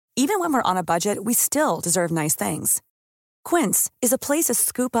Even when we're on a budget, we still deserve nice things. Quince is a place to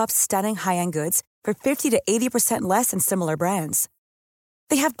scoop up stunning high-end goods for 50 to 80% less than similar brands.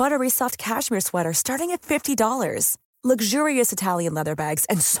 They have buttery soft cashmere sweaters starting at $50, luxurious Italian leather bags,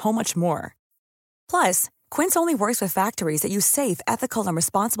 and so much more. Plus, Quince only works with factories that use safe, ethical, and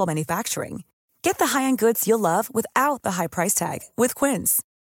responsible manufacturing. Get the high-end goods you'll love without the high price tag with Quince.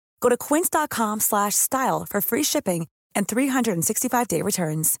 Go to quince.com/style for free shipping and 365-day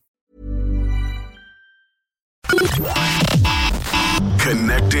returns.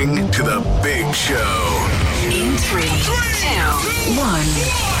 Connecting to the big show. In 3, 2, 1.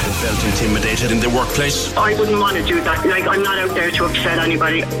 I felt intimidated in the workplace. I wouldn't want to do that. Like, I'm not out there to upset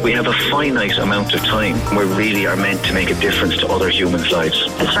anybody. We have a finite amount of time. We really are meant to make a difference to other humans' lives.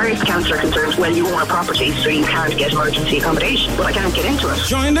 As far as the council are concerned, well, you own a property, so you can't get emergency accommodation, but I can't get into it.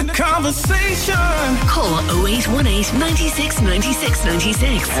 Join the conversation. Call 0818 96 96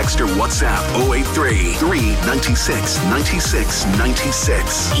 96. Text or WhatsApp 083 396 96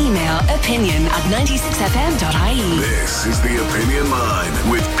 96. Email opinion@96fm.ie. This is the Opinion Line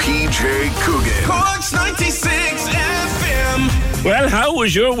with PJ Coogan. Cork's 96 FM. Well, how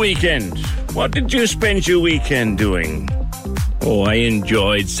was your weekend? What did you spend your weekend doing? Oh, I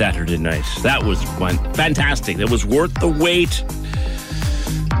enjoyed Saturday night. That was fantastic. That was worth the wait.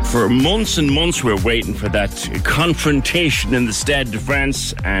 For months and months we're waiting for that confrontation in the Stade de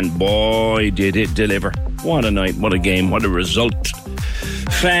France, and boy, did it deliver. What a night, what a game, what a result.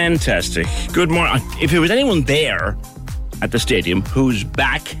 Fantastic. Good morning. If there was anyone there at the stadium who's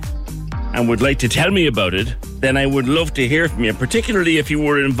back and would like to tell me about it, then I would love to hear from you, particularly if you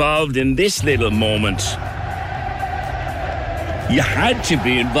were involved in this little moment. You had to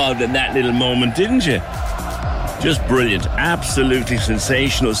be involved in that little moment, didn't you? Just brilliant. Absolutely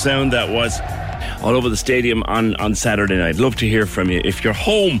sensational sound that was all over the stadium on Saturday night. Love to hear from you. If you're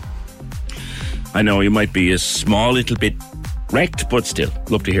home, I know you might be a small little bit wrecked, but still,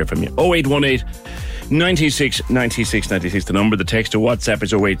 love to hear from you. 0818 96 96 96. The number, the text to WhatsApp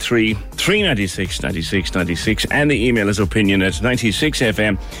is 083 396 96 96, and the email is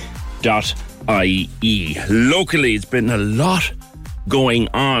opinion@96fm.ie. Locally, it's been a lot going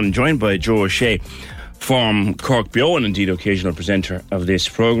on. Joined by Joe O'Shea from Cork Bio, and indeed occasional presenter of this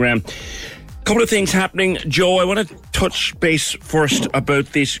programme. Couple of things happening. Joe, I want to touch base first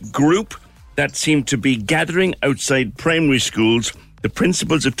about this group that seemed to be gathering outside primary schools. The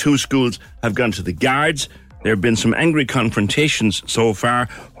principals of 2 schools have gone to the guards. There have been some angry confrontations so far.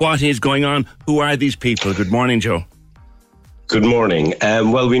 What is going on? Who are these people? Good morning, Joe. Good morning.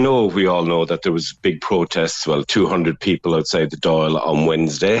 Well, we all know that there was big protests. 200 people outside the Dáil on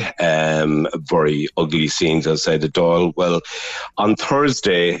Wednesday. Very ugly scenes outside the Dáil. Well, on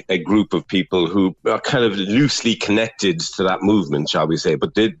Thursday, a group of people who are kind of loosely connected to that movement, shall we say,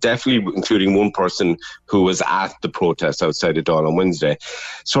 but they definitely, including one person who was at the protest outside the Dáil on Wednesday,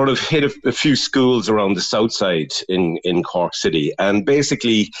 sort of hit a few schools around the south side in Cork City. And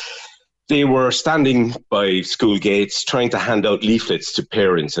basically, they were standing by school gates trying to hand out leaflets to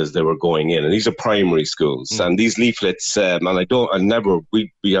parents as they were going in. And these are primary schools. Mm. And these leaflets, we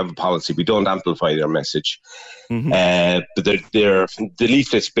have a policy, we don't amplify their message. Mm-hmm. But the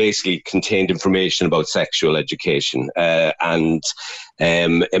leaflets basically contained information about sexual education and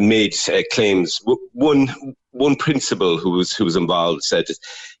made claims. One principal who was involved said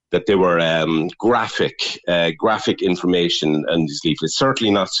that they were graphic information, and these leaflets certainly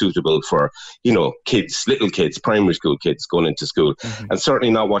not suitable for, little kids, primary school kids going into school, mm-hmm. and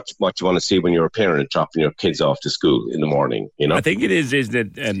certainly not what you want to see when you're a parent dropping your kids off to school in the morning. I think it is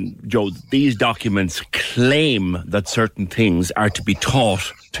that, Joe, these documents claim that certain things are to be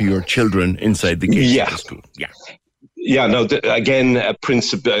taught to your children inside the gates of the school. Yeah. Yeah, no, again, there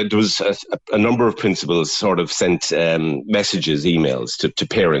was a number of principals sort of sent emails to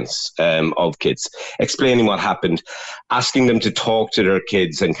parents of kids explaining what happened, asking them to talk to their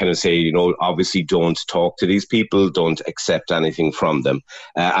kids and kind of say, obviously don't talk to these people, don't accept anything from them,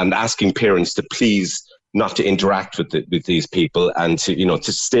 and asking parents to please not to interact with these people and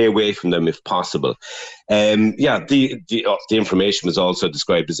to stay away from them if possible. The information was also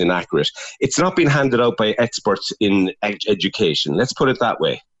described as inaccurate. It's not been handed out by experts in education. Let's put it that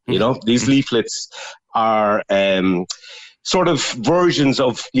way. These leaflets are sort of versions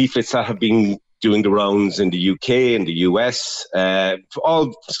of leaflets that have been doing the rounds in the UK and the US,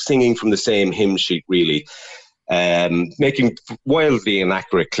 all singing from the same hymn sheet, really. Making wildly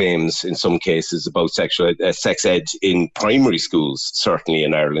inaccurate claims in some cases about sex ed in primary schools, certainly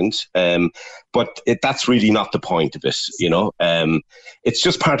in Ireland. But that's really not the point of it, It's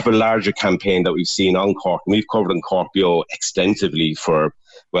just part of a larger campaign that we've seen on Cork, and we've covered on Cork Bio extensively for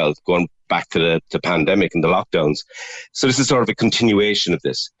well, going back to the pandemic and the lockdowns. So this is sort of a continuation of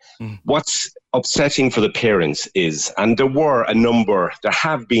this. What's upsetting for the parents is, and there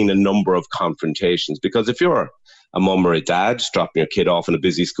have been a number of confrontations, because if you're a mum or a dad dropping your kid off on a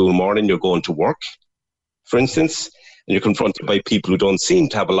busy school morning, you're going to work, for instance, and you're confronted by people who don't seem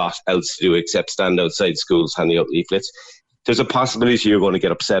to have a lot else to do except stand outside schools handing out leaflets, there's a possibility you're going to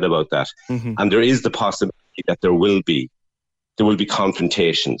get upset about that. And there is the possibility that there will be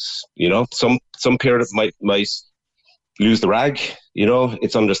confrontations. You know, some parent might lose the rag. You know,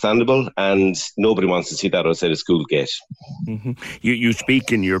 it's understandable, and nobody wants to see that outside a school gate. You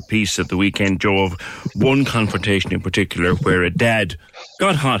speak in your piece at the weekend, Joe, of one confrontation in particular where a dad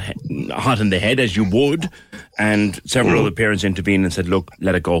got hot in the head, as you would, and several other parents intervened and said, "Look,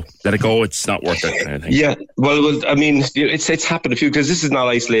 let it go, it's not worth it," kind of thing. Yeah, well, I mean, it's happened a few, because this is not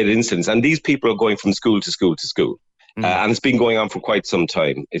isolated incidents, and these people are going from school to school to school. And it's been going on for quite some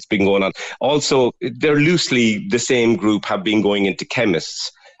time. It's been going on. Also, they're loosely the same group have been going into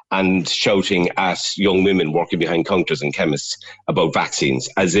chemists and shouting at young women working behind counters in chemists about vaccines,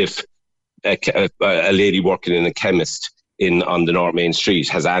 as if a lady working in a chemist on the North Main Street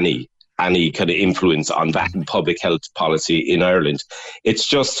has any kind of influence on that public health policy in Ireland. It's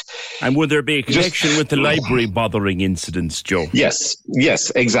just... And would there be a connection with the library bothering incidents, Joe? Yes,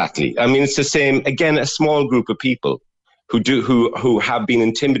 exactly. I mean, it's the same, again, a small group of people who have been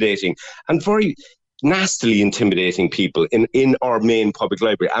intimidating and very nastily intimidating people in our main public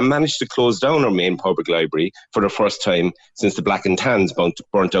library, and managed to close down our main public library for the first time since the Black and Tans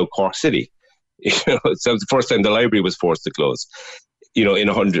burnt out Cork City. You know, so it was the first time the library was forced to close, you know, in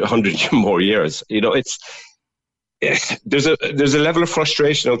 100 more years. You know, there's a level of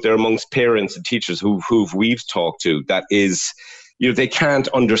frustration out there amongst parents and teachers who we've talked to that is, you know, they can't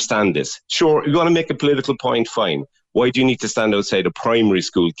understand this. Sure, you want to make a political point, fine. Why do you need to stand outside a primary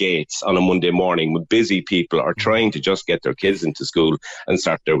school gates on a Monday morning when busy people are trying to just get their kids into school and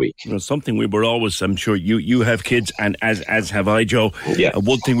start their week? You know, something we were always, I'm sure you have kids, and as have I, Joe. Yeah.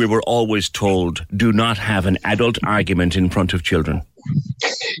 One thing we were always told: do not have an adult argument in front of children.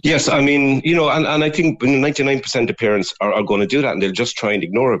 Yes, I mean, you know, and I think 99% of parents are going to do that, and they'll just try and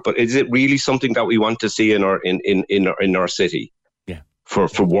ignore it. But is it really something that we want to see in our city?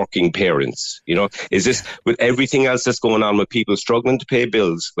 For working parents, you know, is this, with everything else that's going on, with people struggling to pay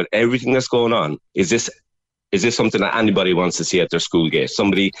bills, with everything that's going on, is this something that anybody wants to see at their school gate?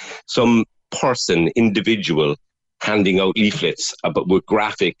 Some person, individual, handing out leaflets with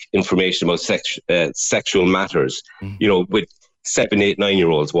graphic information about sexual matters, you know, with 7, 8,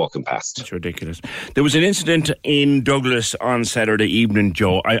 9-year-olds walking past. It's ridiculous. There was an incident in Douglas on Saturday evening,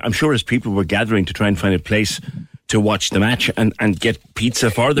 Joe. I'm sure as people were gathering to try and find a place to watch the match and get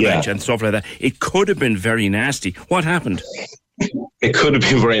pizza for the match and stuff like that, it could have been very nasty. What happened? It could have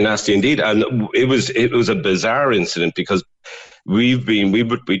been very nasty indeed, and it was a bizarre incident, because we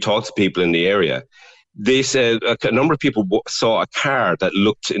talked to people in the area. They said a number of people saw a car that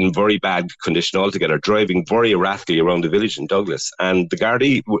looked in very bad condition altogether, driving very erratically around the village in Douglas. And the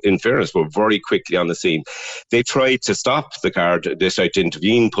Gardaí, in fairness, were very quickly on the scene. They tried to stop the car. They tried to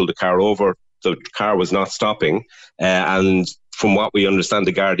intervene, pull the car over. The car was not stopping. And from what we understand,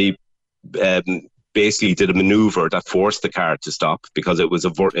 the Gardaí basically did a manoeuvre that forced the car to stop, because it was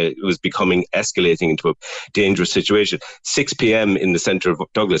becoming escalating into a dangerous situation. 6 p.m. in the centre of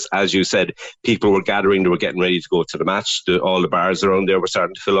Douglas, as you said, people were gathering, they were getting ready to go to the match. All the bars around there were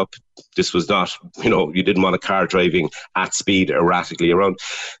starting to fill up. This was not, you know, you didn't want a car driving at speed erratically around.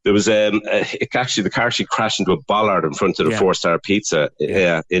 There was the car actually crashed into a bollard in front of the 4-star pizza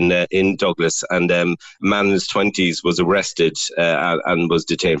in Douglas, and a man in his 20s was arrested and was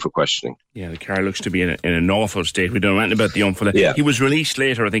detained for questioning. Yeah, the car looks to be in an awful state. We don't know anything about the young fella. Yeah. He was released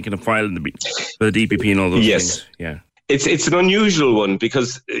later, I think, in a file for the DPP and all those things. Yeah. It's an unusual one,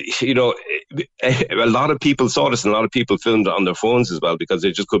 because, you know, a lot of people saw this, and a lot of people filmed it on their phones as well, because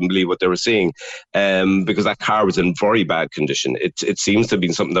they just couldn't believe what they were seeing, because that car was in very bad condition. It seems to have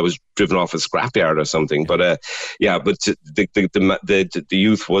been something that was driven off a scrapyard or something. But the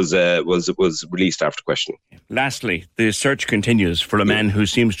youth was released after questioning. Lastly, the search continues for a man who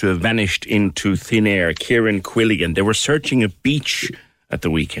seems to have vanished into thin air, Kieran Quilligan. They were searching a beach at the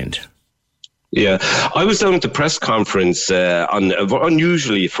weekend. Yeah, I was down at the press conference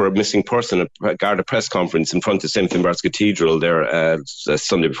unusually for a missing person, a Garda press conference in front of St. Finbarr's Cathedral there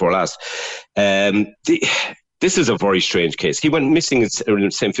Sunday before last. This is a very strange case. He went missing in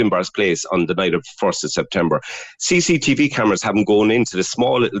St. Finbarr's Place on the night of 1st of September. CCTV cameras haven't gone into the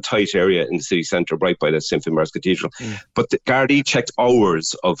small little tight area in the city centre right by the St. Finbarr's Cathedral. But the Gardaí checked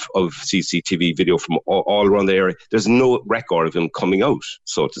hours of CCTV video from all around the area. There's no record of him coming out,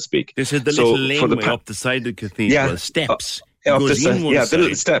 so to speak. This is the little laneway up the side of the cathedral. Steps. The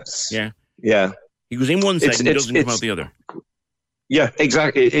little steps. Yeah. He goes in one side and he doesn't come out the other. Yeah,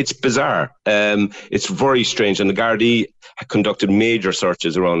 exactly. It's bizarre. It's very strange. And the Gardaí conducted major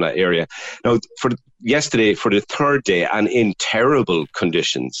searches around that area. Now, yesterday, for the third day, and in terrible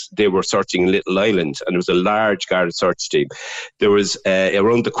conditions, they were searching Little Island, and there was a large Garda search team. There was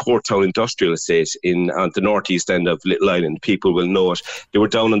around the Courtown Industrial Estate on the northeast end of Little Island. People will know it. They were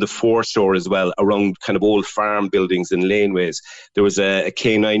down on the foreshore as well, around kind of old farm buildings and laneways. There was a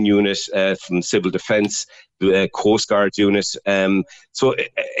K9 unit from Civil Defence, Coast Guard unit. So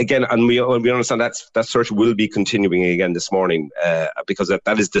again, and we understand that search will be continuing again this morning because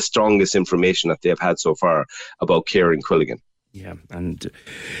that is the strongest information that they've had so far about Care in Quilligan. Yeah, and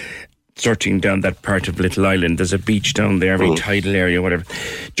searching down that part of Little Island, there's a beach down there, very tidal area, whatever.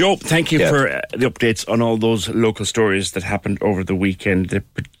 Joe, thank you for the updates on all those local stories that happened over the weekend.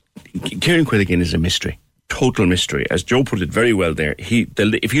 Care in Quilligan is a mystery. Total mystery. As Joe put it very well there,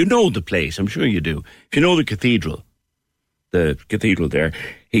 if you know the place, I'm sure you do, if you know the cathedral there,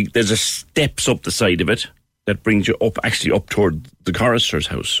 there's a steps up the side of it that brings you up toward the chorister's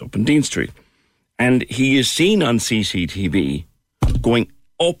house up in Dean Street. And he is seen on CCTV going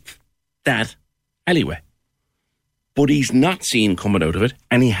up that alleyway. But he's not seen coming out of it,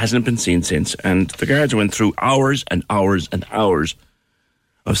 and he hasn't been seen since. And the guards went through hours and hours and hours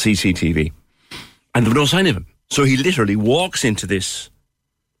of CCTV. And there was no sign of him. So he literally walks into this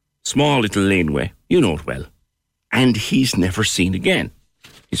small little laneway, you know it well, and he's never seen again.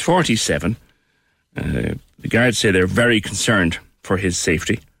 He's 47. The guards say they're very concerned for his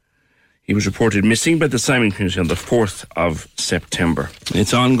safety. He was reported missing by the Simon community on the 4th of September.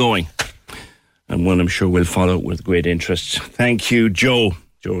 It's ongoing, and one I'm sure will follow with great interest. Thank you, Joe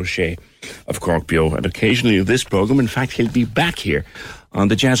O'Shea of Cork Bio, and occasionally of this programme. In fact, he'll be back here on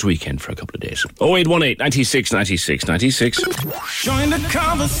the Jazz Weekend for a couple of days. 0818 96 96 96. Join the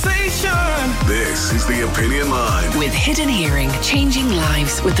conversation. This is the Opinion Line. With Hidden Hearing, changing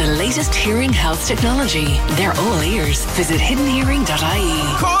lives with the latest hearing health technology. They're all ears. Visit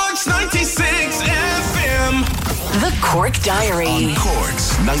hiddenhearing.ie. Cork's 96 FM. The Cork Diary. On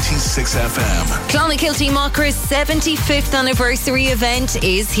Cork's 96 FM. Clonakilty Mockera's 75th anniversary event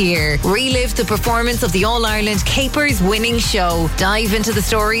is here. Relive the performance of the All-Ireland Capers winning show. Dive into the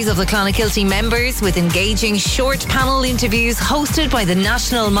stories of the Clonakilty members with engaging short panel interviews hosted by the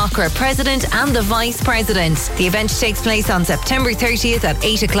National Mockera President and the Vice President. The event takes place on September 30th at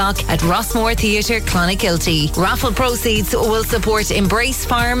 8 o'clock at Rossmore Theatre, Clonakilty. Raffle proceeds will support Embrace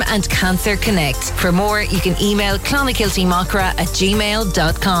Farm and Cancer Connect. For more, you can email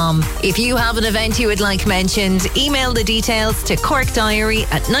clonakiltymockera@gmail.com. If you have an event you would like mentioned, email the details to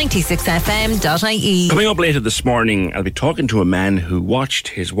corkdiary@96fm.ie. Coming up later this morning, I'll be talking to a man who watched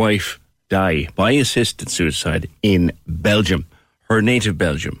his wife die by assisted suicide in Belgium, her native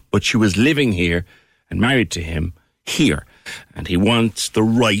Belgium. But she was living here and married to him here. And he wants the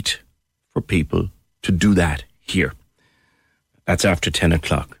right for people to do that here. That's after 10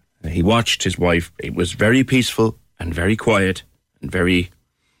 o'clock. He watched his wife. It was very peaceful and very quiet and very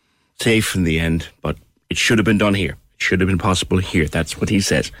safe in the end, but it should have been done here. It should have been possible here. That's what he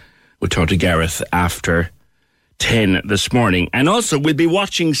says. We'll talk to Gareth after 10 this morning. And also, we'll be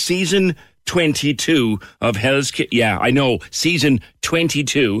watching season 22 of Hell's Kitchen. Yeah, I know, season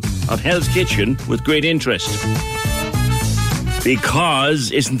 22 of Hell's Kitchen with great interest. Because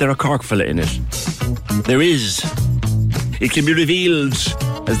isn't there a Cork fella in it? There is. It can be revealed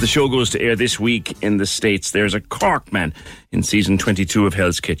as the show goes to air this week in the States. There's a Cork man in season 22 of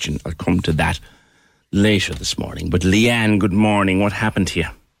Hell's Kitchen. I'll come to that later this morning. But Leanne, good morning. What happened to you?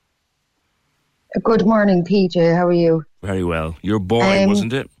 Good morning, PJ. How are you? Very well. Your boy,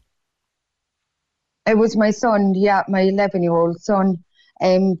 wasn't it? It was my son, my 11-year-old son.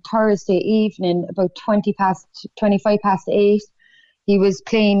 Thursday evening, about 25 past 8, he was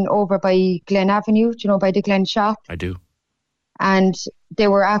playing over by Glen Avenue, by the Glen shop. I do. And they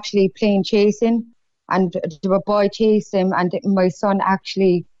were actually playing chasing, and the boy chased him, and my son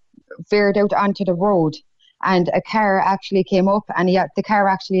actually veered out onto the road, and a car actually came up, and the car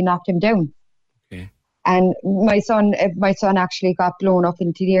actually knocked him down. Okay. And my son actually got blown up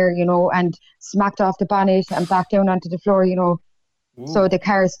into the air, and smacked off the bonnet and back down onto the floor, Ooh. So the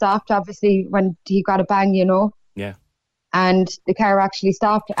car stopped, obviously, when he got a bang, Yeah. And the car actually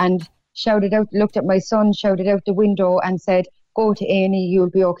stopped, and shouted out, looked at my son, shouted out the window and said, "Go to A&E, you'll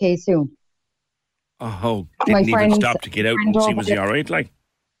be okay soon." Oh, didn't even stop to get out and see was he all right? Like,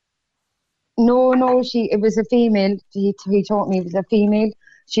 no, it was a female. He told me it was a female.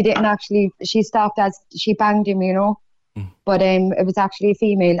 She didn't actually. She stopped as she banged him, you know. But it was actually a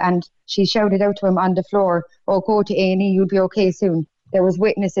female, and she shouted out to him on the floor, "Oh, go to A&E, you'll be okay soon." There was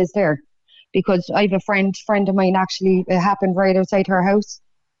witnesses there, because I have a friend of mine. Actually, it happened right outside her house,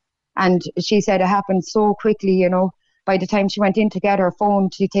 and she said it happened so quickly, you know. By the time she went in to get her phone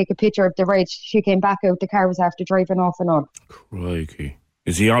to take a picture of the ride, she came back out. The car was after driving off and all. Crikey.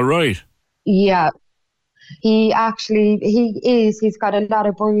 Is he all right? Yeah. He is. He's got a lot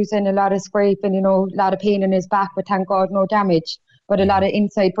of bruising, a lot of scraping, you know, a lot of pain in his back, but thank God no damage. But a lot of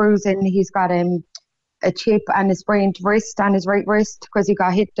inside bruising. He's got a chip and a sprained wrist on his right wrist because he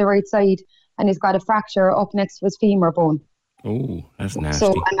got hit the right side, and he's got a fracture up next to his femur bone. Oh, that's nasty.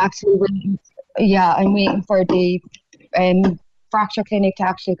 So I'm actually I'm waiting for the fracture clinic to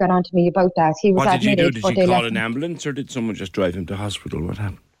actually get on to me about that. He was admitted. Did you call an ambulance, or did someone just drive him to hospital? What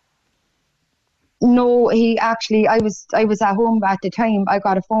happened? No, he actually, I was at home at the time. I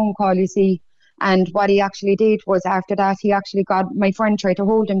got a phone call, you see, and what he actually did was after that, he actually got, my friend tried to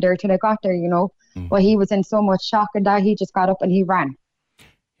hold him there till I got there, you know, but he was in so much shock and that he just got up and he ran.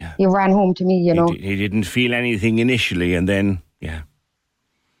 Yeah. He ran home to me, you know. He didn't feel anything initially, and then,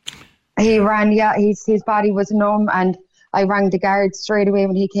 He ran, his body was numb, and I rang the guards straight away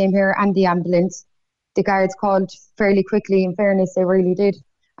when he came here, and the ambulance. The guards called fairly quickly, in fairness, they really did.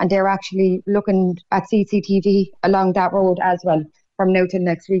 And they're actually looking at CCTV along that road as well. From now till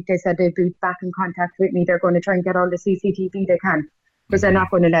next week, they said they'd be back in contact with me. They're going to try and get all the CCTV they can, because they're not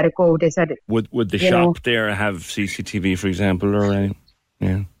going to let it go. They said. Would the shop there have CCTV, for example, or anything?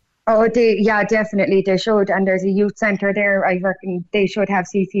 Yeah. Oh, definitely they should. And there's a youth centre there. I reckon they should have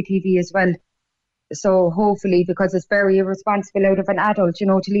CCTV as well. So hopefully, because it's very irresponsible out of an adult, you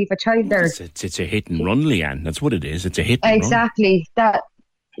know, to leave a child there. It's a hit and run, Leanne. That's what it is. It's a hit and run. Exactly.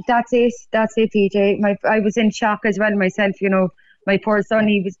 That's it, PJ. I was in shock as well myself, you know. My poor son,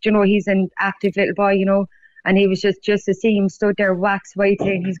 he was, you know, he's an active little boy, you know, and he was just to see him stood there wax white,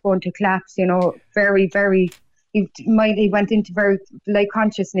 he's going to collapse, you know, very, very, he went into very light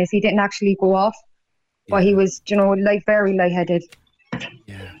consciousness. He didn't actually go off, but he was, you know, like very lightheaded.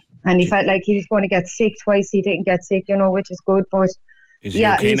 Yeah. And he felt like he was going to get sick twice. He didn't get sick, you know, which is good, but is he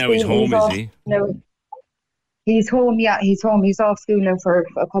okay now? He's home, is he? No. He's home, he's home. He's off school now for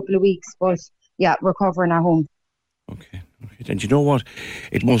a couple of weeks, but recovering at home. Okay. And you know what?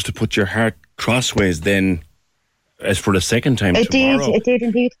 It must have put your heart crossways then, as for the second time tomorrow. It did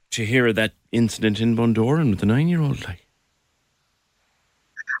indeed. To hear that incident in Bundoran with the 9-year-old, like.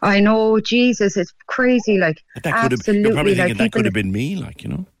 I know, Jesus, it's crazy, like. Absolutely. You're probably thinking that could have been me, like, you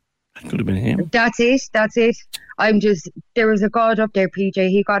know. That could have been him. That's it. There was a God up there, PJ.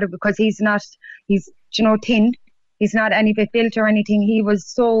 He got it because he's you know, thin. He's not any bit built or anything. He was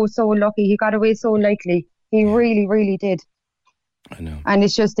so lucky. He got away so lightly. He really, really did. I know. And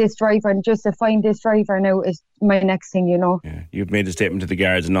it's just this driver, and just to find this driver now is my next thing, you know. Yeah, you've made a statement to the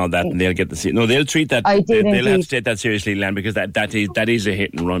guards and all that, and they'll get the no, they'll treat that. They'll have to take that seriously, Len, because that is a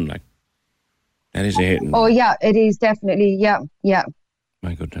hit and run, like. That is a hit and run. Oh yeah, it is definitely, yeah.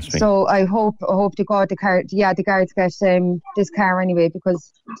 My goodness me. So I hope to God the guards get this car anyway,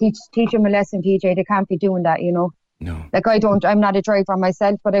 because teach them a lesson, PJ. They can't be doing that, you know. No. Like I'm not a driver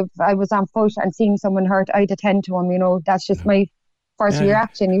myself, but if I was on foot and seeing someone hurt, I'd attend to them, you know. That's just my first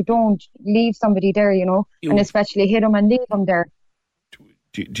reaction. You don't leave somebody there, you know, and especially hit them and leave them there.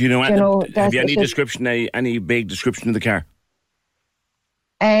 Do you know, have you any description, any vague description of the car?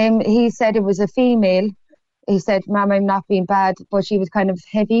 He said it was a female. He said, "Ma'am, I'm not being bad," but she was kind of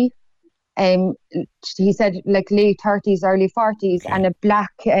heavy. He said like late 30s, early 40s, and a black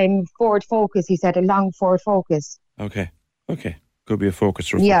Ford Focus. He said a long Ford Focus. Okay. Could be a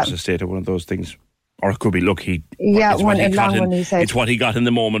Focus or a Focus Estate or one of those things. Or it could be, it's what he got in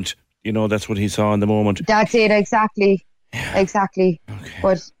the moment. You know, that's what he saw in the moment. That's it, exactly. Okay.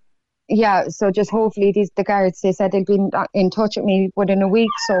 But, so just hopefully the guards, they said they'll be in touch with me within a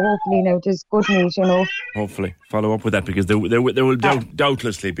week, so hopefully now there's good news, you know. Hopefully. Follow up with that, because there will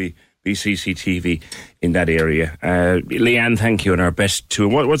doubtlessly be CCTV in that area. Leanne, thank you, and our best to...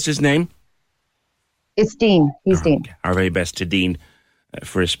 What's his name? It's Dean. He's Dean. Our very best to Dean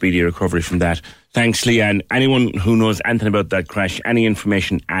for a speedy recovery from that. Thanks, Leanne. Anyone who knows anything about that crash, any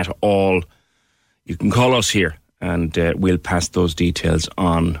information at all, you can call us here and we'll pass those details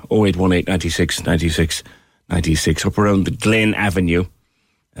on. 0818 96 96 96 up around the Glen Avenue,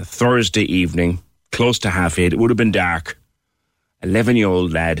 a Thursday evening, close to 8:30. It would have been dark.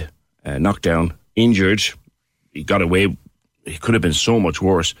 11-year-old lad knocked down, injured. He got away. He could have been so much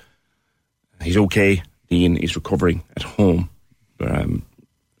worse. He's okay. Dean is recovering at home. He'll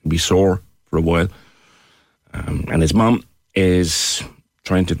be sore for a while. And his mum is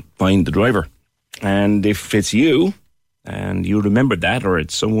trying to find the driver. And if it's you, and you remembered that, or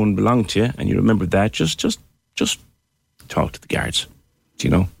it's someone belonged to you, and you remembered that, just talk to the guards. Do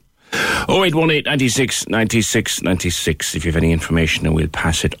you know? 0818 96 96 96 if you have any information, and we'll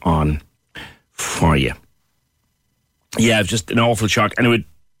pass it on for you. Yeah, it was just an awful shock. And I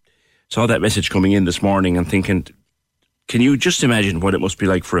saw that message coming in this morning and thinking, can you just imagine what it must be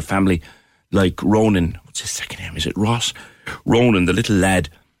like for a family like Ronan? What's his second name? Is it Ross? Ronan, the little lad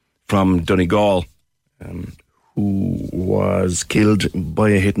from Donegal, who was killed by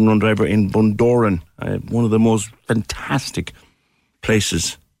a hit-and-run driver in Bundoran, one of the most fantastic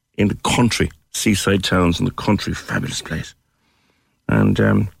places in the country, seaside towns in the country, fabulous place. And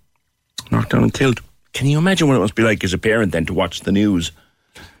knocked down and killed. Can you imagine what it must be like as a parent then to watch the news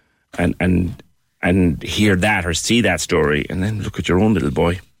and hear that or see that story, and then look at your own little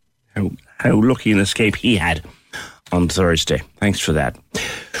boy, how lucky an escape he had on Thursday. Thanks for that.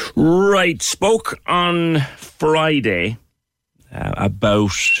 Right, spoke on Friday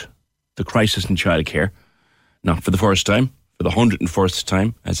about the crisis in childcare, not for the first time, for the 101st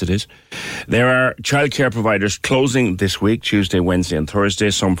time, as it is. There are childcare providers closing this week, Tuesday, Wednesday and Thursday,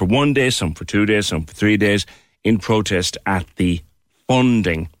 some for 1 day, some for 2 days, some for 3 days, in protest at the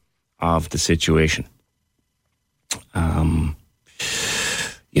funding of the situation.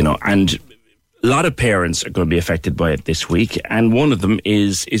 And a lot of parents are going to be affected by it this week, and one of them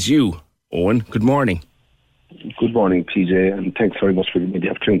is you, Owen. Good morning. Good morning, PJ, and thanks very much for giving me the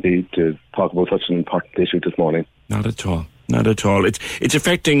opportunity to talk about such an important issue this morning. Not at all. Not at all. It's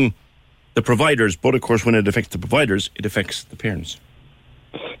affecting the providers, but of course when it affects the providers, it affects the parents.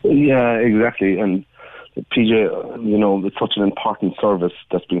 Yeah, exactly. And PJ, it's such an important service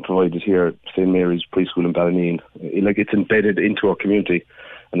that's being provided here at St. Mary's Preschool in Ballineen. It's embedded into our community,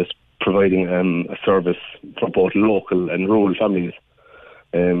 and it's providing a service for both local and rural families.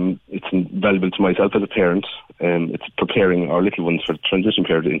 It's valuable to myself as a parent. It's preparing our little ones for the transition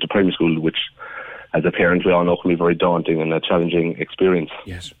period into primary school, which, as a parent, we all know can be very daunting and a challenging experience.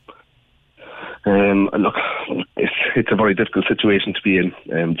 Yes. Look, it's a very difficult situation to be in.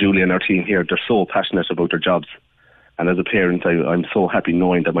 Julie and our team here, they're so passionate about their jobs. And as a parent, I'm so happy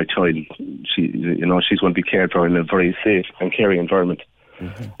knowing that my child, she's going to be cared for in a very safe and caring environment.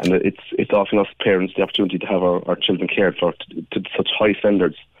 Mm-hmm. And it's offering us parents the opportunity to have our children cared for to such high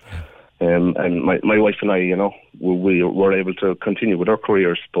standards. And my wife and I, we were able to continue with our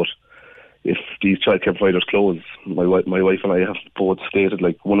careers, but if these childcare providers close, my wife and I have both stated,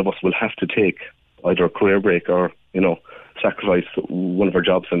 one of us will have to take either a career break or, sacrifice one of our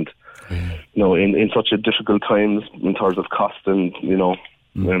jobs. And, in such a difficult times in terms of cost and,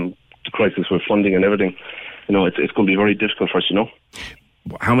 the crisis with funding and everything, it's going to be very difficult for us,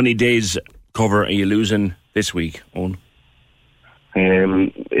 How many days cover are you losing this week, Owen?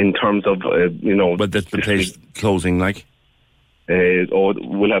 In terms of, But the place closing, we'll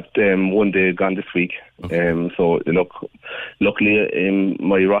have 1 day gone this week. Okay. Luckily,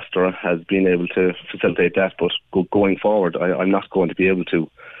 my roster has been able to facilitate that, but going forward, I'm not going to be able to,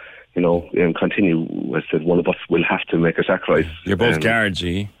 continue. I said one of us will have to make a sacrifice. You're both guards,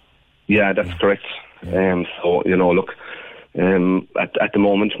 eh? Yeah, that's correct. At the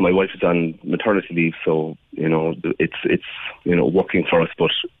moment, my wife is on maternity leave, so it's working for us.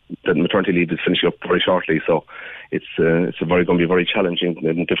 But the maternity leave is finishing up very shortly, so it's going to be a very challenging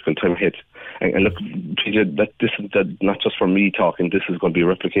and difficult time ahead. And look, PJ, this is not just for me talking. This is going to be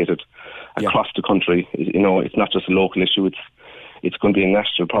replicated across the country. It's not just a local issue. It's going to be a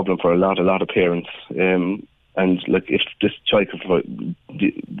national problem for a lot of parents. And if this child,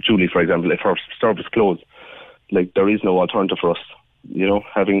 Julie, for example, if her service closed, there is no alternative for us.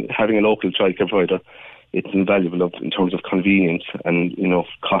 Having a local childcare provider, it's invaluable in terms of convenience and,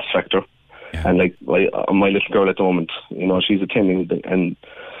 cost factor. Yeah. And my little girl at the moment, she's attending, and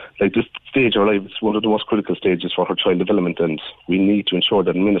this stage of her life is one of the most critical stages for her child development, and we need to ensure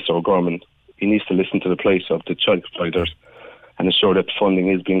that Minister O'Gorman, he needs to listen to the plight of the child providers and ensure that funding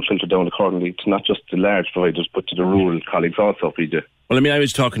is being filtered down accordingly to not just the large providers but to the rural colleagues also, PJ. Well, I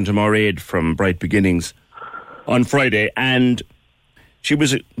was talking to Mairead from Bright Beginnings on Friday, and she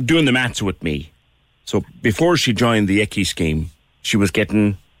was doing the maths with me. So before she joined the ECI scheme, she was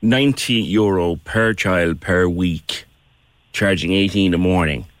getting €90 per child per week, charging 18 a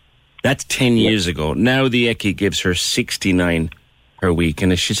morning. That's 10 years ago. Now the ECI gives her 69 per week,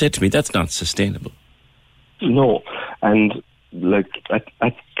 and as she said to me, that's not sustainable. No, and like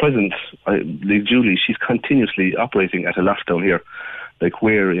at present, Julie, she's continuously operating at a loss down here. Like,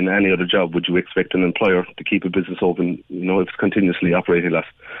 where in any other job would you expect an employer to keep a business open, if it's continuously operating loss?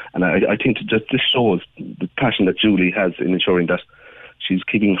 And I think that this shows the passion that Julie has in ensuring that she's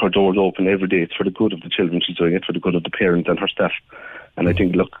keeping her doors open every day. It's for the good of the children. She's doing it for the good of the parents and her staff. And I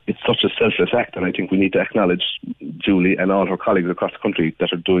think, look, it's such a selfless act, and I think we need to acknowledge Julie and all her colleagues across the country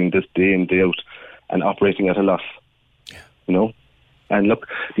that are doing this day in, day out and operating at a loss. And look,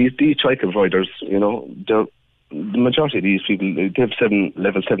 these childcare providers, the majority of these people, they have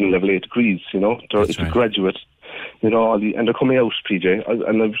level 7, level 8 degrees, it's a graduate, and they're coming out, PJ.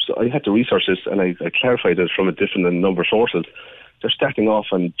 I had to research this, and I clarified it from a different number of sources. They're starting off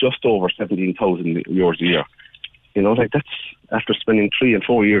on just over €17,000 a year. That's after spending 3 and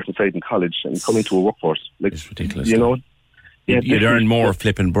 4 years inside in college and coming to a workforce. It's ridiculous. You'd earn more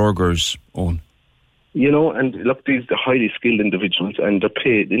flipping burgers on. And look, these are highly skilled individuals, and they're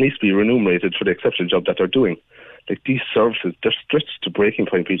paid. They need to be remunerated for the exceptional job that they're doing. Like, these services, they're stretched to breaking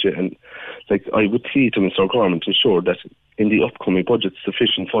point, PJ. And I would plead to Mr. O'Gorman to ensure that in the upcoming budget,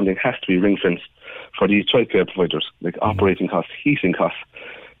 sufficient funding has to be ring-fenced for these childcare providers, like operating costs, heating costs.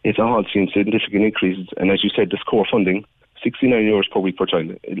 It's all seen significant increases, and as you said, this core funding, €69 per week per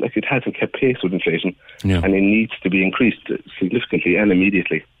child, it hasn't kept pace with inflation, and it needs to be increased significantly and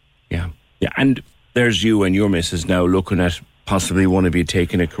immediately. Yeah, and there's you and your missus now looking at possibly want to be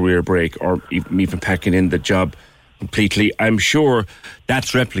taking a career break or even packing in the job completely. I'm sure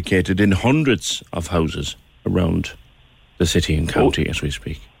that's replicated in hundreds of houses around the city and county as we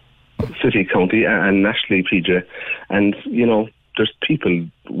speak. City, county, and nationally, PJ. And, there's people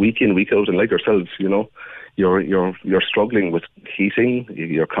week in, week out, and like ourselves, you're struggling with heating,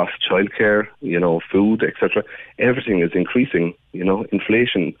 your cost, childcare, food, etc. Everything is increasing.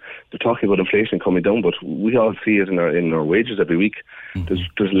 Inflation. They're talking about inflation coming down, but we all see it in our wages every week. Mm-hmm.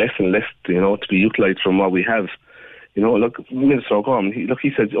 There's less and less, to be utilised from what we have. Look, Minister O'Gorman,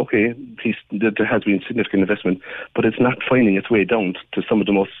 he said, okay, there has been significant investment, but it's not finding its way down to some of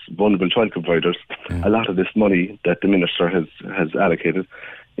the most vulnerable child providers. A lot of this money that the Minister has allocated,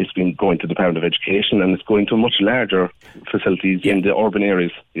 it's been going to the Department of Education, and it's going to much larger facilities in the urban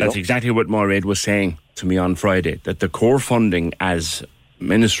areas. That's exactly what Mairead was saying to me on Friday, that the core funding, as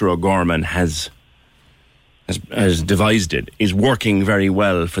Minister O'Gorman has devised it, is working very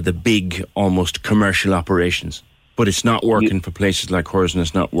well for the big, almost commercial operations. But it's not working for places like hers, and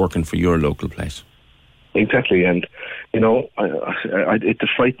it's not working for your local place. Exactly, and it's a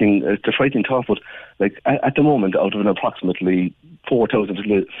frightening thought. But at the moment, out of an approximately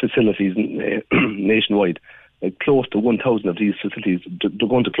 4,000 facilities nationwide, close to 1,000 of these facilities they're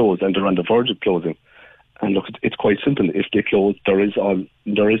going to close, and they're on the verge of closing. And look, it's quite simple. If they close, there is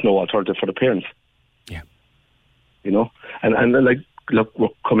no alternative for the parents. Yeah, and look, we're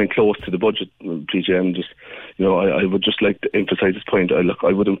coming close to the budget, PJ, and just, I would just like to emphasise this point.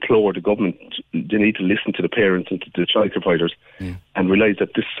 I would implore the government, they need to listen to the parents and to the child providers and realise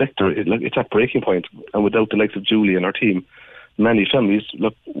that this sector, it's at breaking point, and without the likes of Julie and our team, many families,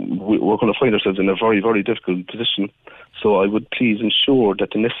 we're going to find ourselves in a very, very difficult position. So I would please ensure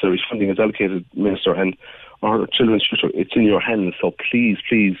that the necessary funding is allocated, Minister, and our children's future, it's in your hands. So please,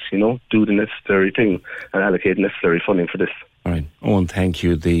 do the necessary thing and allocate necessary funding for this. All right. Owen, thank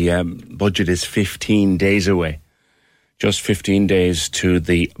you. The budget is 15 days away. Just 15 days to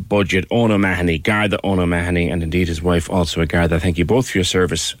the budget. Owen O'Mahony, Garda Owen O'Mahony, and indeed his wife, also a Garda. Thank you both for your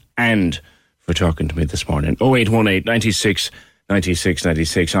service and for talking to me this morning. 0818 96 96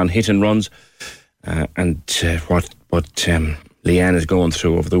 96 on hit and runs and what Leanne is going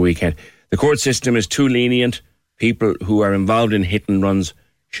through over the weekend. The court system is too lenient. People who are involved in hit and runs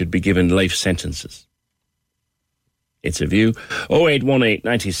should be given life sentences. It's a view. 0818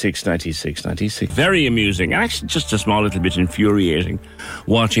 96 96 96. Very amusing. Actually, just a small little bit infuriating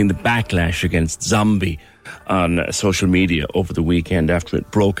watching the backlash against Zombie on social media over the weekend after it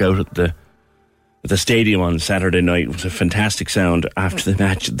broke out at the stadium on Saturday night. It was a fantastic sound after the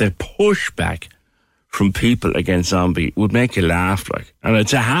match. The pushback from people against Zombie would make you laugh. And I'd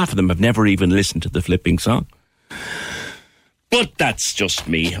say half of them have never even listened to the flipping song. But that's just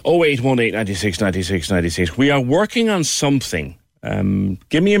me. 0818 96 96 96. We are working on something.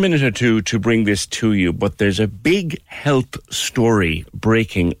 Give me a minute or two to bring this to you, but there's a big health story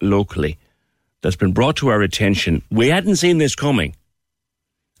breaking locally that's been brought to our attention. We hadn't seen this coming.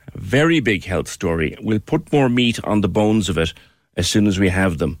 A very big health story. We'll put more meat on the bones of it as soon as we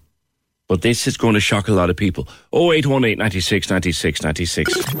have them. But this is going to shock a lot of people. 0818 96 96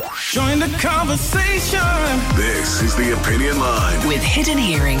 96. Join the conversation. This is the Opinion Line. With Hidden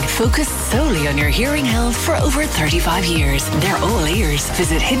Hearing, focused solely on your hearing health for over 35 years. They're all ears.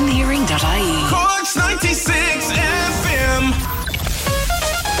 Visit hiddenhearing.ie. Cork's 96 FM.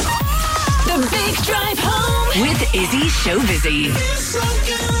 The Big Drive Home with Izzy Showbusy.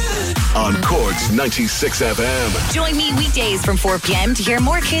 On Cork's 96 FM. Join me weekdays from 4 p.m. to hear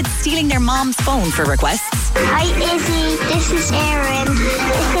more kids stealing their mom's phone for requests. Hi Izzy, this is Aaron.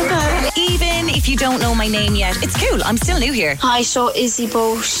 Even if you don't know my name yet, it's cool. I'm still new here. Hi, so Izzy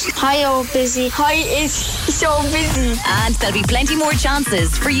Boat. Hi, all busy. Hi, Izzy, so busy. And there'll be plenty more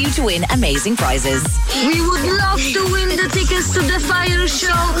chances for you to win amazing prizes. We would love to win the tickets to the final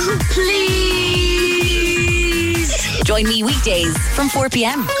show. Please. Join me weekdays from 4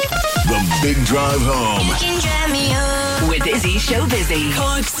 p.m. The Big Drive Home. You can drive me home. With Izzy Showbusy.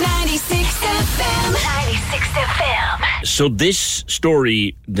 Cork's 96 FM. 96 FM. So this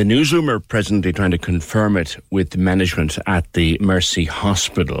story, the newsroom are presently trying to confirm it with the management at the Mercy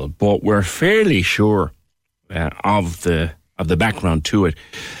Hospital, but we're fairly sure of the background to it.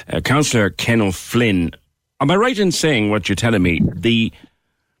 Councillor Ken O'Flynn, am I right in saying what you're telling me? The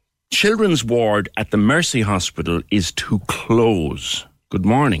children's ward at the Mercy Hospital is to close. Good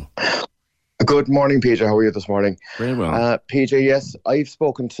morning. Good morning, PJ. How are you this morning? Very well. PJ, yes, I've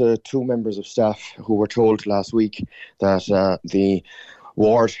spoken to two members of staff who were told last week that the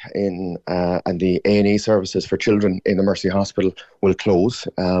ward and the A&E services for children in the Mercy Hospital will close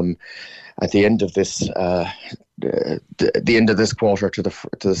at the end of this the end of this quarter to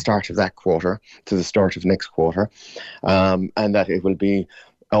the start of that quarter, to the start of next quarter, and that it will be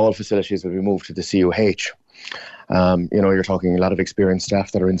all facilities will be moved to the CUH. You're talking a lot of experienced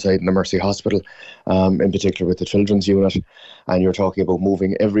staff that are inside in the Mercy Hospital, in particular with the children's unit, and you're talking about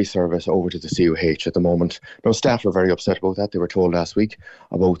moving every service over to the CUH at the moment. Now, staff are very upset about that. They were told last week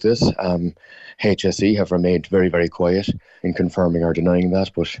about this. HSE have remained very, very quiet in confirming or denying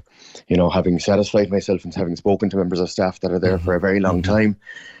that, but, having satisfied myself and having spoken to members of staff that are there for a very long time,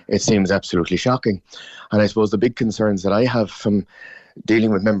 it seems absolutely shocking. And I suppose the big concerns that I have from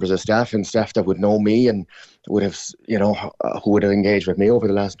dealing with members of staff and staff that would know me and would have, who would have engaged with me over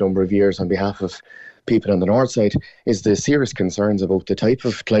the last number of years on behalf of people on the north side, is the serious concerns about the type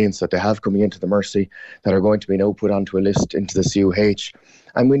of clients that they have coming into the Mercy that are going to be now put onto a list into the CUH.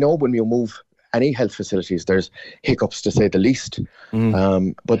 And we know when you move any health facilities, there's hiccups to say the least.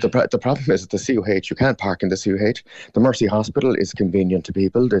 But the problem is at the CUH, you can't park in the CUH. The Mercy Hospital is convenient to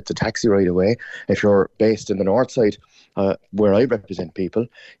people. It's a taxi right away. If you're based in the north side, where I represent people,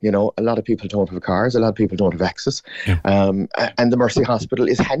 a lot of people don't have cars, a lot of people don't have access. And the Mercy Hospital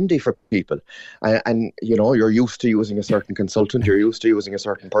is handy for people. And you're used to using a certain consultant, you're used to using a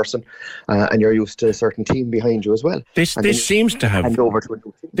certain person, and you're used to a certain team behind you as well. This seems to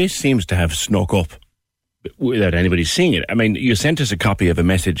have snuck up without anybody seeing it. I mean, you sent us a copy of a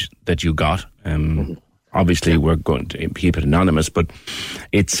message that you got. Obviously, we're going to keep it anonymous, but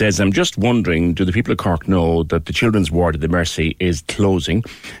it says, I'm just wondering, do the people of Cork know that the children's ward at the Mercy is closing,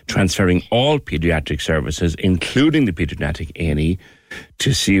 transferring all paediatric services, including the paediatric A&E,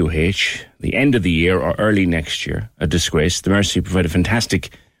 to CUH, the end of the year or early next year? A disgrace. The Mercy provide a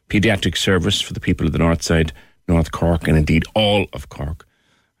fantastic paediatric service for the people of the north side, North Cork, and indeed all of Cork.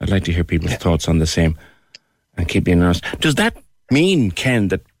 I'd like to hear people's thoughts on the same and keep being honest. Does that mean, Ken,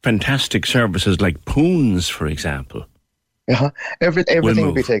 that fantastic services like Poons, for example, everything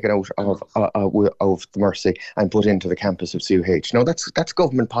will be taken out of the Mercy and put into the campus of CUH? Now, that's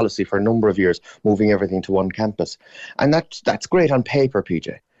government policy for a number of years, moving everything to one campus. And that's great on paper,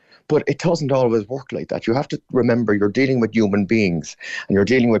 PJ. But it doesn't always work like that. You have to remember you're dealing with human beings and you're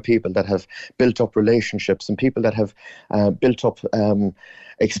dealing with people that have built up relationships and people that have built up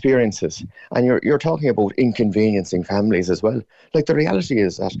experiences. And you're talking about inconveniencing families as well. Like, the reality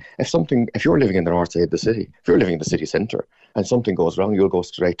is that if you're living in the north side of the city, if you're living in the city centre and something goes wrong, you'll go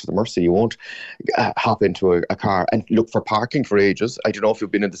straight to the Mercy. You won't hop into a car and look for parking for ages. I don't know if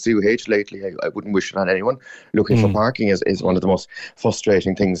you've been in the CUH lately. I wouldn't wish it on anyone. Looking for parking is one of the most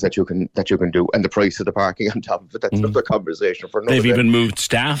frustrating things that you can do. And the price of the parking on top of it, that's another conversation for another They've day. even moved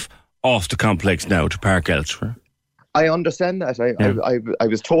staff off the complex now to park elsewhere. I understand that. I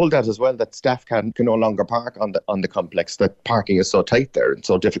was told that as well, that staff can no longer park on the complex, that parking is so tight there and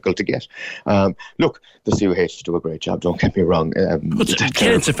so difficult to get. Look, the CUH do a great job, don't get me wrong.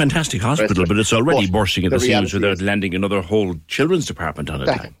 It's a fantastic hospital, but it's already bursting at the seams without landing another whole children's department on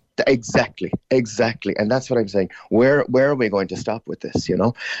it. Exactly, and that's what I'm saying. Where are we going to stop with this?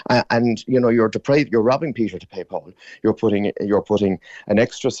 And you're robbing Peter to pay Paul. You're putting an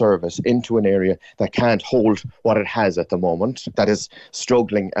extra service into an area that can't hold what it has at the moment, that is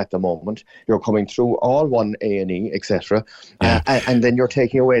struggling at the moment. You're coming through all one A&E, etc., and then you're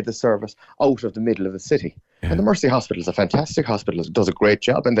taking away the service out of the middle of the city. Yeah. And the Mercy Hospital is a fantastic hospital. It does a great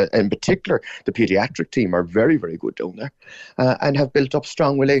job. And in particular, the paediatric team are very, very good down there and have built up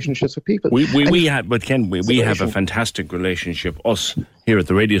strong relationships with people. We have a fantastic relationship. Us here at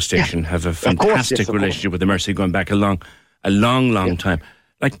the radio station have a fantastic relationship with the Mercy going back a long time.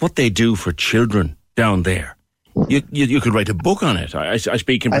 Like what they do for children down there. You could write a book on it. I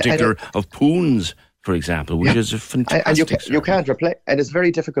speak in particular of Poons, for example, which is a fantastic. And you can't replace, and it's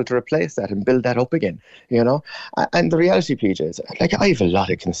very difficult to replace that and build that up again. And the reality, PJ, is like I have a lot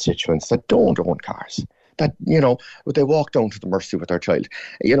of constituents that don't own cars. That they walk down to the Mercy with their child.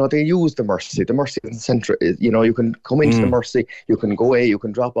 They use the Mercy. The Mercy in the centre. You can come into the Mercy. You can go away. You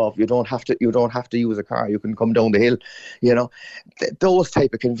can drop off. You don't have to use a car. You can come down the hill. Those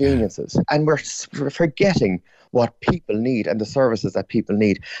type of conveniences, and we're forgetting what people need and the services that people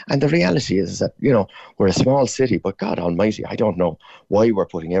need. And the reality is that, we're a small city, but God almighty, I don't know why we're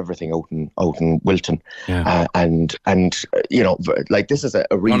putting everything out in Wilton. Yeah. Like this is a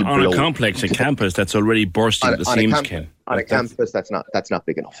real on a complex, a campus that's already bursting at the seams, Ken. On a campus that's not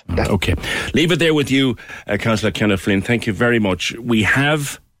big enough. Okay. Leave it there with you, Councillor Kenneth Flynn. Thank you very much. We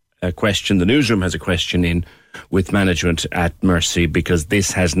have a question. The newsroom has a question in with management at Mercy because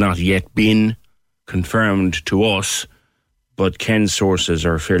this has not yet been confirmed to us, but Ken's sources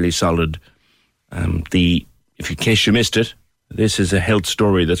are fairly solid. In case you missed it, this is a health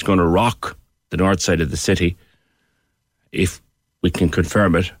story that's going to rock the north side of the city. If we can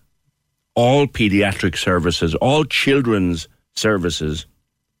confirm it, all paediatric services, all children's services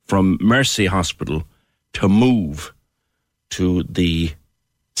from Mercy Hospital to move to the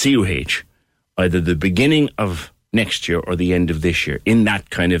CUH, either the beginning of next year or the end of this year, in that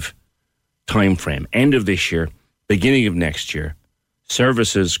kind of time frame, end of this year, beginning of next year,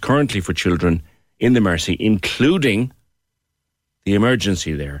 services currently for children in the Mercy, including the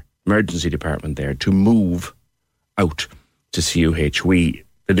emergency department there, to move out to CUH.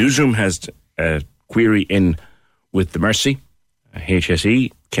 The newsroom has a query in with the Mercy,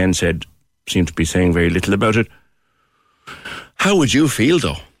 HSE. Ken seemed to be saying very little about it. How would you feel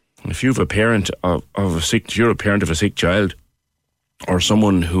though, if you're a parent of a sick child, or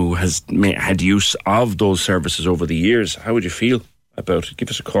someone who has had use of those services over the years? How would you feel about it? Give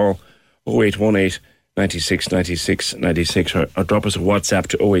us a call, 0818 96 96 96, or drop us a WhatsApp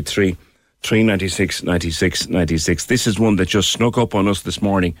to 083 396 96 96. This is one that just snuck up on us this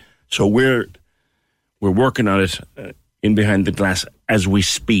morning, so we're working on it in behind the glass as we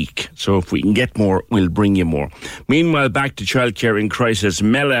speak. So if we can get more, we'll bring you more. Meanwhile, back to childcare in crisis.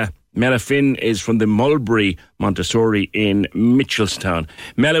 Mela Finn is from the Mulberry Montessori in Mitchelstown.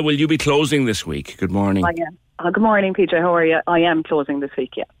 Mela, will you be closing this week? Good morning. I am. Good morning, PJ. How are you? I am closing this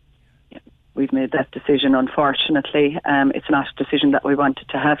week, yeah. We've made that decision, unfortunately. It's not a decision that we wanted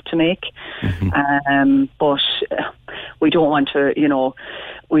to have to make. Mm-hmm. But we don't want to,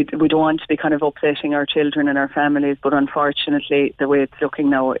 we don't want to be kind of upsetting our children and our families, but unfortunately, the way it's looking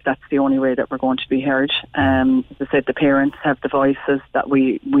now, that's the only way that we're going to be heard. As I said, the parents have the voices that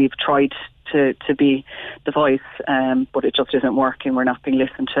we've tried to be the voice, but it just isn't working. We're not being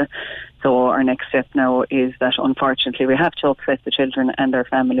listened to. So our next step now is that, unfortunately, we have to upset the children and their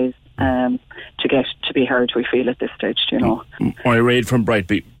families to get to be heard, we feel, at this stage, Irene from Bright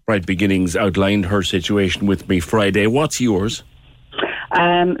Beginnings outlined her situation with me Friday. What's yours?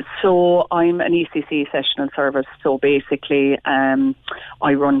 So I'm an ECC sessional service. So basically,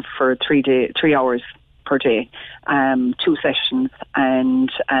 I run for 3 hours per day, 2 sessions, and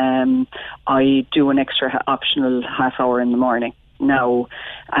I do an extra optional half hour in the morning. Now,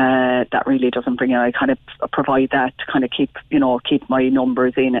 that really doesn't bring in. I kind of provide that to kind of keep my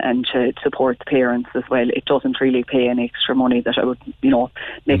numbers in and to support the parents as well. It doesn't really pay any extra money that I would,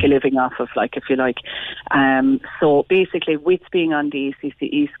 make a living off of, if you like. So basically, with being on the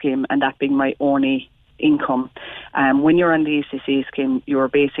ECCE scheme and that being my only income, when you're on the ECC scheme, your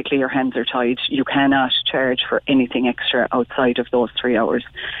hands are tied. You cannot charge for anything extra outside of those 3 hours.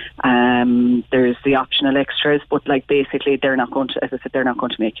 There's the optional extras, but basically they're not going to, as I said, they're not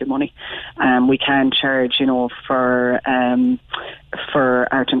going to make you money. We can charge, for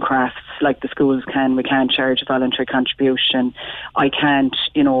art and crafts like the schools can. We can charge a voluntary contribution. I can't,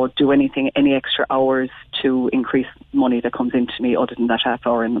 do any extra hours to increase money that comes into me other than that half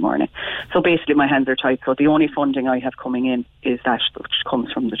hour in the morning. So basically my hands are tied. So the only funding I have coming in is that which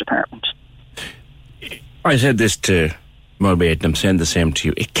comes from the department. I said this to Mulbait, and I'm saying the same to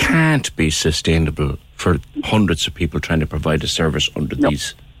you. It can't be sustainable for hundreds of people trying to provide a service under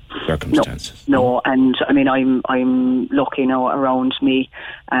these circumstances. No, and I mean, I'm lucky now around me.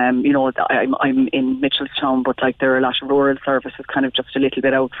 I'm in Mitchellstown, but like there are a lot of rural services kind of just a little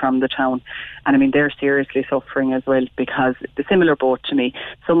bit out from the town, and I mean they're seriously suffering as well because the similar boat to me.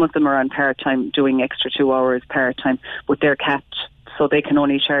 Some of them are on part time, doing extra 2 hours part time, but they're capped. So they can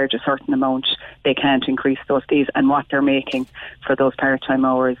only charge a certain amount. They can't increase those fees, and what they're making for those part-time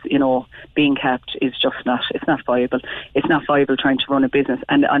hours, being capped is just it's not viable. It's not viable trying to run a business.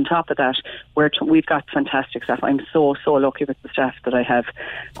 And on top of that, we've got fantastic staff. I'm so lucky with the staff that I have.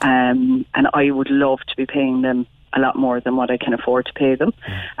 And I would love to be paying them a lot more than what I can afford to pay them.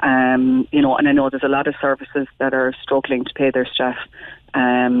 And I know there's a lot of services that are struggling to pay their staff.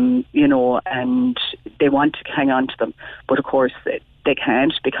 And they want to hang on to them, but of course they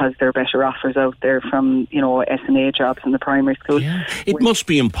can't because there are better offers out there from S&A jobs in the primary school. Yeah. It must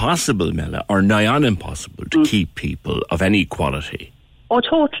be impossible, Mela, or nigh on impossible to keep people of any quality. Oh,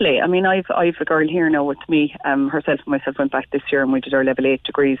 totally. I mean, I've a girl here now with me. Herself and myself went back this year and we did our level 8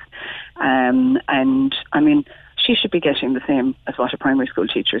 degrees. And I mean, she should be getting the same as what a primary school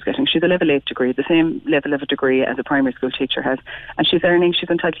teacher is getting. She's a level 8 degree, the same level of a degree as a primary school teacher has. And she's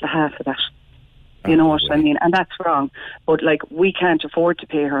entitled to half of that. You know what I mean? And that's wrong. But like, we can't afford to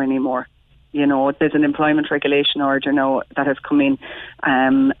pay her anymore. There's an employment regulation order now that has come in.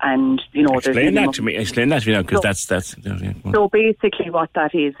 Explain that to me now, because that's. So basically what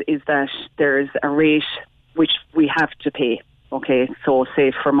that is that there's a rate which we have to pay. Okay, so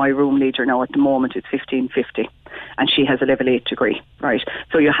say for my room leader now at the moment it's $15.50 and she has a level 8 degree, right?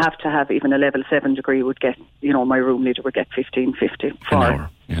 So you have to have even a level 7 degree would get, my room leader would get $15.50 for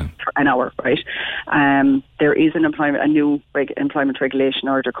an hour, right? There is a new employment regulation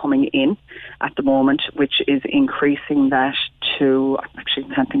order coming in at the moment, which is increasing that to, actually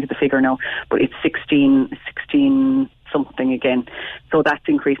I can't think of the figure now, but it's 16 something again. So that's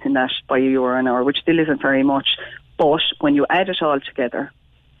increasing that by €1 an hour, which still isn't very much. But when you add it all together,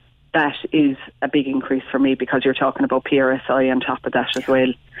 that is a big increase for me because you're talking about PRSI on top of that as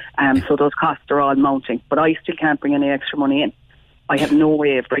well. So those costs are all mounting. But I still can't bring any extra money in. I have no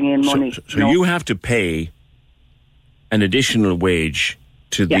way of bringing in money. So you have to pay an additional wage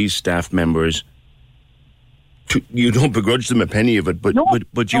to these staff members. You don't begrudge them a penny of it,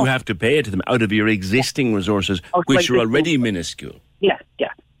 but you have to pay it to them out of your existing resources, which are already minuscule. Yeah.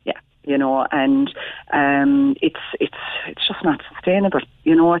 And it's just not sustainable,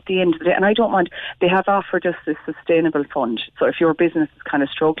 at the end of the day. And I don't mind, they have offered us this sustainable fund. So if your business is kind of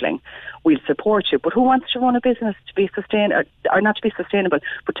struggling, we'll support you. But who wants to run a business to be sustainable, or not to be sustainable,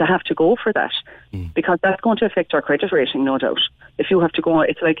 but to have to go for that? Because that's going to affect our credit rating, no doubt. If you have to go,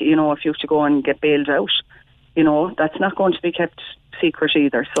 it's like, if you have to go and get bailed out, that's not going to be kept secret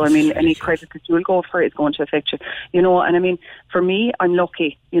either. So I mean, any credit that you'll go for is going to affect you. And I mean, for me, I'm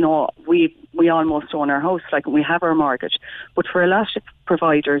lucky. We almost own our house, like we have our mortgage. But for a lot of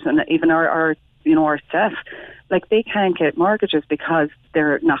providers and even our staff, like they can't get mortgages because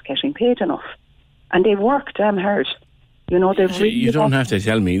they're not getting paid enough, and they work damn hard. You don't have to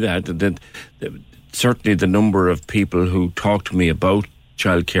tell me that certainly the number of people who talk to me about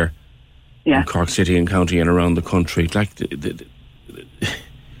childcare in Cork City and County and around the country, like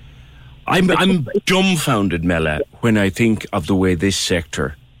I'm dumbfounded, Mela, when I think of the way this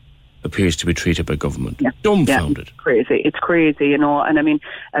sector appears to be treated by government. Dumbfounded. It's crazy, And I mean,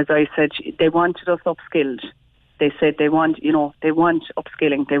 as I said, they wanted us upskilled. They said they want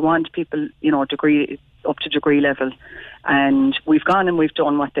upskilling. They want people, degree up to degree level. And we've gone and we've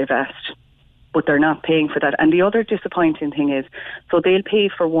done what they've asked, but they're not paying for that. And the other disappointing thing is, so they'll pay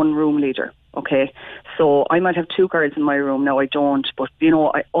for one room leader. Okay, so I might have 2 girls in my room. Now I don't, but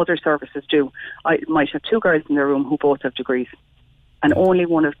other services do. I might have 2 girls in their room who both have degrees, and only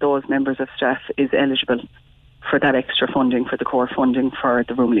one of those members of staff is eligible for that extra funding, for the core funding for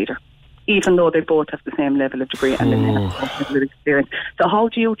the room leader, even though they both have the same level of degree and they have the same level of experience. So how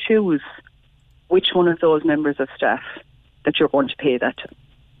do you choose which one of those members of staff that you're going to pay that to?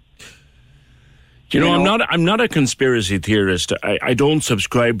 I'm not a conspiracy theorist. I don't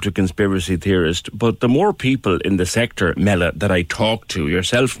subscribe to conspiracy theorists, but the more people in the sector, Mela, that I talk to,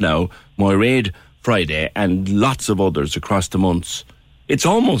 yourself now, Moiraid Friday, and lots of others across the months, it's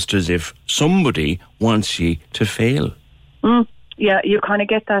almost as if somebody wants you to fail. Yeah, you kind of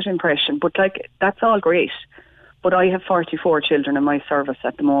get that impression, but that's all great. But I have 44 children in my service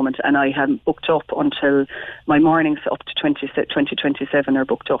at the moment, and I have booked up until my mornings up to 2027 are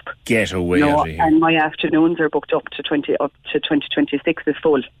booked up. Get away out of here. And my afternoons are booked up to 2026 is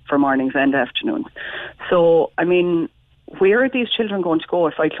full for mornings and afternoons. So, I mean, where are these children going to go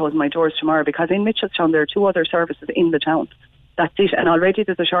if I close my doors tomorrow? Because in Mitchelstown there are 2 other services in the town. That's it. And already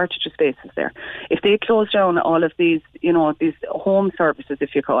there's a shortage of spaces there. If they close down all of these, these home services,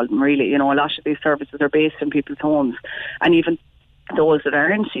 if you call them, really, a lot of these services are based in people's homes. And even those that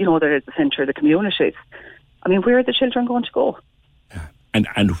aren't, they're at the centre of the communities. I mean, where are the children going to go? And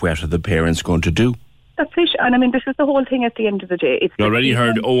what are the parents going to do? That's it. And I mean, this is the whole thing at the end of the day. You already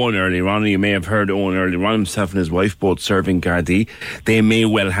heard Owen earlier on. You may have heard Owen earlier on, himself and his wife both serving Gardaí. They may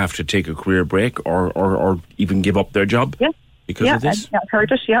well have to take a career break or even give up their job. Yeah. Because of this? I've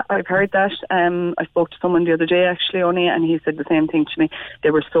heard it, I've heard that. I spoke to someone the other day actually only, and he said the same thing to me.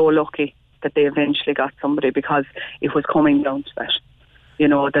 They were so lucky that they eventually got somebody, because it was coming down to that.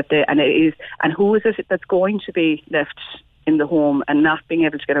 And who is it that's going to be left in the home and not being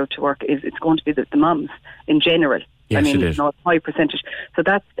able to get out to work? It's going to be the mums in general. Yes, it is. A high percentage. So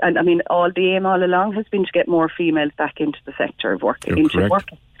that's, and I mean, all the aim all along has been to get more females back into the sector of work, into the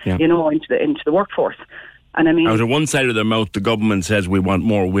workforce. And I mean, out of one side of their mouth, the government says we want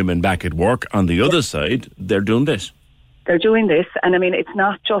more women back at work. On the other side, they're doing this. They're doing this, and I mean, it's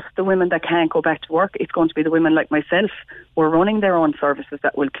not just the women that can't go back to work. It's going to be the women like myself who are running their own services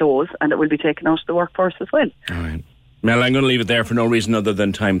that will close and that will be taken out of the workforce as well. All right. Mel, I'm going to leave it there for no reason other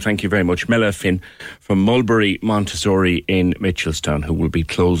than time. Thank you very much. Mela Finn from Mulberry Montessori in Mitchelstown, who will be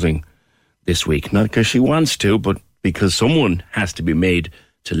closing this week. Not because she wants to, but because someone has to be made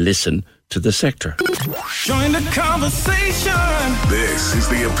to listen to the sector. Join the conversation. This is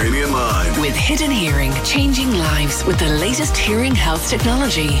the Opinion Line. With Hidden Hearing, changing lives with the latest hearing health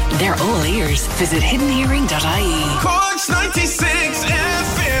technology. They're all ears. Visit hiddenhearing.ie. Corks 96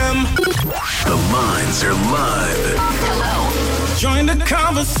 FM. The lines are live. Hello. Join the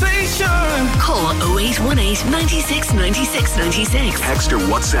conversation. Call 0818 96 96 96. Text or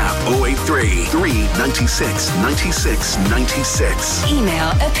WhatsApp 083 396 96 96.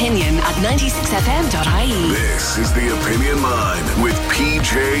 Email opinion@96fm.ie. This is the Opinion Line with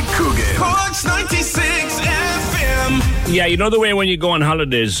PJ Coogan. Corks 96 FM. Yeah, you know the way when you go on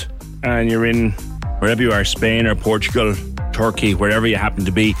holidays and you're in wherever you are, Spain or Portugal, Turkey, wherever you happen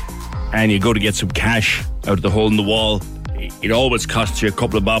to be, and you go to get some cash out of the hole in the wall, it always costs you a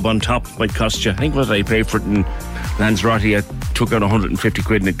couple of bob on top. It might cost you, I think what I paid for it in Lanzarote, I took out 150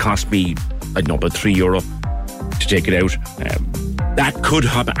 quid and it cost me, I don't know, about €3 to take it out. That could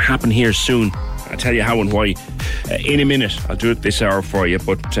happen here soon. I'll tell you how and why in a minute. I'll do it this hour for you.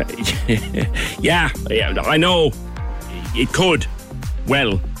 But yeah, I know it could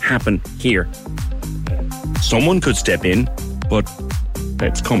well happen here. Someone could step in, but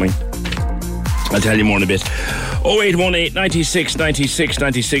it's coming. I'll tell you more in a bit. 0818 96 96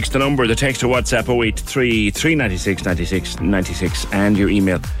 96, the number. The text to WhatsApp 083 396 96 96, and your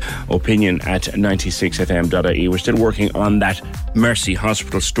email opinion@96fm.ie. We're still working on that Mercy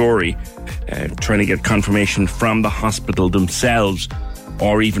Hospital story, trying to get confirmation from the hospital themselves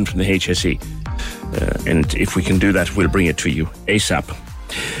or even from the HSE. And if we can do that, we'll bring it to you ASAP.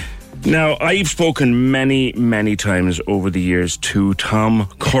 Now, I've spoken many, many times over the years to Tom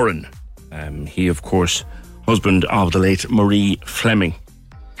Curran. He, of course, husband of the late Marie Fleming,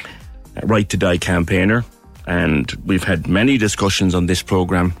 Right to Die campaigner. And we've had many discussions on this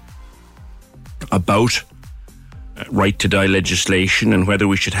programme about Right to Die legislation and whether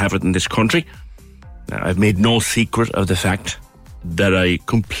we should have it in this country. I've made no secret of the fact that I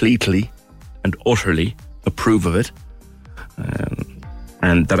completely and utterly approve of it,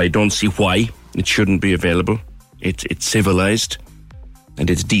 and that I don't see why it shouldn't be available. It's civilised and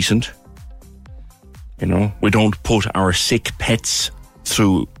it's decent. You know, we don't put our sick pets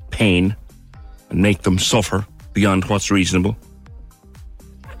through pain and make them suffer beyond what's reasonable.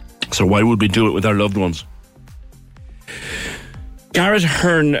 So why would we do it with our loved ones? Garrett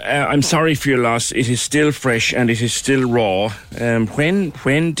Hearn, I'm sorry for your loss. It is still fresh and it is still raw.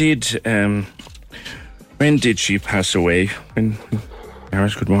 When did she pass away?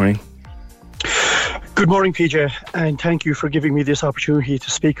 Garrett, good morning. Good morning, PJ, and thank you for giving me this opportunity to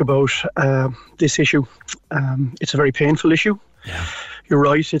speak about this issue. It's a very painful issue. Yeah. You're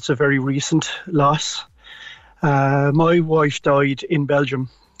right, it's a very recent loss. My wife died in Belgium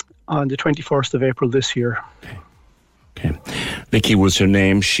on the 21st of April this year. Okay. Vicky was her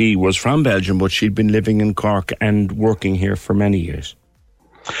name. She was from Belgium, but she'd been living in Cork and working here for many years.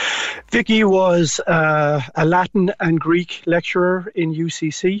 Vicky was a Latin and Greek lecturer in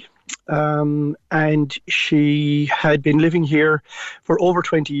UCC. and she had been living here for over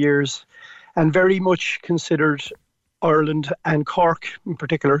 20 years and very much considered Ireland and Cork in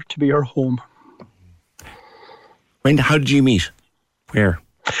particular to be her home. How did you meet? Where?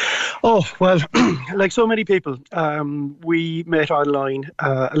 Oh, well, like so many people, we met online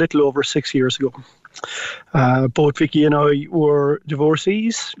a little over 6 years ago. Both Vicky and I were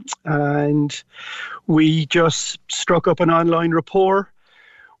divorcees, and we just struck up an online rapport,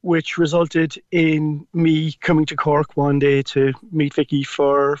 which resulted in me coming to Cork one day to meet Vicky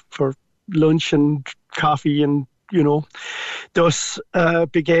for lunch and coffee, and thus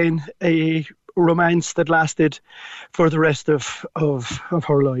began a romance that lasted for the rest of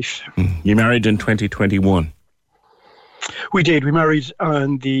her life. You married in 2021? We did. We married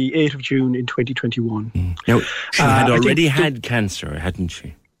on the 8th of June in 2021. Now, she had already had cancer, hadn't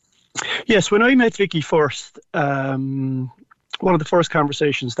she? Yes, when I met Vicky first, one of the first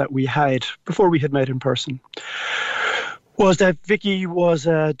conversations that we had before we had met in person was that Vicky was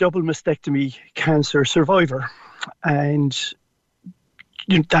a double mastectomy cancer survivor, and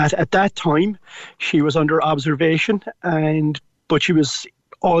that at that time she was under observation, but she was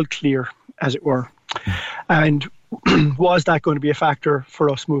all clear, as it were. And was that going to be a factor for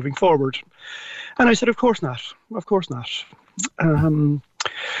us moving forward? And I said, of course not. Of course not.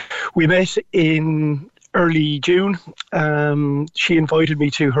 We met in early June. She invited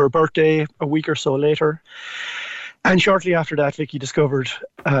me to her birthday a week or so later. And shortly after that, Vicky discovered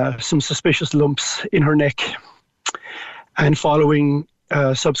some suspicious lumps in her neck. And following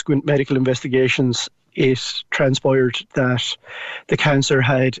subsequent medical investigations, it transpired that the cancer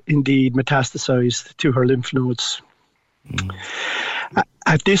had indeed metastasized to her lymph nodes.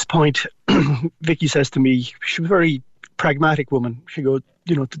 At this point, Vicky says to me, she's a very pragmatic woman. She goes,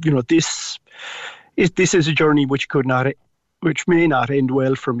 this is a journey which may not end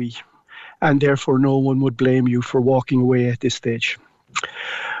well for me, and therefore no one would blame you for walking away at this stage.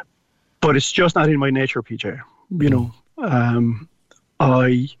 But it's just not in my nature, PJ.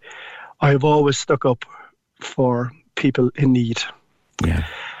 I've always stuck up for people in need. Yeah.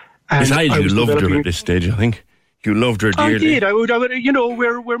 Besides, you loved her at this stage, I think. You loved her dearly. I did. I would.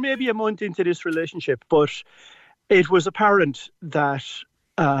 We're maybe a month into this relationship, but it was apparent that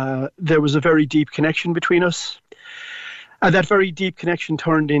there was a very deep connection between us. And that very deep connection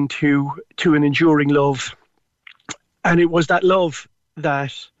turned into an enduring love. And it was that love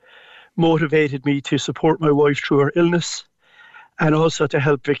that motivated me to support my wife through her illness, and also to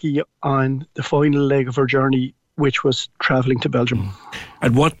help Vicky on the final leg of her journey, which was travelling to Belgium.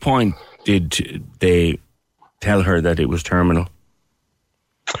 At what point did they tell her that it was terminal?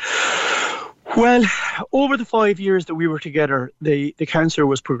 Well, over the 5 years that we were together, the cancer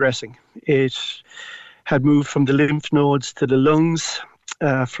was progressing. It had moved from the lymph nodes to the lungs,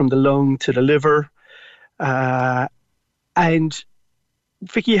 from the lung to the liver. And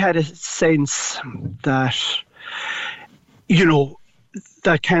Vicky had a sense that,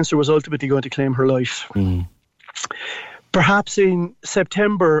 that cancer was ultimately going to claim her life. Perhaps in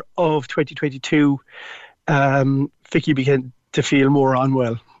September of 2022, Vicky began to feel more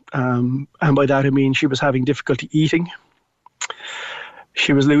unwell. And by that I mean she was having difficulty eating.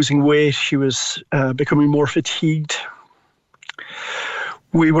 She was losing weight. She was becoming more fatigued.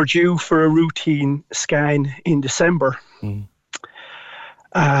 We were due for a routine scan in December. And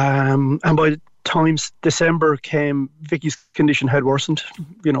by the time December came, Vicky's condition had worsened,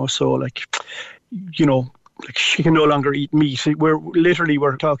 so she can no longer eat meat.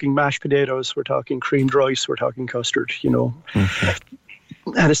 We're talking mashed potatoes, we're talking creamed rice, we're talking custard, Okay.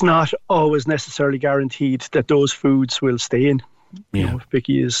 And it's not always necessarily guaranteed that those foods will stay in.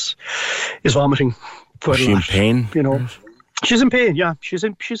 Vicky is vomiting quite a lot. Is she in pain? She's in pain, yeah. She's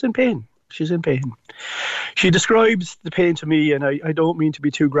in pain. She's in pain. She describes the pain to me, and I don't mean to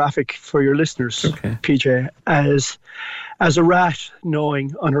be too graphic for your listeners, okay, PJ, as a rat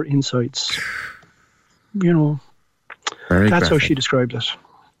gnawing on her insides. Very that's graphic. how she described it.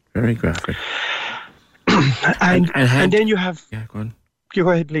 Very graphic. and then you have... Yeah, go on. You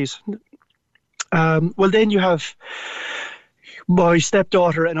go ahead, please. Well, then you have my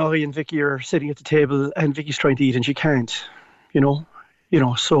stepdaughter and I and Vicky are sitting at the table, and Vicky's trying to eat and she can't,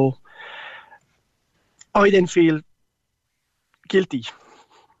 so I then feel guilty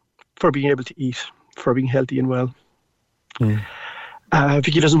for being able to eat, for being healthy and well.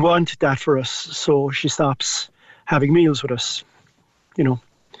 Vicky doesn't want that for us, so she stops having meals with us.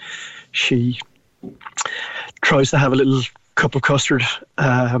 She tries to have a little cup of custard,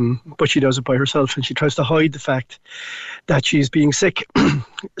 but she does it by herself, and she tries to hide the fact that she's being sick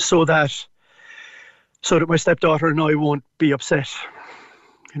so that my stepdaughter and I won't be upset.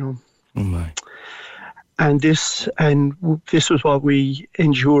 Oh my. And this was what we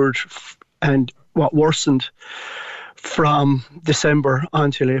endured and what worsened from December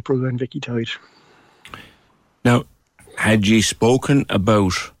until April when Vicky died. Now, had you spoken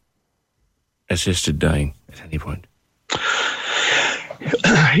about assisted dying at any point?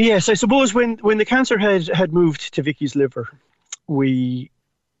 Yes, I suppose when the cancer had moved to Vicky's liver, we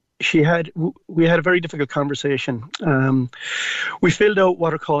had a very difficult conversation. We filled out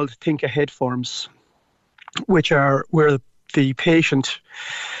what are called think ahead forms, which are where the patient,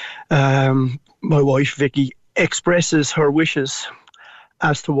 my wife Vicky, expresses her wishes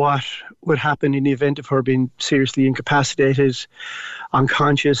as to what would happen in the event of her being seriously incapacitated,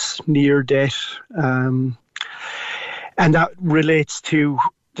 unconscious, near death. And that relates to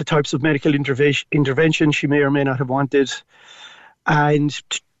the types of medical intervention she may or may not have wanted, and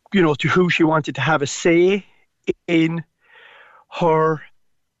to who she wanted to have a say in her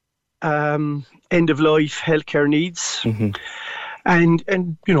end of life healthcare needs. Mm-hmm. And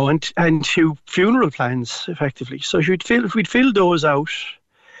to funeral plans, effectively. So we'd fill those out,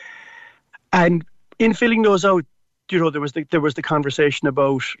 and in filling those out, there was the conversation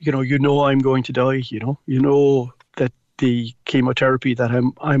about I'm going to die. That the chemotherapy that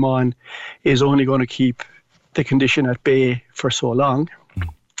I'm on is only going to keep the condition at bay for so long.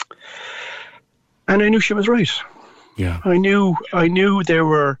 And I knew she was right. Yeah, I knew there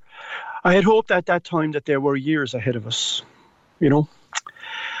were. I had hoped at that time that there were years ahead of us.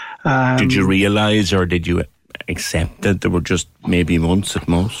 Did you realise, or did you accept that there were just maybe months at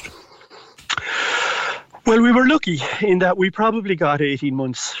most? Well, we were lucky in that we probably got 18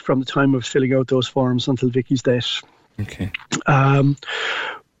 months from the time of filling out those forms until Vicky's death. Okay.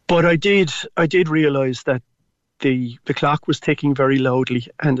 But I did realise that the clock was ticking very loudly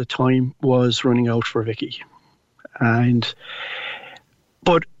and the time was running out for Vicky. But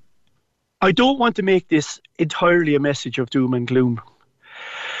I don't want to make this entirely a message of doom and gloom.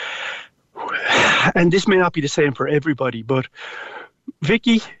 And this may not be the same for everybody, but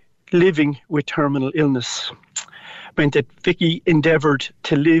Vicky living with terminal illness meant that Vicky endeavoured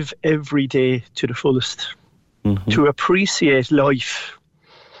to live every day to the fullest, to appreciate life.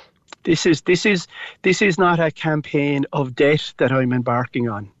 This is not a campaign of death that I'm embarking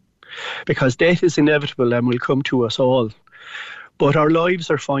on, because death is inevitable and will come to us all. But our lives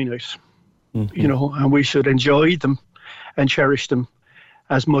are finite. And we should enjoy them and cherish them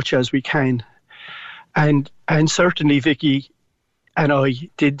as much as we can. And certainly Vicky and I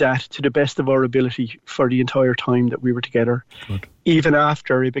did that to the best of our ability for the entire time that we were together. Good. Even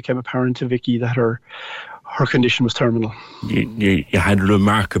after it became apparent to Vicky that her condition was terminal. You had a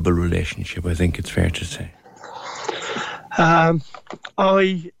remarkable relationship, I think it's fair to say. I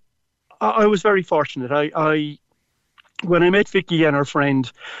was very fortunate. When I met Vicky and her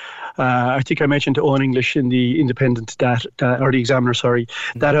friend, I think I mentioned to Owen English in the Independent or the Examiner,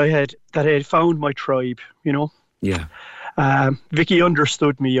 that I had found my tribe. Yeah. Vicky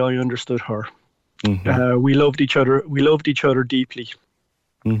understood me. I understood her. Mm-hmm. We loved each other. We loved each other deeply,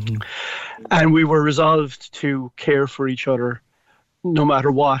 and we were resolved to care for each other, no matter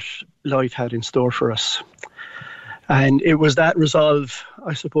what life had in store for us. And it was that resolve,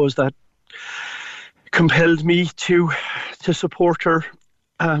 I suppose, that compelled me to support her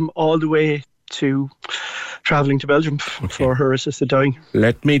all the way to travelling to Belgium for her assisted dying.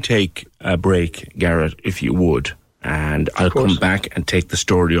 Let me take a break, Garrett, if you would, and I'll come back and take the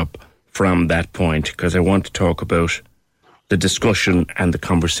story up from that point, because I want to talk about the discussion and the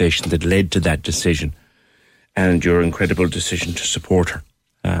conversation that led to that decision and your incredible decision to support her.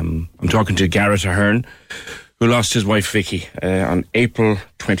 I'm talking to Garrett Ahern, who lost his wife Vicky on April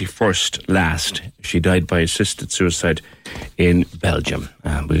 21st last. She died by assisted suicide in Belgium.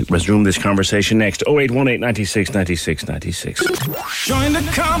 We'll resume this conversation next. 0818 96 96 96. Join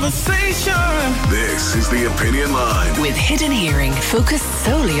the conversation. This is the Opinion Line. With Hidden Hearing, focused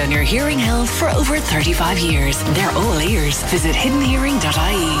solely on your hearing health for over 35 years. They're all ears. Visit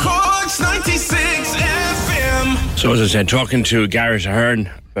hiddenhearing.ie. Corks 96 FM. So as I said, talking to Garrett Ahern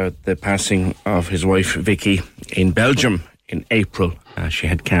about the passing of his wife Vicky in Belgium in April. She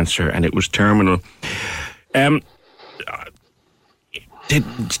had cancer and it was terminal.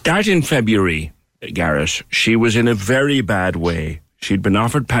 Start in February, Garrett, she was in a very bad way. She'd been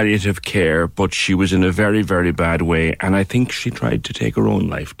offered palliative care, but she was in a very, very bad way. And I think she tried to take her own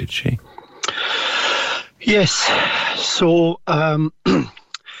life, did she? Yes. So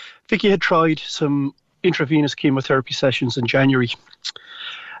Vicky had tried some intravenous chemotherapy sessions in January,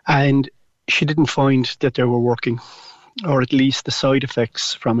 and she didn't find that they were working, or at least the side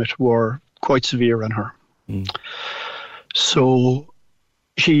effects from it were quite severe on her. So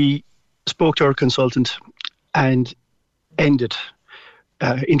she spoke to her consultant and ended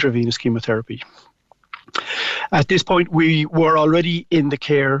intravenous chemotherapy. At this point, we were already in the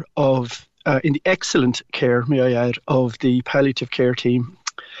care of, in the excellent care, may I add, of the palliative care team.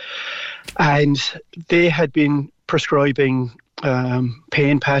 And they had been prescribing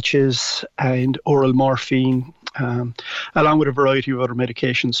pain patches and oral morphine, along with a variety of other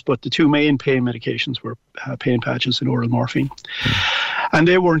medications. But the two main pain medications were pain patches and oral morphine. And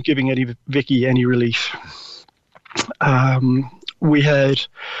they weren't giving Vicky any relief. We had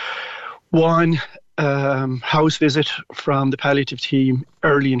one house visit from the palliative team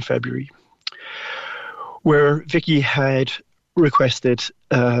early in February, where Vicky had requested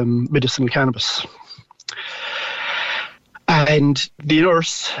medicinal cannabis. And the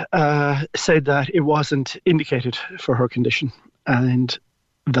nurse said that it wasn't indicated for her condition, and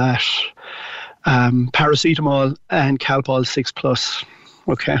that paracetamol and Calpol 6+,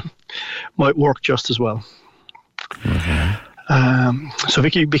 might work just as well. Okay. So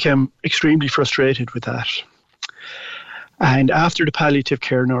Vicky became extremely frustrated with that. And after the palliative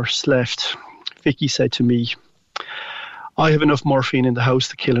care nurse left, Vicky said to me, "I have enough morphine in the house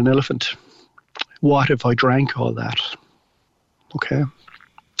to kill an elephant. What if I drank all that?" Okay.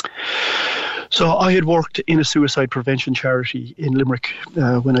 So I had worked in a suicide prevention charity in Limerick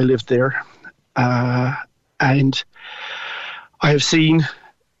when I lived there. And I have seen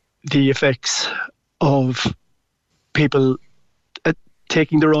the effects of people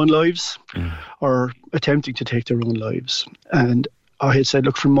taking their own lives or attempting to take their own lives. And I had said,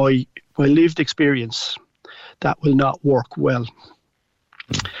 look, from my lived experience, that will not work well.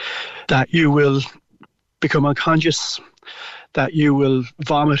 That you will become unconscious, that you will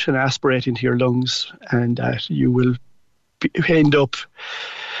vomit and aspirate into your lungs, and that you will end up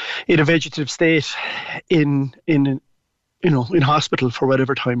in a vegetative state in hospital for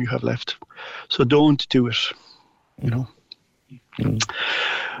whatever time you have left. So don't do it,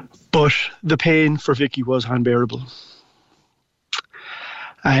 But the pain for Vicky was unbearable.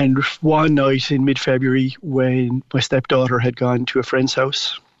 And one night in mid-February, when my stepdaughter had gone to a friend's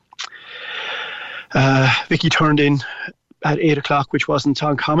house, Vicky turned in at 8 o'clock, which wasn't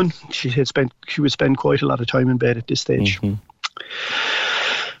uncommon. She would spend quite a lot of time in bed at this stage.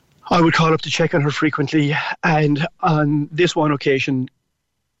 I would call up to check on her frequently, and on this one occasion,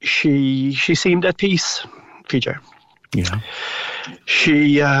 she seemed at peace, PJ. Yeah.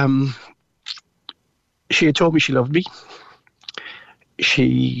 She had told me she loved me.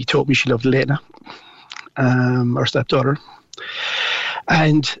 She told me she loved Lena, our stepdaughter,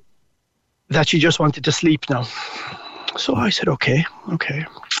 and that she just wanted to sleep now. So I said, okay.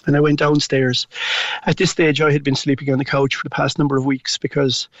 And I went downstairs. At this stage, I had been sleeping on the couch for the past number of weeks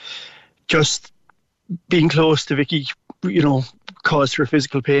because just being close to Vicky, caused her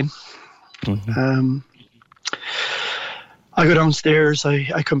physical pain. I go downstairs,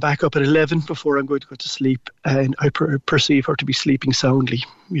 I come back up at 11 before I'm going to go to sleep, and I perceive her to be sleeping soundly,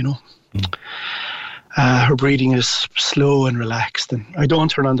 Her breathing is slow and relaxed, and I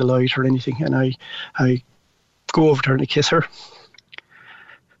don't turn on the light or anything, and I go over to her and I kiss her.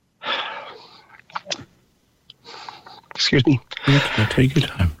 Excuse me. Okay, take your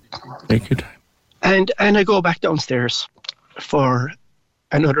time. And I go back downstairs for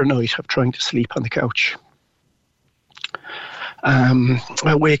another night of trying to sleep on the couch.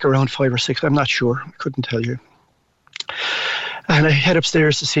 I wake around 5 or 6, I'm not sure, I couldn't tell you. And I head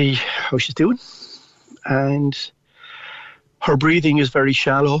upstairs to see how she's doing. And her breathing is very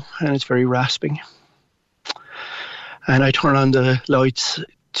shallow and it's very rasping. And I turn on the lights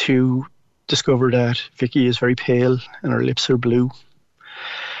to discover that Vicky is very pale and her lips are blue.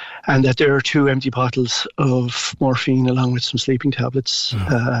 And that there are 2 empty bottles of morphine along with some sleeping tablets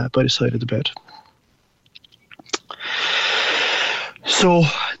by the side of the bed. So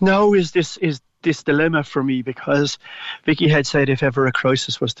now is this dilemma for me, because Vicky had said if ever a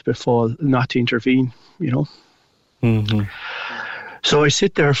crisis was to befall, not to intervene, So I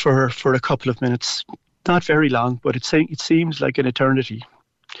sit there for a couple of minutes, not very long, but it seems like an eternity.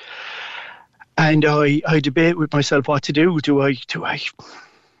 And I debate with myself what to do. Do I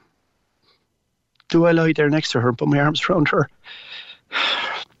lie there next to her and put my arms around her?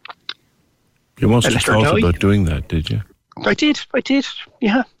 You must have thought about doing that, did you? I did,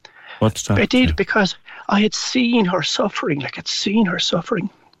 yeah. What stopped you? I did, because I had seen her suffering, What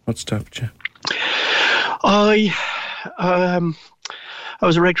stopped you? I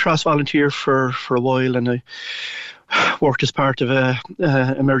was a Red Cross volunteer for a while, and worked as part of a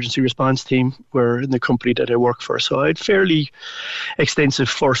emergency response team in the company that I work for. So I had fairly extensive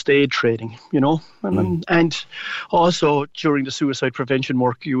first aid training, and also during the suicide prevention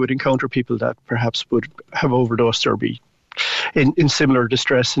work, you would encounter people that perhaps would have overdosed or be in similar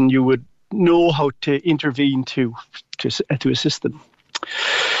distress, and you would know how to intervene to assist them.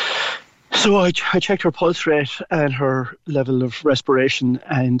 So I checked her pulse rate and her level of respiration,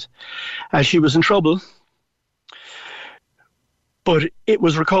 and she was in trouble. But it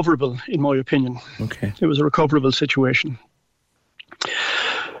was recoverable, in my opinion. Okay. It was a recoverable situation.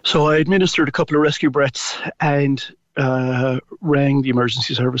 So I administered a couple of rescue breaths and rang the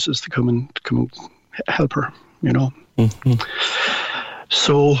emergency services to come and help her, Mm-hmm.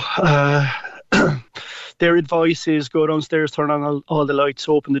 So their advice is go downstairs, turn on all the lights,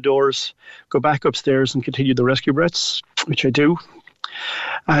 open the doors, go back upstairs and continue the rescue breaths, which I do.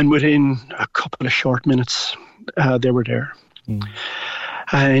 And within a couple of short minutes, they were there.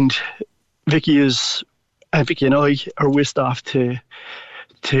 And Vicky and I are whisked off to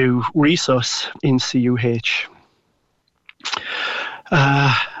resus in CUH,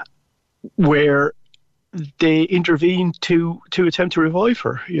 where they intervened to attempt to revive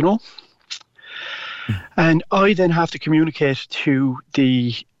her, And I then have to communicate to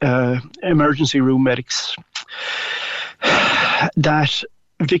the emergency room medics that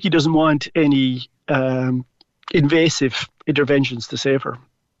Vicky doesn't want any invasive interventions to save her.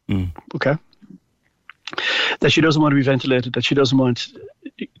 Okay? That she doesn't want to be ventilated, that she doesn't want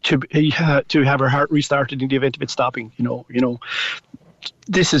to have her heart restarted in the event of it stopping,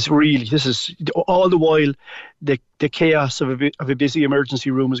 This is all the while the chaos of a busy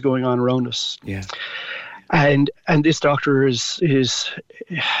emergency room is going on around us. Yeah. And this doctor is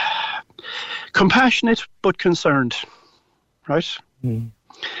compassionate but concerned, right?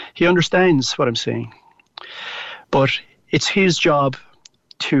 He understands what I'm saying, but it's his job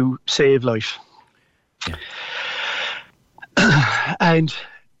to save life. Yeah. And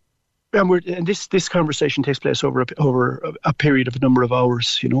this conversation takes place over a period of a number of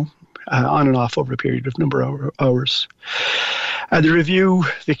hours, on and off over a period of a number of hours. And they review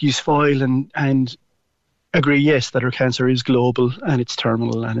Vicky's file and agree, yes, that her cancer is global and it's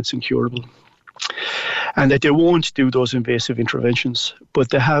terminal and it's incurable. And that they won't do those invasive interventions, but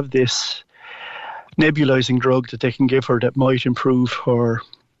they have this nebulizing drug that they can give her that might improve her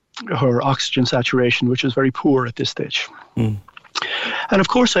oxygen saturation, which is very poor at this stage. And of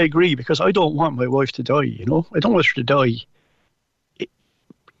course I agree, because I don't want my wife to die, I don't want her to die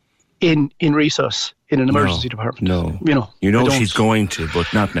in resus in an emergency department. No. She's going to,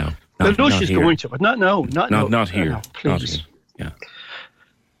 but not now. I know she's going to, but not now. Not here. No, please. Not here. Yeah.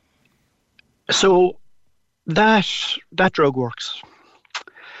 So that drug works.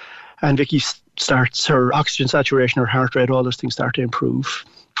 And Vicky starts, her oxygen saturation, her heart rate, all those things start to improve.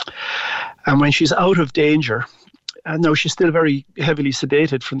 And when she's out of danger, and now she's still very heavily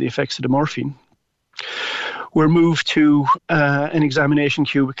sedated from the effects of the morphine, we're moved to an examination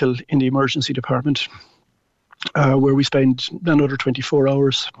cubicle in the emergency department, where we spend another 24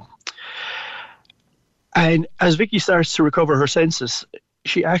 hours. And as Vicky starts to recover her senses,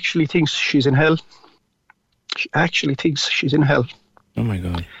 she actually thinks she's in hell. Oh my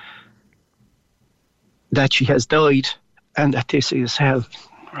God. That she has died and that this is hell,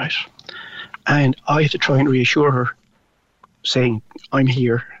 right? And I have to try and reassure her, saying, I'm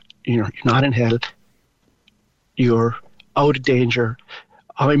here, you're not in hell, you're out of danger,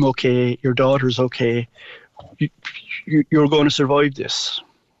 I'm okay, your daughter's okay, you're going to survive this.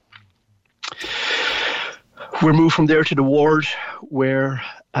 We're moved from there to the ward where,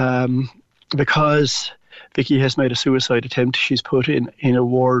 because Vicky has made a suicide attempt, she's put in a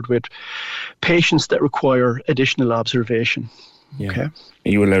ward with patients that require additional observation. Yeah. Okay. Are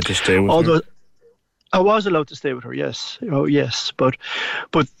you allowed to stay with her? I was allowed to stay with her, yes. Oh, yes. But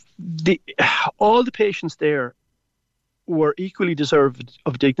all the patients there were equally deserved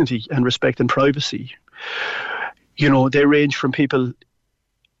of dignity and respect and privacy. They range from people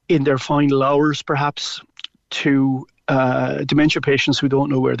in their final hours, perhaps, to dementia patients who don't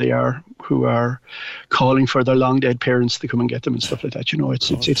know where they are, who are calling for their long dead parents to come and get them and stuff like that.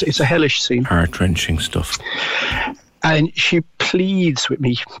 It's a hellish scene. Heart-wrenching stuff. And she pleads with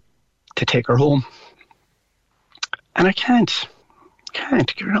me to take her home. And I can't.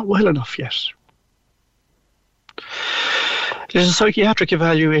 You're not well enough yet. There's a psychiatric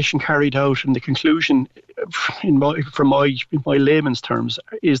evaluation carried out, and the conclusion, in my layman's terms,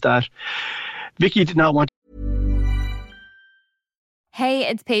 is that Vicky did not want. Hey,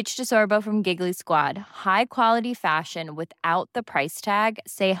 it's Paige DeSorbo from Giggly Squad. High quality fashion without the price tag.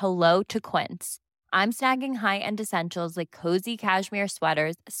 Say hello to Quince. I'm snagging high-end essentials like cozy cashmere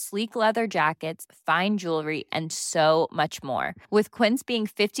sweaters, sleek leather jackets, fine jewelry, and so much more. With Quince being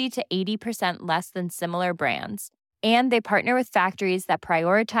 50 to 80% less than similar brands. And they partner with factories that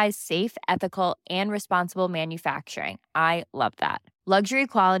prioritize safe, ethical, and responsible manufacturing. I love that. Luxury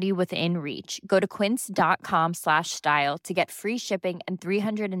quality within reach. Go to quince.com/style to get free shipping and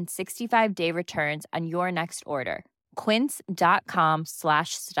 365-day returns on your next order.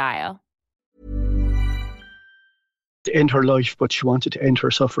 Quince.com/style. To end her life, but she wanted to end her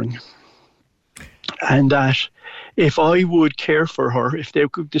suffering. And that if I would care for her, if they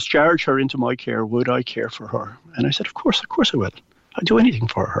could discharge her into my care, would I care for her? And I said, of course I will. I'd do anything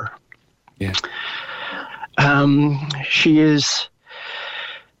for her. Yeah. She is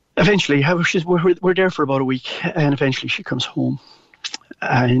eventually, we're there for about a week, and eventually she comes home.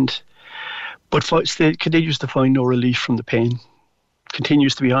 But still continues to find no relief from the pain,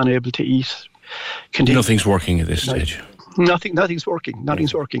 continues to be unable to eat. Nothing's working at this stage. Nothing's working.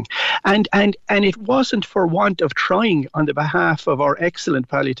 And it wasn't for want of trying on the behalf of our excellent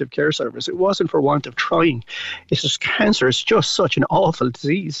palliative care service. It wasn't for want of trying. It's just cancer is just such an awful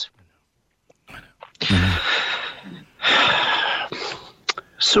disease.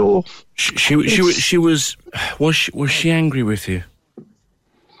 So she was she angry with you?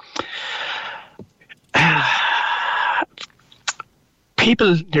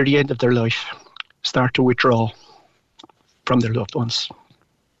 People near the end of their life start to withdraw from their loved ones.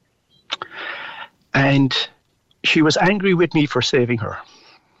 And she was angry with me for saving her.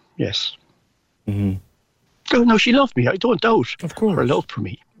 Yes. Mm-hmm. Oh, no, she loved me. I don't doubt of course. Her love for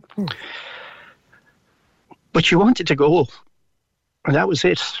me. But she wanted to go. And that was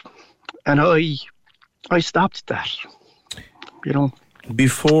it. And I stopped that. You know.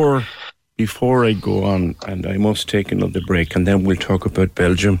 Before I go on, and I must take another break, and then we'll talk about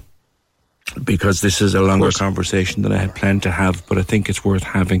Belgium, because this is a longer conversation than I had planned to have, but I think it's worth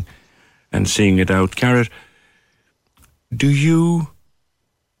having and seeing it out. Garrett, I don't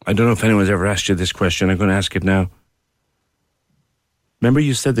know if anyone's ever asked you this question, I'm going to ask it now. Remember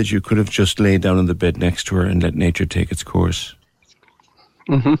you said that you could have just laid down on the bed next to her and let nature take its course?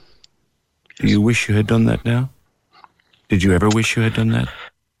 Mm-hmm. Do you wish you had done that now? Did you ever wish you had done that?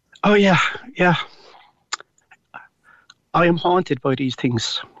 Oh, yeah. I am haunted by these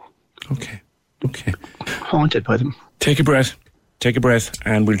things. Okay. Haunted by them. Take a breath,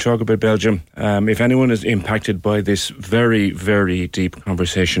 and we'll talk about Belgium. If anyone is impacted by this very, very deep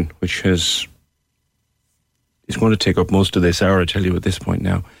conversation, which is going to take up most of this hour, I tell you at this point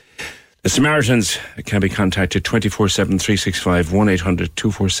now. The Samaritans can be contacted 24/7 365 1800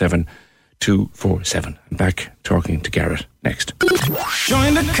 247 247. I'm back talking to Garrett next.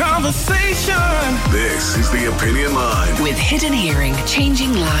 Join the conversation. This is the Opinion Line. With Hidden Hearing,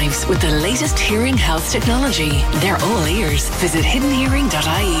 changing lives with the latest hearing health technology. They're all ears. Visit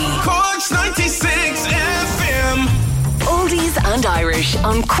hiddenhearing.ie. Cork's 96 FM. Oldies and Irish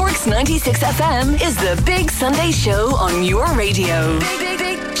on Cork's 96 FM is the Big Sunday Show on your radio. Big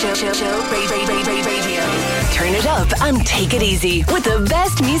show, radio. Turn it up and take it easy with the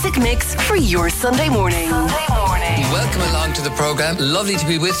best music mix for your Sunday morning. Welcome along to the programme. Lovely to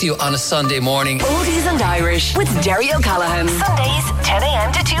be with you on a Sunday morning. Oldies and Irish with Derry O'Callaghan. Sundays, 10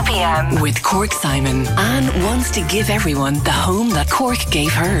 a.m. to 2 p.m. With Cork Simon. Anne wants to give everyone the home that Cork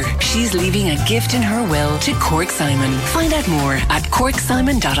gave her. She's leaving a gift in her will to Cork Simon. Find out more at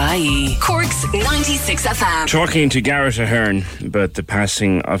corksimon.ie. Cork's 96 FM. Talking to Garrett Ahern about the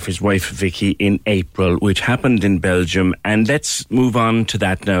passing of his wife Vicky in April, which happened in Belgium. And let's move on to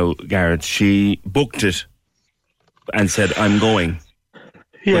that now, Garrett. She booked it and said, I'm going,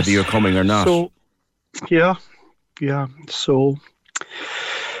 yes, whether you're coming or not. So, yeah. So,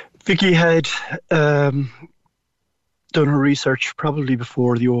 Vicky had done her research probably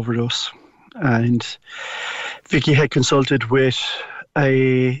before the overdose. And Vicky had consulted with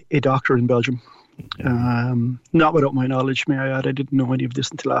a doctor in Belgium. Not without my knowledge, may I add. I didn't know any of this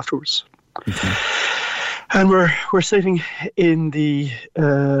until afterwards. Okay. And we're sitting in the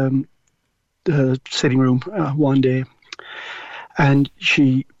sitting room one day, and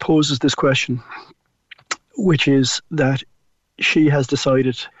she poses this question, which is that she has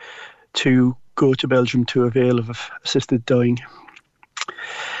decided to go to Belgium to avail of assisted dying,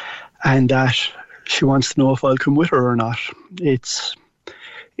 and that she wants to know if I'll come with her or not. It's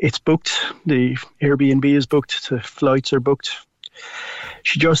booked. The Airbnb is booked. The flights are booked.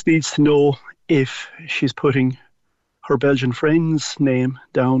 She just needs to know if she's putting her Belgian friend's name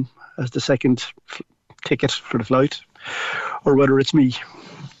down as the second ticket for the flight, or whether it's me.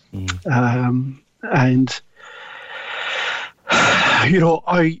 And you know,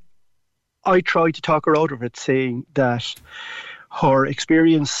 I tried to talk her out of it, saying that her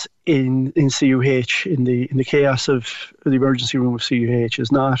experience in CUH, in the chaos of the emergency room of CUH,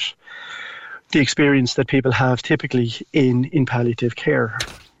 is not the experience that people have typically in palliative care.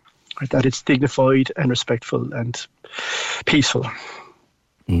 Right? That it's dignified and respectful and peaceful.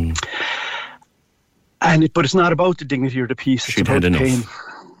 But it's not about the dignity or the peace. It's about the pain.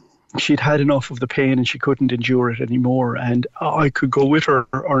 She'd had enough of the pain and she couldn't endure it anymore. And I could go with her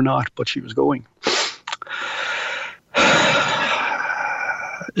or not, but she was going.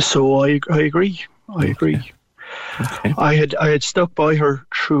 So I agree. I agree. Okay. I had stuck by her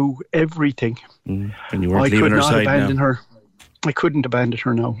through everything. And you weren't leaving her side now. I could not abandon her. I couldn't abandon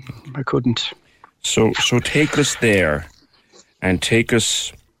her now. I couldn't. So take us there, and take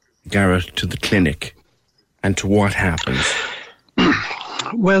us, Gareth, to the clinic, and to what happens.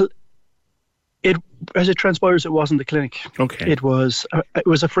 Well, as it transpires, it wasn't the clinic. Okay. It was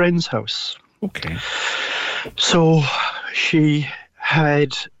a friend's house. Okay. So she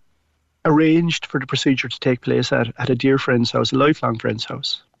had arranged for the procedure to take place at a dear friend's house, a lifelong friend's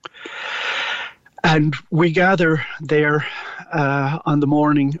house. And we gather there on the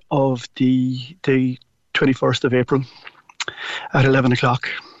morning of the 21st of April at 11 o'clock.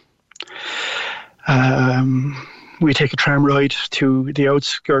 We take a tram ride to the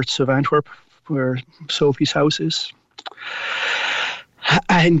outskirts of Antwerp, where Sophie's house is.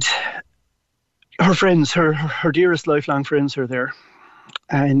 And her friends, her dearest lifelong friends, are there.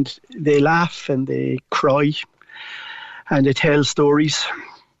 And they laugh and they cry and they tell stories.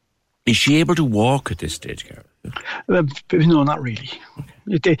 Is she able to walk at this stage, Gareth? No, not really.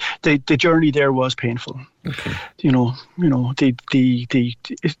 Okay. The journey there was painful. Okay.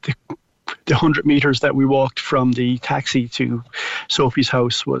 The 100 metres that we walked from the taxi to Sophie's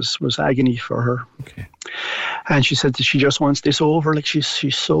house was agony for her. Okay. And she said that she just wants this over. Like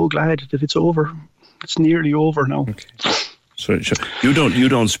she's so glad that it's over. It's nearly over now. Okay. So you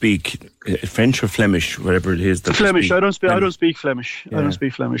don't speak French or Flemish, whatever it is. Flemish. I don't speak Flemish. Yeah. I don't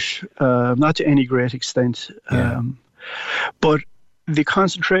speak Flemish. Not to any great extent. Yeah. But the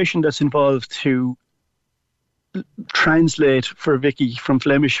concentration that's involved to translate for Vicky from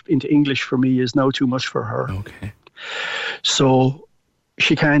Flemish into English for me is now too much for her. Okay. So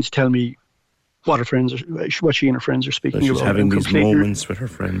she can't tell me what she and her friends are speaking about. She's having these moments with her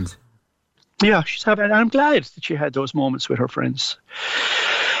friends. Yeah, she's having, and I'm glad that she had those moments with her friends.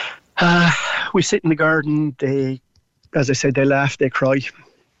 We sit in the garden. They, as I said, they laugh, they cry.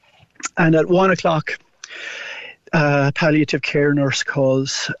 And at 1 o'clock, palliative care nurse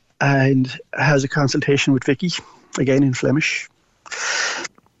calls and has a consultation with Vicky, again in Flemish.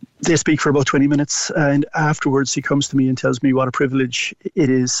 They speak for about 20 minutes, and afterwards he comes to me and tells me what a privilege it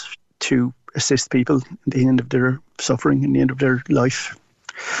is to assist people at the end of their suffering, in the end of their life.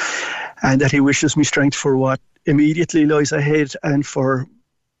 And that he wishes me strength for what immediately lies ahead and for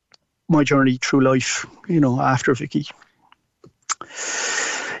my journey through life, after Vicky.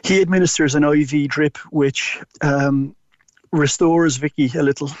 He administers an IV drip which restores Vicky a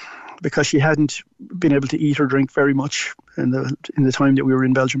little, because she hadn't been able to eat or drink very much in the time that we were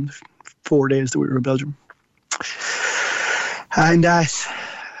in Belgium, 4 days that we were in Belgium. And at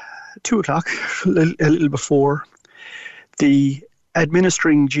 2 o'clock, a little before, the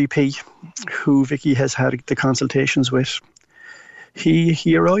administering GP, who Vicky has had the consultations with,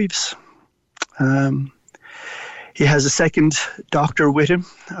 he arrives. He has a second doctor with him.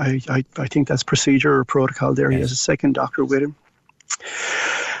 I think that's procedure or protocol there. Yes. He has a second doctor with him.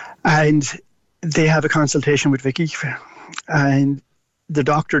 And they have a consultation with Vicky. And the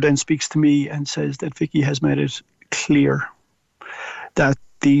doctor then speaks to me and says that Vicky has made it clear that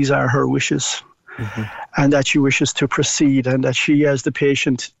these are her wishes. Mm-hmm. And that she wishes to proceed, and that she, as the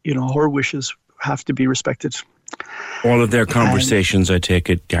patient, her wishes have to be respected. All of their conversations, I take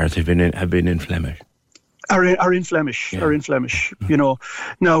it, Gareth, have been in Flemish. Are in Flemish. Yeah. Are in Flemish.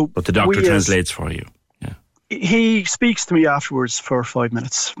 Now. But the doctor translates for you. Yeah. He speaks to me afterwards for 5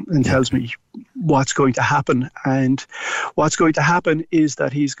 minutes and tells me what's going to happen, and what's going to happen is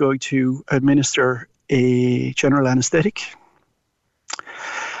that he's going to administer a general anaesthetic.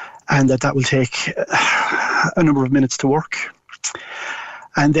 And that will take a number of minutes to work.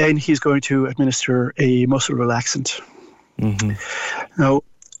 And then he's going to administer a muscle relaxant. Mm-hmm. Now,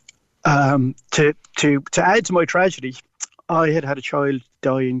 to add to my tragedy, I had a child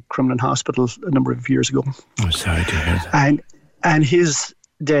die in Crumlin Hospital a number of years ago. I'm sorry to hear that. And his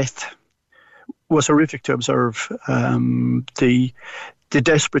death was horrific to observe. The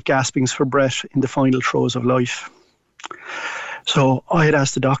desperate gaspings for breath in the final throes of life. So I had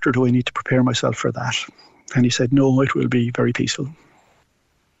asked the doctor, do I need to prepare myself for that? And he said, no, it will be very peaceful.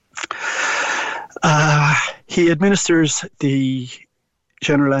 He administers the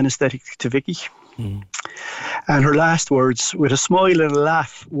general anaesthetic to Vicky. And her last words, with a smile and a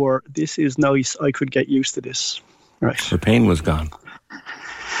laugh, were, "This is nice, I could get used to this." Right. Her pain was gone.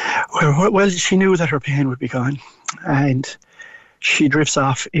 Well, she knew that her pain would be gone. And she drifts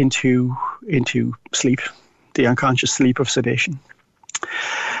off into sleep, the unconscious sleep of sedation.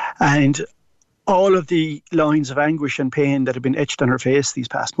 And all of the lines of anguish and pain that have been etched on her face these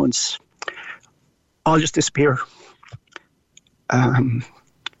past months all just disappear.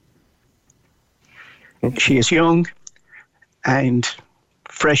 She is young and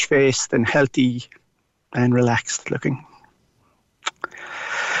fresh-faced and healthy and relaxed looking.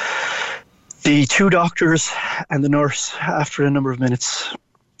 The two doctors and the nurse, after a number of minutes,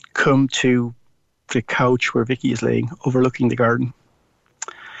 come to the couch where Vicky is laying, overlooking the garden.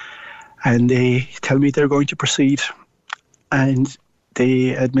 And they tell me they're going to proceed, and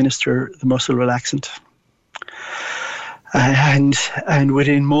they administer the muscle relaxant. And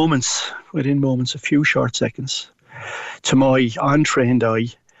within moments, a few short seconds, to my untrained eye,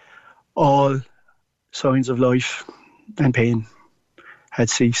 all signs of life and pain had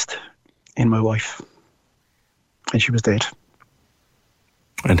ceased in my wife, and she was dead.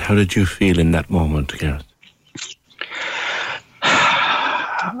 And how did you feel in that moment, Gareth?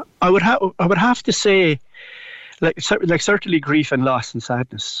 I would have to say, like certainly grief and loss and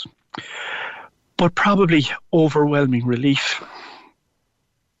sadness, but probably overwhelming relief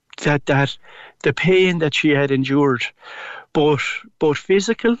that the pain that she had endured, both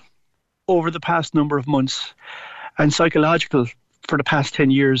physical over the past number of months and psychological for the past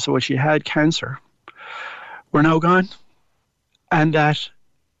 10 years when she had cancer, were now gone, and that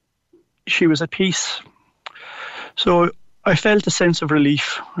she was at peace. So I felt a sense of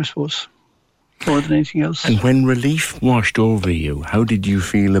relief, I suppose, more than anything else. And when relief washed over you, how did you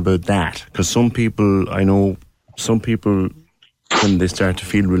feel about that? Because some people, when they start to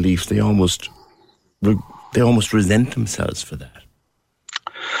feel relief, they almost resent themselves for that.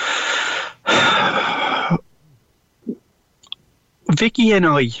 Vicky and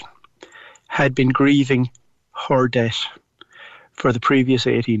I had been grieving her death for the previous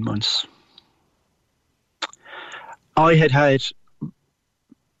 18 months. I had had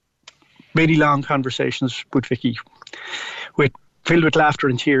many long conversations with Vicky, filled with laughter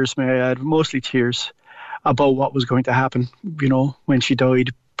and tears, may I add, mostly tears, about what was going to happen, when she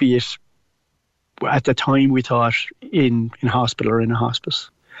died, be it at the time we thought in hospital or in a hospice.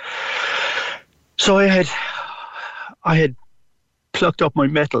 So I had plucked up my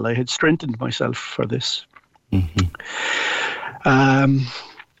mettle. I had strengthened myself for this. Mm-hmm.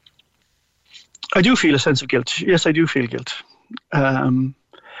 I do feel a sense of guilt. Yes, I do feel guilt.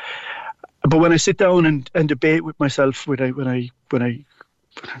 But when I sit down and debate with myself, when I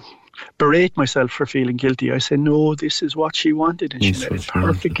berate myself for feeling guilty, I say, no, this is what she wanted. And she made it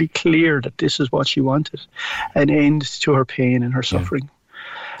perfectly clear that this is what she wanted. An end to her pain and her suffering.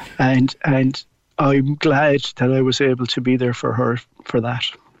 And I'm glad that I was able to be there for her for that.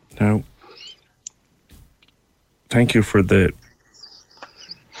 Now, thank you for the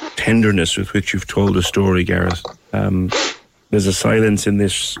tenderness with which you've told the story, Gareth. There's a silence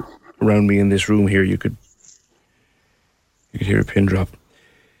around me in this room here. You could hear a pin drop.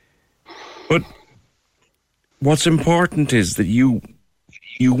 But what's important is that you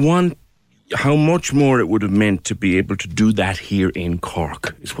want how much more it would have meant to be able to do that here in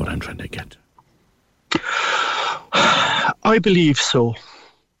Cork, is what I'm trying to get. I believe so.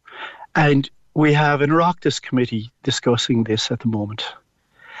 And we have an Oireachtas committee discussing this at the moment.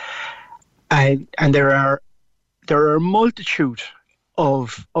 And there are a multitude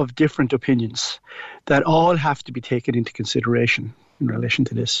of different opinions that all have to be taken into consideration in relation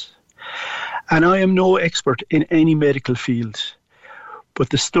to this. And I am no expert in any medical field, but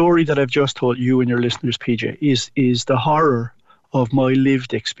the story that I've just told you and your listeners, PJ, is the horror of my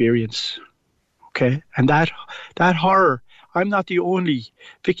lived experience. Okay? And that horror,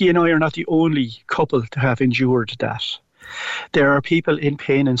 Vicky and I are not the only couple to have endured that. There are people in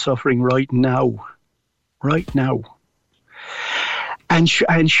pain and suffering right now. And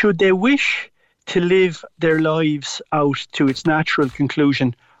should they wish to live their lives out to its natural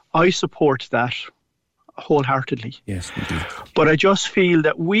conclusion, I support that wholeheartedly. Yes, indeed. But I just feel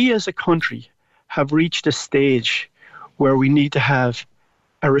that we as a country have reached a stage where we need to have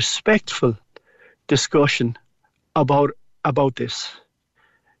a respectful discussion about this.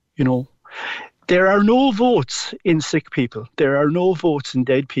 There are no votes in sick people. There are no votes in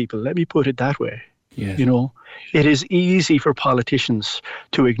dead people. Let me put it that way. Yes. It is easy for politicians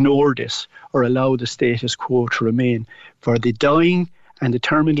to ignore this or allow the status quo to remain. For the dying and the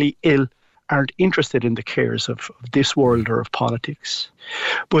terminally ill aren't interested in the cares of this world or of politics.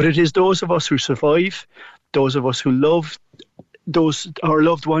 But it is those of us who survive, those of us who love our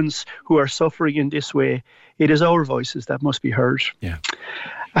loved ones who are suffering in this way. It is our voices that must be heard. Yeah.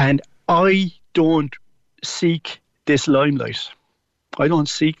 And I don't seek this limelight. I don't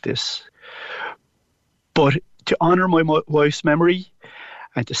seek this. But to honour my wife's memory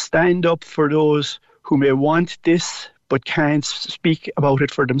and to stand up for those who may want this but can't speak about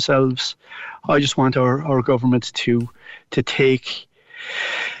it for themselves, I just want our government to take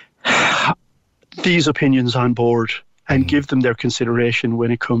these opinions on board and give them their consideration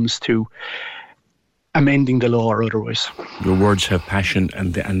when it comes to amending the law or otherwise. Your words have passion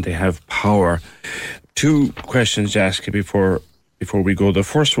and they have power. Two questions to ask you before we go. The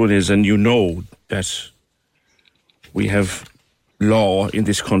first one is, and you know that we have law in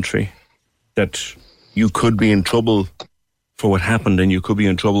this country that you could be in trouble for what happened and you could be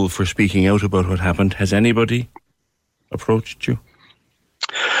in trouble for speaking out about what happened. Has anybody approached you?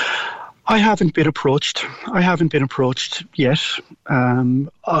 I haven't been approached. Yet.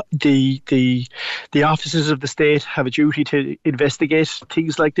 The offices of the state have a duty to investigate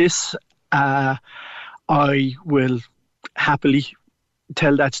things like this. I will happily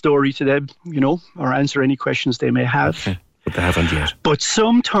tell that story to them, or answer any questions they may have. Okay. But they haven't yet. But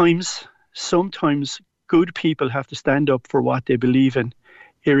sometimes good people have to stand up for what they believe in,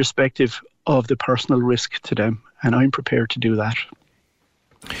 irrespective of the personal risk to them. And I'm prepared to do that.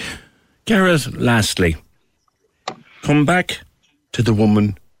 Gareth, lastly, come back to the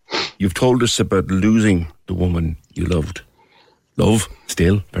woman. You've told us about losing the woman you loved. Love,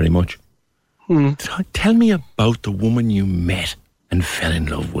 still, very much. Tell me about the woman you met and fell in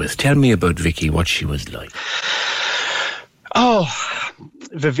love with. Tell me about Vicky, what she was like. Oh,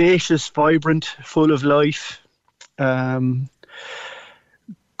 vivacious, vibrant, full of life,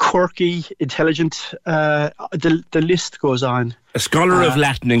 quirky, intelligent. The list goes on. A scholar of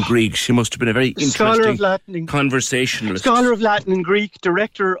Latin and Greek. She must have been a very interesting conversationalist. Scholar of Latin and Greek,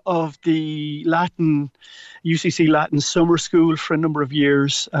 director of the UCC Latin Summer School for a number of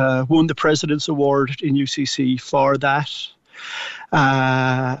years, won the President's Award in UCC for that.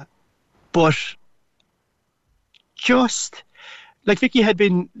 But just like Vicky had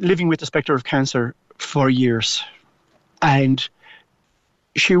been living with the spectre of cancer for years, and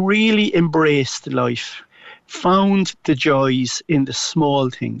she really embraced life, found the joys in the small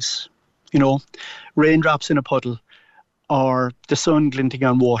things, raindrops in a puddle or the sun glinting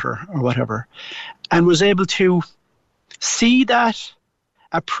on water or whatever, and was able to see that,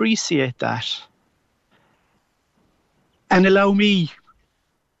 appreciate that, and allow me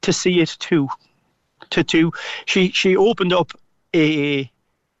to see it too. She opened up a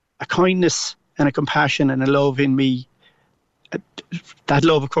kindness and a compassion and a love in me. That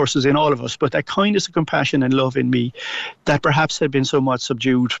love, of course, is in all of us, but that kindness and compassion and love in me that perhaps had been somewhat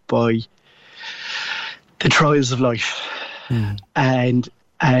subdued by the trials of life. And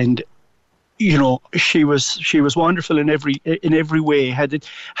she was wonderful in every way. Had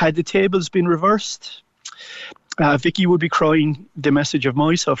the tables been reversed, Vicky would be crying the message of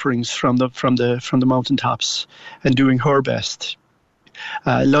my sufferings from the mountaintops and doing her best.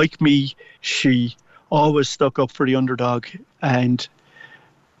 Like me, she always stuck up for the underdog, and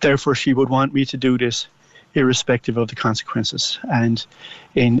therefore she would want me to do this irrespective of the consequences. And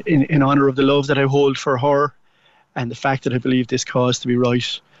in honour of the love that I hold for her and the fact that I believe this cause to be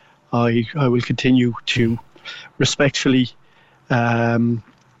right, I will continue to respectfully tell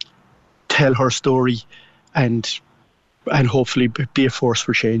her story and hopefully be a force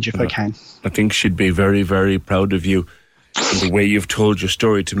for change if I can. I think she'd be very, very proud of you and the way you've told your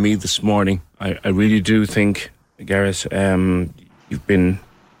story to me this morning. I really do think, Gareth, you've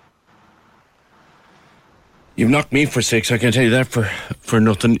knocked me for six. I can tell you that for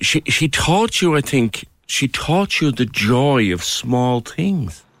nothing. She taught you, I think, the joy of small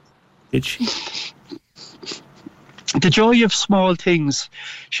things. Did she? The joy of small things.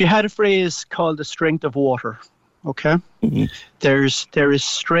 She had a phrase called the strength of water. Okay? Mm-hmm. There is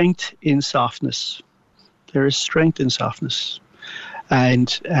strength in softness. There is strength in softness.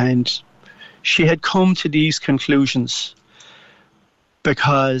 And she had come to these conclusions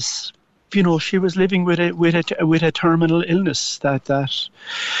because, she was living with a terminal illness, that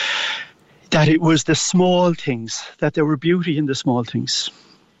it was the small things, that there were beauty in the small things.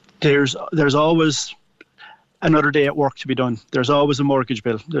 There's always another day at work to be done. There's always a mortgage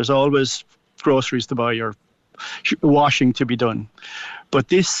bill. There's always groceries to buy or washing to be done. But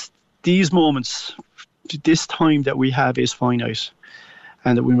these moments, this time that we have is finite,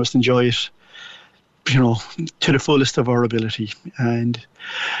 and that we must enjoy it to the fullest of our ability. And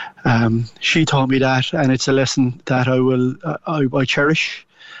she taught me that, and it's a lesson that I cherish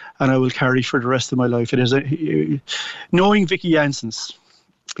and I will carry for the rest of my life. It is knowing Vicky Janssens,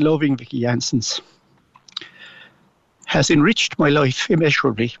 loving Vicky Janssens, has enriched my life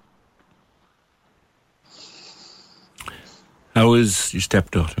immeasurably. How is your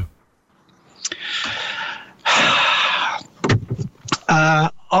stepdaughter?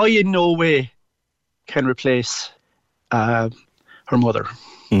 I in no way can replace her mother.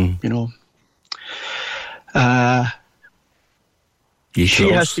 She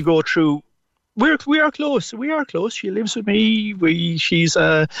has to go through. We are close. We are close. She lives with me. She's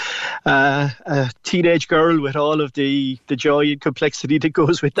a teenage girl with all of the joy and complexity that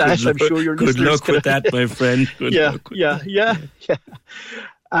goes with that. I'm sure your listeners. Good luck with that, my friend. Yeah.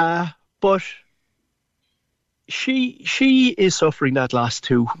 But she is suffering that loss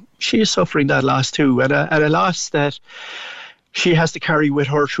too. And a loss that she has to carry with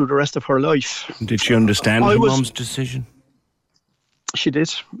her through the rest of her life. Did she understand her mom's decision? She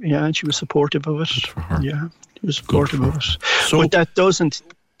did, yeah, and she was supportive of it. Good for her. Yeah, she was supportive of it. But that doesn't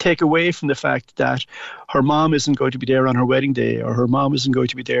take away from the fact that her mom isn't going to be there on her wedding day, or her mom isn't going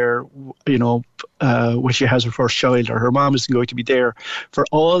to be there, when she has her first child, or her mom isn't going to be there for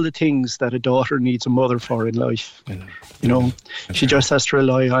all the things that a daughter needs a mother for in life. She just has to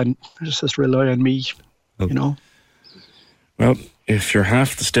rely on me. Well, if you're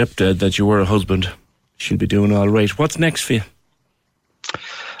half the stepdad that you were a husband, she'll be doing all right. What's next for you?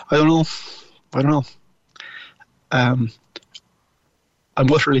 I don't know. I'm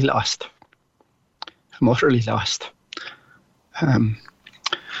utterly lost.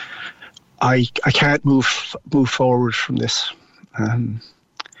 I can't move forward from this.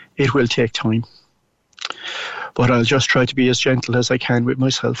 It will take time, but I'll just try to be as gentle as I can with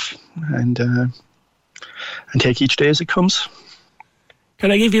myself and take each day as it comes.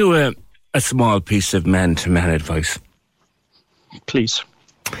 Can I give you a small piece of man-to-man advice? Please.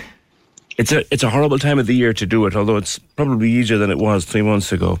 It's a horrible time of the year to do it, although it's probably easier than it was 3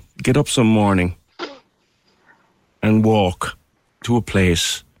 months ago. Get up some morning and walk to a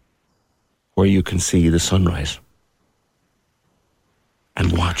place where you can see the sunrise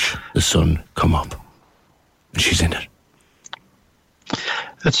and watch the sun come up. And she's in it.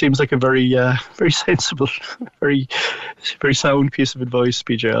 That seems like a very sensible, very sound piece of advice,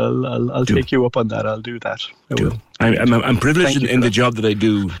 PJ. I'll take you up on that. I'll do that. I will. I'm privileged in the job that I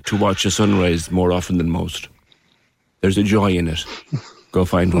do to watch a sunrise more often than most. There's a joy in it. Go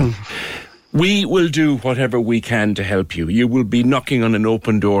find one. We will do whatever we can to help you. You will be knocking on an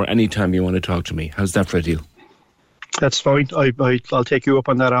open door anytime you want to talk to me. How's that for a deal? That's fine. I'll take you up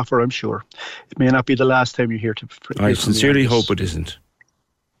on that offer, I'm sure. It may not be the last time you hear to. I sincerely hope it isn't.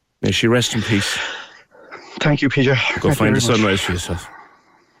 May she rest in peace. Thank you, PJ. Go find the sunrise for yourself.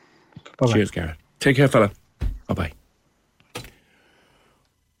 Bye-bye. Cheers, Garrett. Take care, fella. Bye-bye.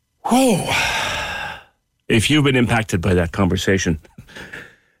 Oh, if you've been impacted by that conversation,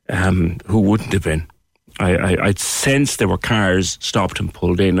 who wouldn't have been? I sensed there were cars stopped and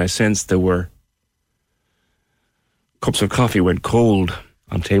pulled in. I sensed there were cups of coffee went cold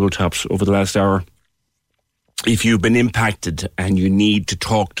on tabletops over the last hour. If you've been impacted and you need to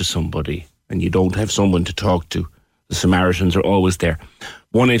talk to somebody and you don't have someone to talk to, the Samaritans are always there.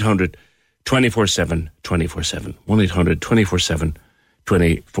 1-800-247-247.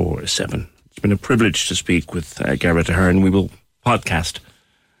 1-800-247-247. It's been a privilege to speak with Garrett Ahern. We will podcast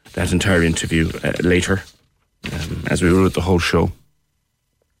that entire interview later, as we will with the whole show.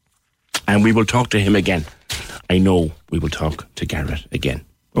 And we will talk to him again. I know we will talk to Garrett again.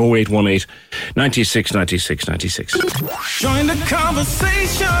 0818 96 96 96. Join the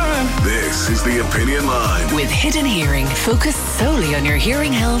conversation. This is the Opinion Line. With Hidden Hearing, focused solely on your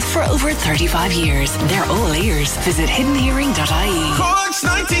hearing health for over 35 years. They're all ears. Visit hiddenhearing.ie. Cork's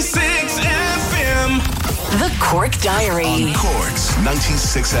 96 FM. The Cork Diary. On Cork's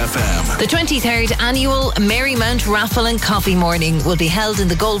 96 FM. The 23rd annual Marymount Raffle and Coffee Morning will be held in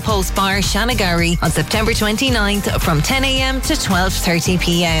the Goalpost Bar, Shanagarry, on September 29th from 10 a.m. to 12:30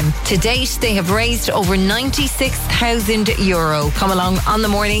 p.m. To date, they have raised over €96,000. Come along on the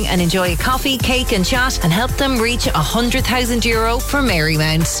morning and enjoy a coffee, cake and chat and help them reach €100,000 for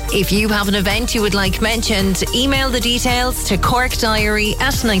Marymount. If you have an event you would like mentioned, email the details to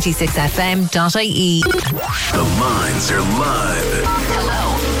corkdiary@96fm.ie. The lines are live.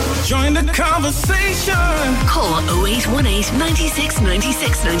 Hello. Join the conversation. Call 0818 96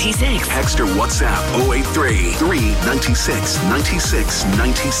 96 96. Text or WhatsApp 083 396 96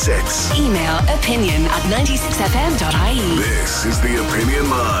 96. Email opinion@96fm.ie. This is the Opinion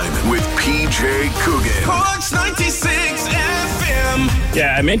Line with PJ Coogan. Cork's 96 FM.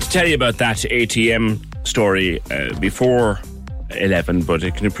 Yeah, I meant to tell you about that ATM story before 11, but I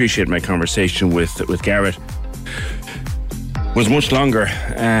can appreciate my conversation with Garrett was much longer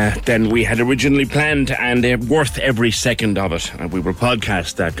than we had originally planned, and worth every second of it. We will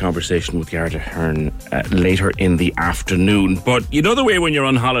podcast that conversation with Garrett Ahern later in the afternoon. But you know the way when you're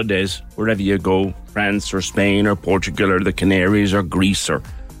on holidays, wherever you go, France or Spain or Portugal or the Canaries or Greece or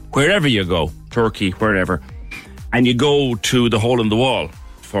wherever you go, Turkey, wherever, and you go to the hole in the wall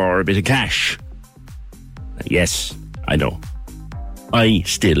for a bit of cash. Yes, I know. I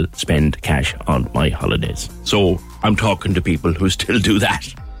still spend cash on my holidays. So I'm talking to people who still do that.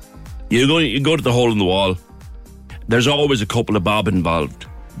 You go to the hole in the wall. There's always a couple of bob involved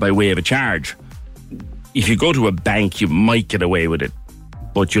by way of a charge. If you go to a bank, you might get away with it,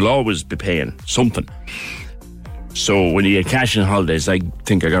 but you'll always be paying something. So when you get cash on holidays, I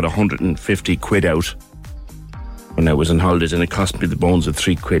think I got 150 quid out when I was on holidays, and it cost me the bones of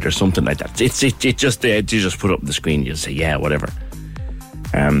 3 quid or something like that. It just you just put up on the screen, you say, yeah, whatever.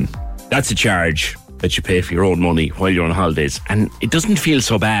 That's a charge that you pay for your own money while you're on holidays, and it doesn't feel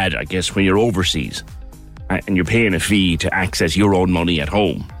so bad, I guess, when you're overseas and you're paying a fee to access your own money at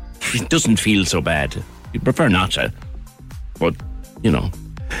home. It doesn't feel so bad. You prefer not to, but you know.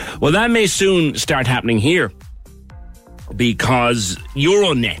 Well, that may soon start happening here, because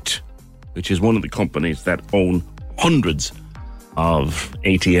Euronet, which is one of the companies that own hundreds of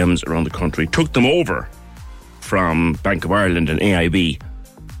ATMs around the country, took them over from Bank of Ireland and AIB.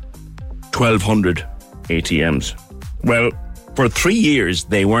 1,200 ATMs. Well, for 3 years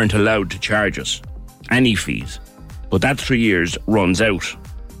they weren't allowed to charge us any fees, but that 3 years runs out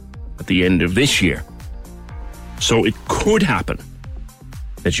at the end of this year. So it could happen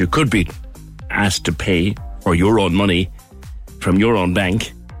that you could be asked to pay for your own money from your own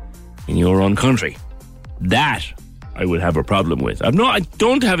bank in your own country. That I would have a problem with. I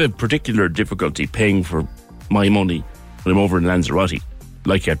don't have a particular difficulty paying for my money when I'm over in Lanzarote,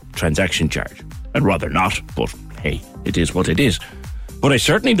 like a transaction charge. I'd rather not, but hey, it is what it is. But I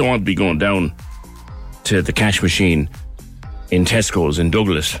certainly don't want to be going down to the cash machine in Tesco's in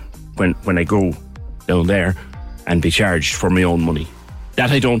Douglas when I go down there and be charged for my own money.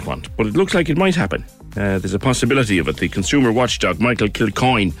 That I don't want, but it looks like it might happen. There's a possibility of it. The consumer watchdog Michael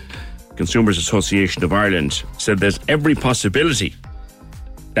Kilcoyne, Consumers Association of Ireland, said there's every possibility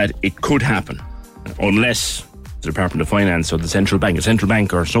that it could happen, unless the Department of Finance or a central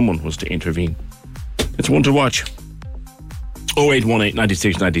bank or someone was to intervene. It's one to watch. 0818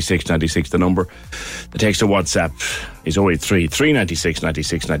 96 96 96, the number. The text or WhatsApp is 083 396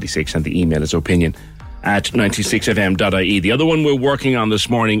 96 96, and the email is opinion@96fm.ie. The other one we're working on this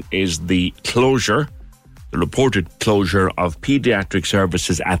morning is the reported closure of paediatric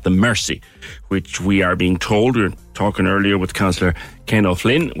services at the Mercy, which we are being told, we were talking earlier with Councillor Ken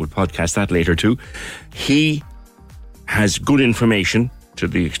O'Flynn, we'll podcast that later too. He has good information to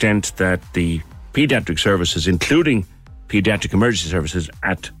the extent that the paediatric services, including paediatric emergency services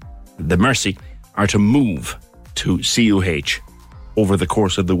at the Mercy, are to move to CUH over the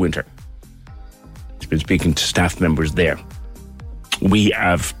course of the winter. He's been speaking to staff members there.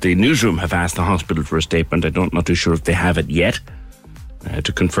 The newsroom have asked the hospital for a statement. I'm not too sure if they have it yet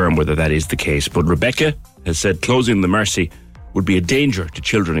to confirm whether that is the case. But Rebecca has said closing the Mercy would be a danger to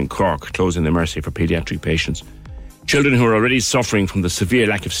children in Cork, closing the Mercy for paediatric patients. Children who are already suffering from the severe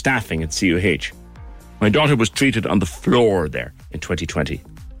lack of staffing at CUH. My daughter was treated on the floor there in 2020.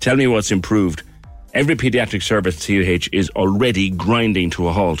 Tell me what's improved. Every paediatric service at CUH is already grinding to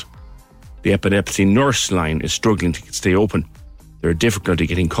a halt. The epilepsy nurse line is struggling to stay open. There are difficulty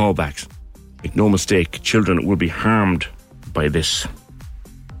getting callbacks. Make no mistake, children will be harmed by this.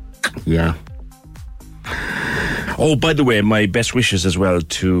 Yeah. Oh, by the way, my best wishes as well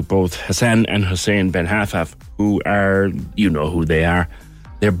to both Hassan and Hussein Ben Hafaf, who are, you know who they are.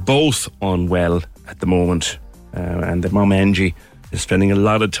 They're both unwell at the moment, and their mum Angie is spending a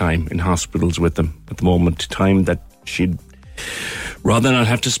lot of time in hospitals with them at the moment, time that she'd rather not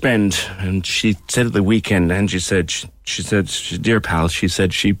have to spend. And she said at the weekend, Angie said, she said, dear pal, she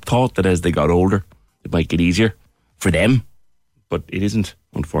said she thought that as they got older, it might get easier for them, but it isn't,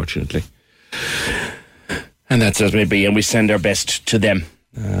 unfortunately. And that's as may be, and we send our best to them.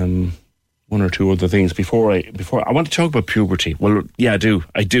 One or two other things before I want to talk about puberty. Well, yeah, I do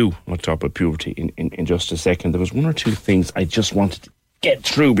want to talk about puberty in just a second. There was one or two things I just wanted get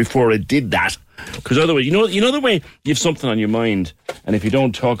through before it did that. Because otherwise, you know the way you have something on your mind, and if you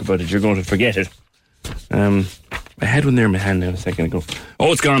don't talk about it, you're going to forget it. I had one there in my hand now a second ago.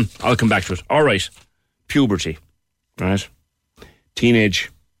 Oh, it's gone. I'll come back to it. All right. Puberty. Right?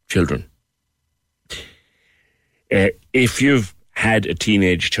 Teenage children. If you've had a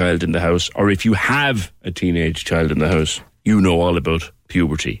teenage child in the house, or if you have a teenage child in the house, you know all about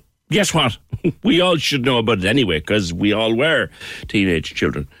puberty. Guess what? We all should know about it anyway, because we all were teenage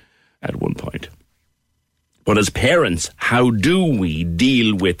children at one point. But as parents, how do we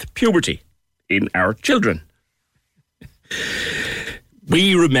deal with puberty in our children?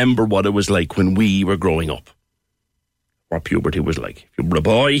 We remember what it was like when we were growing up. What puberty was like. If you were a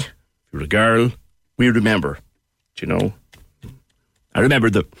boy, if you were a girl, we remember. Do you know? I remember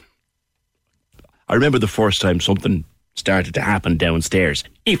the first time something started to happen downstairs.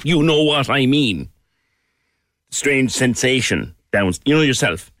 If you know what I mean. Strange sensation down. You know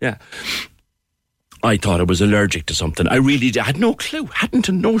yourself. Yeah. I thought I was allergic to something. I had no clue. Hadn't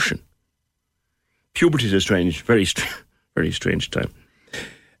a notion. Puberty is a strange, very strange time.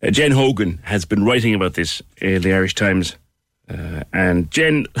 Jen Hogan has been writing about this in the Irish Times. And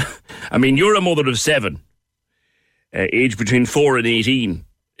Jen, I mean, you're a mother of 7, aged between 4 and 18.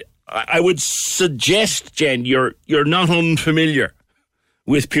 I would suggest, Jen, you're not unfamiliar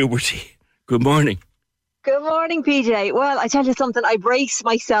with puberty. Good morning. Good morning, PJ. Well, I tell you something, I brace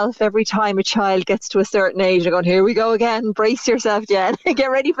myself every time a child gets to a certain age. I'm going, here we go again. Brace yourself, Jen. Get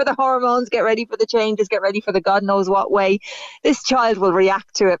ready for the hormones, get ready for the changes, get ready for the God knows what way this child will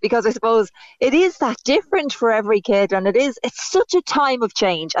react to it. Because I suppose it is that different for every kid, and it's such a time of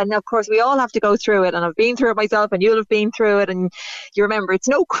change. And of course, we all have to go through it, and I've been through it myself, and you'll have been through it. And you remember, it's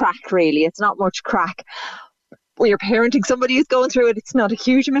no crack, really. It's not much crack. When you're parenting somebody who's going through it, it's not a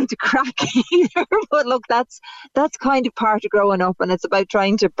huge amount of crack either. But look, that's kind of part of growing up, and it's about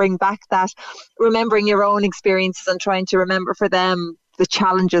trying to bring back that, remembering your own experiences and trying to remember for them the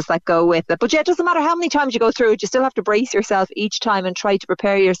challenges that go with it. But yeah, it doesn't matter how many times you go through it, you still have to brace yourself each time and try to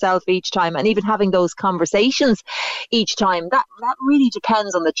prepare yourself each time, and even having those conversations each time. That really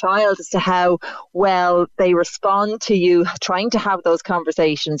depends on the child as to how well they respond to you trying to have those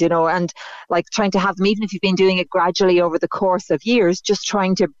conversations, and like trying to have them, even if you've been doing it gradually over the course of years, just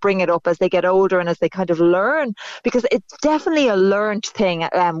trying to bring it up as they get older and as they kind of learn, because it's definitely a learned thing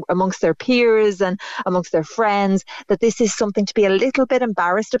amongst their peers and amongst their friends, that this is something to be a little bit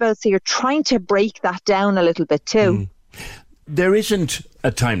embarrassed about. So you're trying to break that down a little bit too. There isn't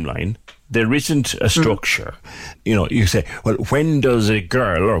a timeline. There isn't a structure. You say, well, when does a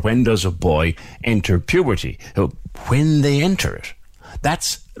girl or when does a boy enter puberty? When they enter it.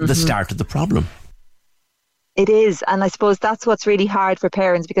 That's the start of the problem. It is, and I suppose that's what's really hard for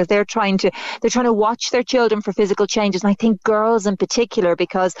parents, because they're trying to watch their children for physical changes, and I think girls in particular,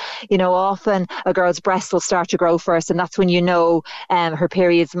 because often a girl's breast will start to grow first, and that's when her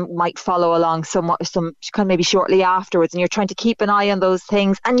periods might follow along some kind of maybe shortly afterwards, and you're trying to keep an eye on those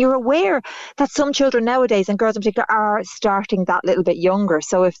things, and you're aware that some children nowadays, and girls in particular, are starting that little bit younger.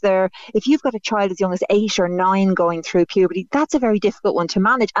 So if you've got a child as young as 8 or 9 going through puberty, that's a very difficult one to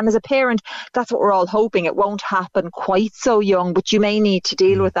manage, and as a parent, that's what we're all hoping it won't happen quite so young, but you may need to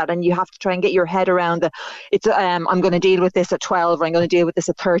deal with that, and you have to try and get your head around I'm going to deal with this at 12, or I'm going to deal with this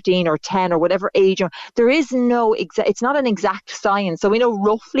at 13 or 10 or whatever age. There is no it's not an exact science, so we know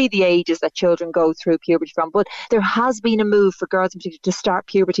roughly the ages that children go through puberty from, but there has been a move for girls in particular to start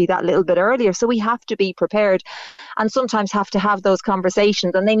puberty that little bit earlier, so we have to be prepared and sometimes have to have those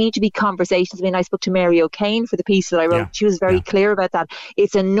conversations, and they need to be conversations. I mean, I spoke to Mary O'Kane for the piece that I wrote. Yeah. She was very clear about that.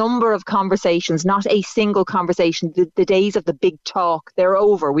 It's a number of conversations, not a single conversation. The days of the big talk, they're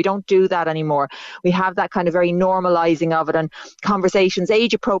over. We don't do that anymore. We have that kind of very normalizing of it, and conversations,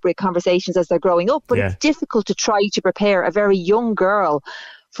 age appropriate conversations as they're growing up, but it's difficult to try to prepare a very young girl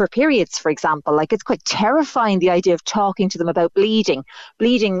for periods, for example. Like, it's quite terrifying, the idea of talking to them about bleeding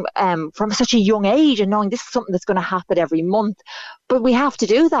from such a young age, and knowing this is something that's going to happen every month. But we have to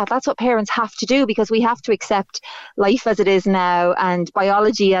do that. That's what parents have to do, because we have to accept life as it is now and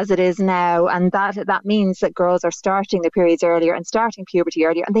biology as it is now, and that means that girls are starting their periods earlier and starting puberty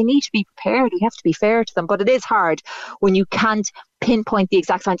earlier, and they need to be prepared. We have to be fair to them, but it is hard when you can't pinpoint the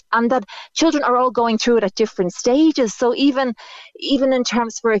exact signs, and that children are all going through it at different stages. So even in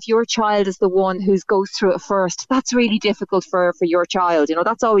terms for if your child is the one who goes through it first, that's really difficult for your child.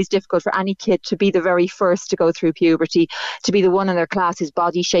 That's always difficult for any kid, to be the very first to go through puberty, to be the one in their class whose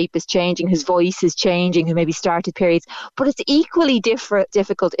body shape is changing, whose voice is changing, who maybe started periods. But it's equally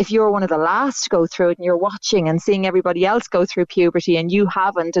difficult if you're one of the last to go through it and you're watching and seeing everybody else go through puberty and you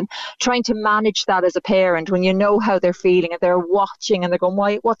haven't, and trying to manage that as a parent when you know how they're feeling and they're watching and they're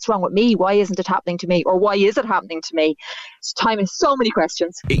going, what's wrong with me? Why isn't it happening to me? Or why is it happening to me? It's time is so many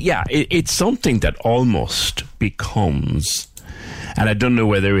questions. Yeah, it's something that almost becomes, and I don't know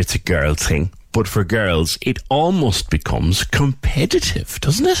whether it's a girl thing, but for girls, it almost becomes competitive,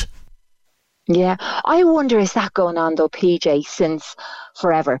 doesn't it? Yeah, I wonder, is that going on though, PJ, since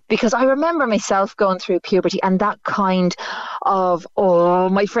forever? Because I remember myself going through puberty and that kind of,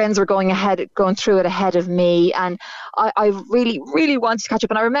 my friends were going through it ahead of me, and I really, really wanted to catch up.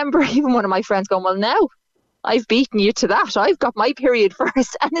 And I remember even one of my friends going, well, now I've beaten you to that. I've got my period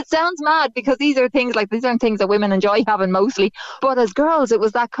first. And it sounds mad because these aren't things that women enjoy having mostly. But as girls, it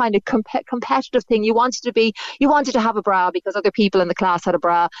was that kind of competitive thing. You wanted to have a bra because other people in the class had a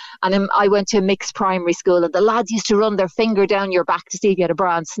bra. And then I went to a mixed primary school, and the lads used to run their finger down your back to see if you had a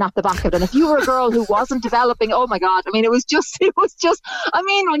bra and snap the back of it. And if you were a girl who wasn't developing, oh my God, I mean, it was just, I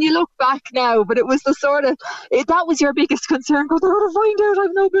mean, when you look back now, but it was the sort of, that was your biggest concern. Go, they're going to find out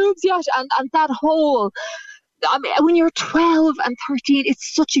I've no boobs yet. And that whole, I mean, when you're 12 and 13,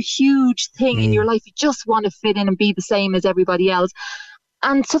 it's such a huge thing in your life. You just want to fit in and be the same as everybody else.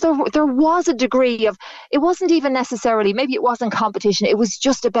 And so there was a degree of, it wasn't even necessarily, maybe it wasn't competition. It was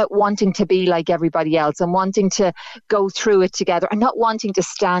just about wanting to be like everybody else and wanting to go through it together and not wanting to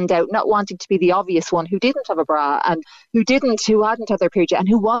stand out, not wanting to be the obvious one who didn't have a bra and who hadn't had their period yet and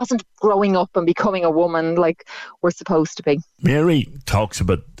who wasn't growing up and becoming a woman like we're supposed to be. Mary talks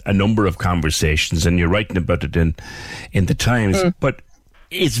about a number of conversations, and you're writing about it in the Times, but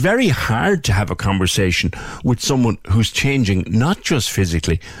it's very hard to have a conversation with someone who's changing, not just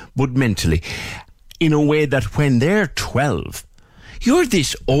physically, but mentally, in a way that when they're 12, you're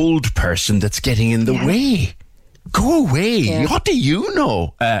this old person that's getting in the way. Go away. Yeah. What do you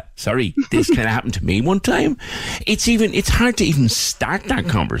know? Sorry, this kind of happened to me one time. It's hard to even start that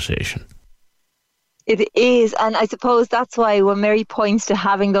conversation. It is, and I suppose that's why when Mary points to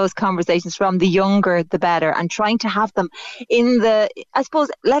having those conversations from the younger the better, and trying to have them I suppose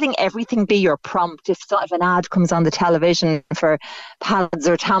letting everything be your prompt. If an ad comes on the television for pads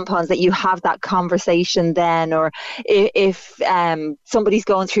or tampons, that you have that conversation then, or if somebody's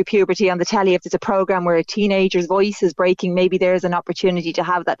going through puberty on the telly, if there's a programme where a teenager's voice is breaking, maybe there's an opportunity to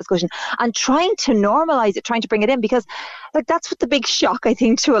have that discussion and trying to normalise it, trying to bring it in, because that's what the big shock, I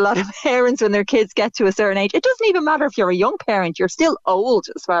think, to a lot of parents when their kids get to a certain age. It doesn't even matter if you're a young parent, you're still old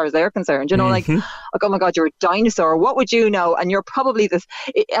as far as they're concerned, like oh my God, you're a dinosaur, what would you know? And you're probably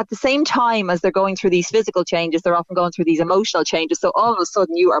at the same time as they're going through these physical changes, they're often going through these emotional changes, so all of a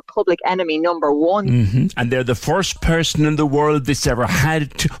sudden you are public enemy number one. And they're the first person in the world this ever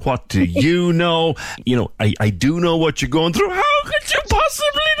had to, what do you know? I do know what you're going through. How could you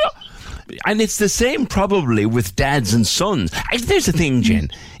possibly know? And it's the same probably with dads and sons. There's the thing, Jen.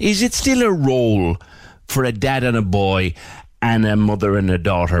 Is it still a role for a dad and a boy and a mother and a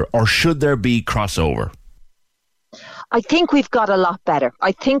daughter, or should there be crossover? I think we've got a lot better.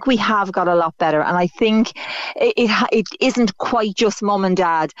 I think we have got a lot better. And I think it isn't quite just mum and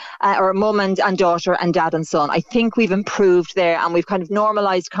dad or mum and daughter and dad and son. I think we've improved there, and we've kind of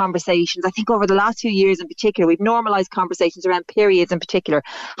normalised conversations. I think over the last few years in particular, we've normalised conversations around periods in particular.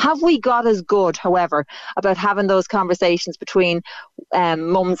 Have we got as good, however, about having those conversations between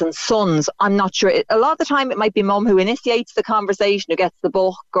mums and sons? I'm not sure. A lot of the time it might be mum who initiates the conversation, who gets the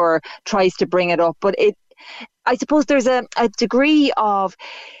book or tries to bring it up. But I suppose there's a degree of,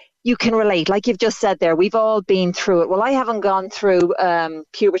 you can relate, like you've just said there, we've all been through it. Well, I haven't gone through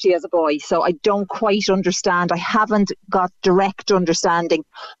puberty as a boy, so I don't quite understand. I haven't got direct understanding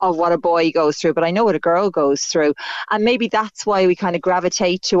of what a boy goes through, but I know what a girl goes through. And maybe that's why we kind of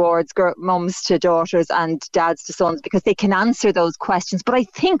gravitate towards mums to daughters and dads to sons, because they can answer those questions. But I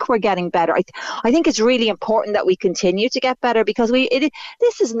think we're getting better. I think it's really important that we continue to get better, because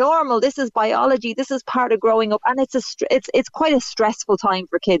this is normal, this is biology, this is part of growing up, and it's quite a stressful time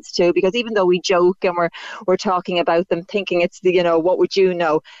for kids too, because even though we joke and we're talking about them thinking it's what would you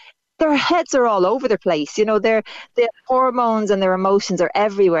know, their heads are all over the place. Their hormones and their emotions are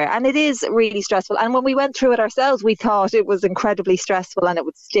everywhere, and it is really stressful. And when we went through it ourselves, we thought it was incredibly stressful and it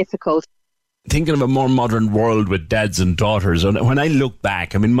was difficult. Thinking of a more modern world with dads and daughters, and when I look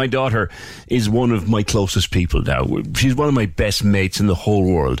back, I mean, my daughter is one of my closest people now. She's one of my best mates in the whole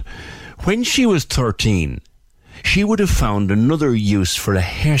world. When she was 13, she would have found another use for a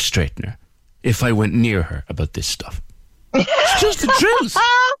hair straightener if I went near her about this stuff. It's just the truth.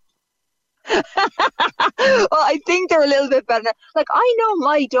 Well, I think they're a little bit better. Like, I know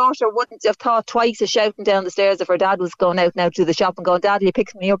my daughter wouldn't have thought twice of shouting down the stairs if her dad was going out now to the shop and going, "Dad, you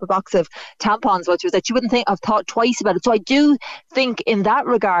picked me up a box of tampons," which was that she wouldn't have thought twice about it. So I do think in that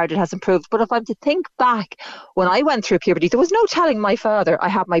regard it has improved. But if I'm to think back when I went through puberty, there was no telling my father I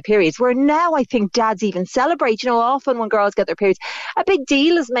had my periods, where now I think dads even celebrate. Often when girls get their periods, a big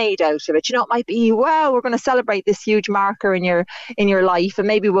deal is made out of it. It might be, wow, we're going to celebrate this huge marker in your life, and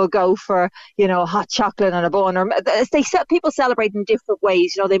maybe we'll go for, hot chocolate and a bun, or people celebrate in different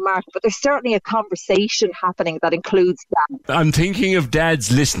ways. They mark, but there's certainly a conversation happening that includes that. I'm thinking of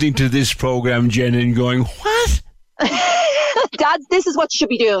dads listening to this program, Jen, and going, "What? Dads, this is what you should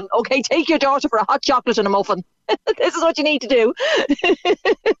be doing. Okay, take your daughter for a hot chocolate and a muffin. This is what you need to do."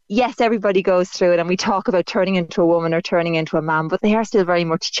 Yes, everybody goes through it, and we talk about turning into a woman or turning into a man, but they are still very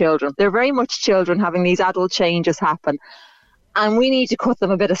much children. They're very much children having these adult changes happen. And we need to cut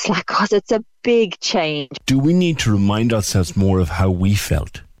them a bit of slack because it's a big change. Do we need to remind ourselves more of how we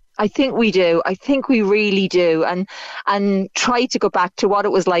felt? I think we do. I think we really do. And try to go back to what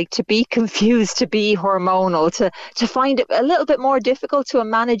it was like to be confused, to be hormonal, to find it a little bit more difficult to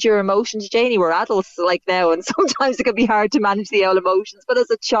manage your emotions. Janie, we're adults like now, and sometimes it can be hard to manage the old emotions. But as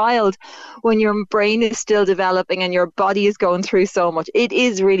a child, when your brain is still developing and your body is going through so much, it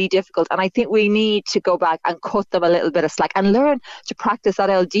is really difficult. And I think we need to go back and cut them a little bit of slack and learn to practice that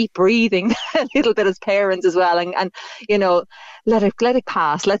old deep breathing a little bit as parents as well. And let it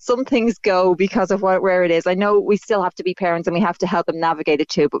pass. Let some things go because of where it is. I know we still have to be parents and we have to help them navigate it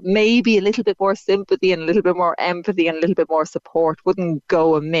too, but maybe a little bit more sympathy and a little bit more empathy and a little bit more support wouldn't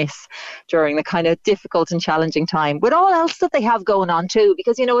go amiss during the kind of difficult and challenging time with all else that they have going on too,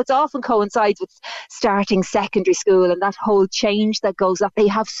 because it's often coincides with starting secondary school and that whole change that goes up. They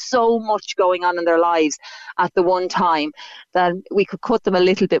have so much going on in their lives at the one time that we could cut them a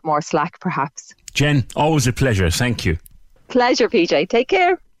little bit more slack perhaps. Jen, always a pleasure. Thank you. Pleasure, PJ. Take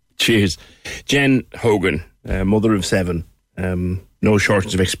care. Cheers. Jen Hogan, mother of 7. No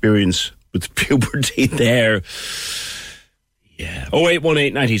shortage of experience with puberty there. Yeah.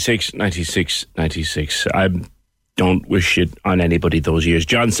 0818 96 96 96. I don't wish it on anybody those years.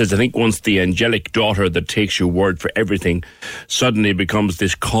 John says, I think once the angelic daughter that takes your word for everything suddenly becomes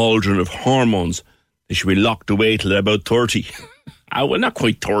this cauldron of hormones, they should be locked away till they're about 30. Well, not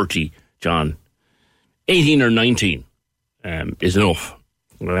quite 30, John. 18 or 19 is enough.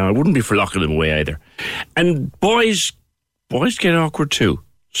 Well, I wouldn't be for locking them away either. And boys get awkward too.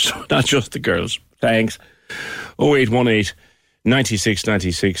 So not just the girls. Thanks. 0818 96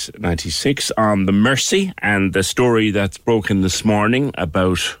 96 96 on the Mercy, and the story that's broken this morning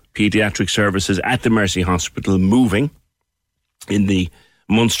about paediatric services at the Mercy Hospital moving in the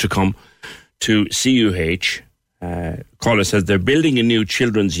months to come to CUH. Caller says they're building a new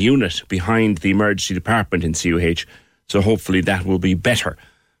children's unit behind the emergency department in CUH, so hopefully that will be better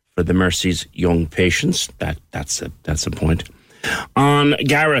for the Mercy's young patients. That's a point. On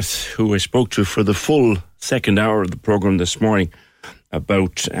Gareth, who I spoke to for the full second hour of the programme this morning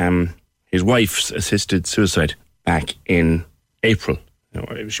about his wife's assisted suicide back in April.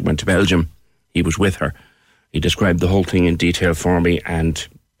 She went to Belgium. He was with her. He described the whole thing in detail for me and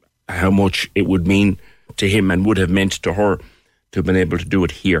how much it would mean to him and would have meant to her to have been able to do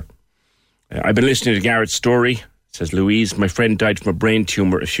it here. I've been listening to Garrett's story. Says Louise, my friend died from a brain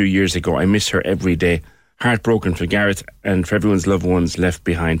tumour a few years ago. I miss her every day. Heartbroken for Garrett and for everyone's loved ones left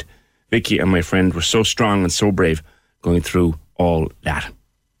behind. Vicky and my friend were so strong and so brave going through all that.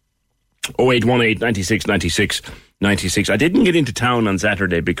 0818 96 96 96. I didn't get into town on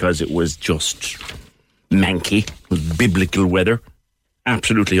Saturday because it was just manky. It was biblical weather.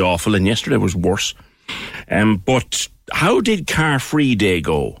 Absolutely awful. And yesterday was worse. But how did Car Free Day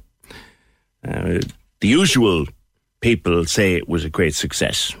go? The usual people say it was a great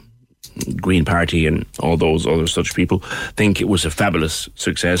success. Green Party and all those other such people think it was a fabulous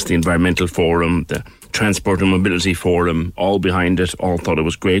success. The Environmental Forum, the Transport and Mobility Forum, all behind it, all thought it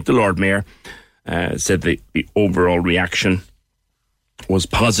was great. The Lord Mayor said the overall reaction was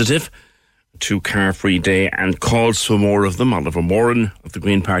positive to Car Free Day and calls for more of them. Oliver Moran of the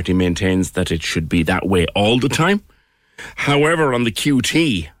Green Party maintains that it should be that way all the time. However, on the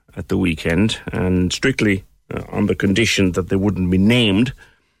QT at the weekend, and strictly on the condition that they wouldn't be named,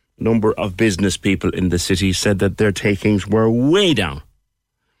 a number of business people in the city said that their takings were way down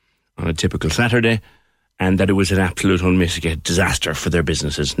on a typical Saturday and that it was an absolute unmitigated disaster for their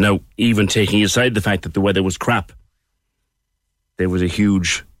businesses. Now, even taking aside the fact that the weather was crap, there was a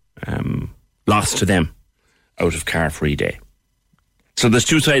huge loss to them out of Car Free Day. So there's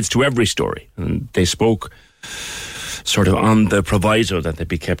two sides to every story, and they spoke sort of on the proviso that they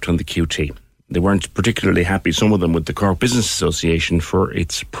be kept on the QT. They weren't particularly happy, some of them, with the Cork Business Association for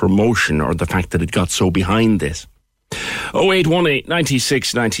its promotion or the fact that it got so behind this. 0818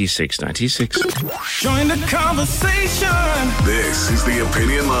 96 96 96. Join the conversation. This is the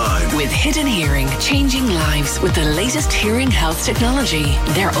Opinion Line. With Hidden Hearing, changing lives with the latest hearing health technology.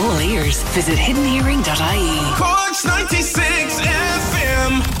 They're all ears. Visit hiddenhearing.ie. Cork's 96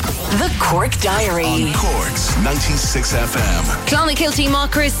 FM. The Cork Diary. On Cork's 96 FM. Clonakilty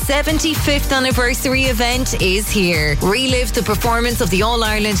Mochra's 75th anniversary event is here. Relive the performance of the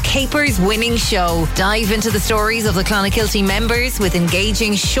All-Ireland Capers winning show. Dive into the stories of the Clonakilty members with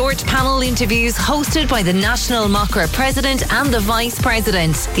engaging short panel interviews hosted by the National Mochra President and the Vice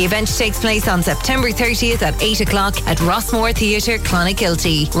President. The event takes place on September 30th at 8 o'clock at Rossmore Theatre,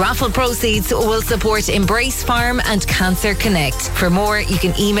 Clonakilty. Raffle proceeds will support Embrace Farm and Cancer Connect. For more, you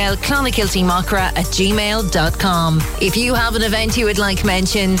can email clonakiltymochra@gmail.com. If you have an event you would like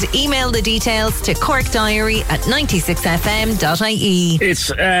mentioned, email the details to corkdiary@96fm.ie.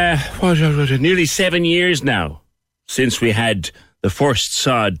 It's nearly 7 years now since we had the first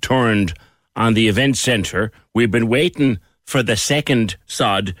sod turned on the event centre. We've been waiting for the second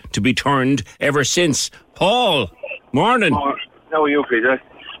sod to be turned ever since. Paul, morning. How are you, Peter?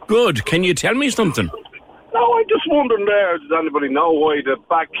 Good. Can you tell me something? No, I'm just wondering there, does anybody know why the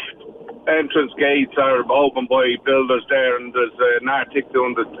back entrance gates are open by builders there and there's an Arctic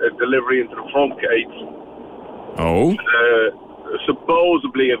doing the delivery into the front gates? Oh?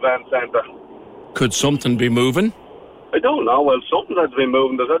 Supposedly event centre. Could something be moving? I don't know. Well, something has been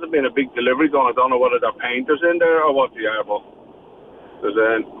moving. There's had been a big delivery going. I don't know whether they're painters in there or what they are, but there's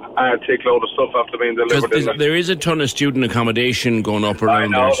an Arctic load of stuff after being delivered in there. There is a ton of student accommodation going up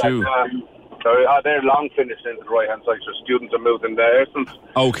around there too. They're long finished into the right-hand side, so students are moving there since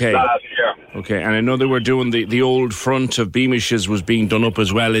last year. Okay, and I know they were doing the old front of Beamish's was being done up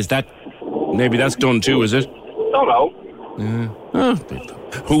as well. Is that, maybe that's done too, is it? Don't know.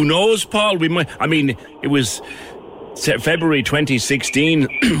 Who knows, Paul? We might. I mean, it was February 2016.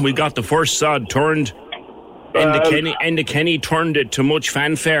 We got the first sod turned. Enda Kenny turned it to much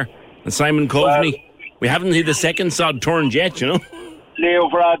fanfare. And Simon Coveney. We haven't seen the second sod turned yet, you know. Leo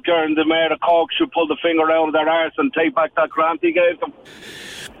Varadkar and the Mayor of Cork should pull the finger out of their arse and take back that grant he gave them.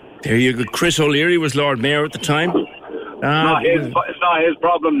 There you go. Chris O'Leary was Lord Mayor at the time. It's not his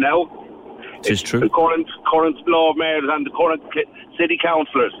problem now. It's true. The current Lord Mayors and the current city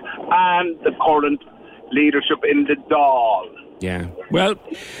councillors and the current leadership in the Dáil. Yeah. Well,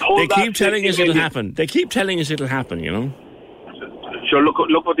 they keep telling us it'll happen. They keep telling us it'll happen, you know. Sure, look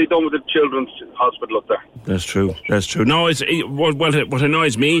what they've done with the children's hospital up there. That's true. No, what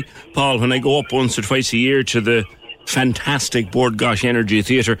annoys me, Paul, when I go up once or twice a year to the fantastic Bord Gosh Energy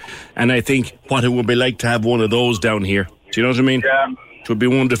Theatre, and I think what it would be like to have one of those down here. Do you know what I mean? Yeah. It would be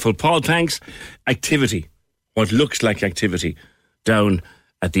wonderful. Paul, thanks. Activity. What looks like activity down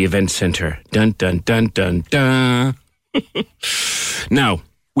at the event centre. Dun, dun, dun, dun, dun. Now,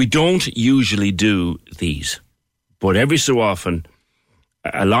 we don't usually do these, but every so often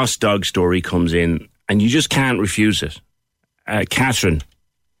a lost dog story comes in and you just can't refuse it. Catherine,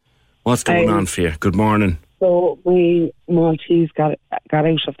 what's going on for you? Good morning. So my Maltese got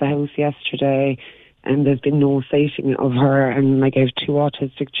out of the house yesterday and there's been no sighting of her, and I have 2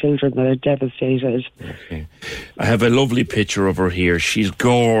 autistic children that are devastated. Okay. I have a lovely picture of her here. She's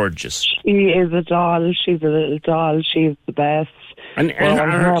gorgeous. She is a doll. She's a little doll. She's the best. And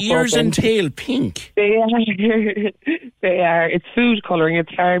are her ears and tail pink? They are. They are. It's food colouring.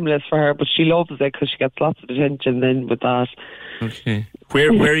 It's harmless for her, but she loves it because she gets lots of attention then with that. Okay.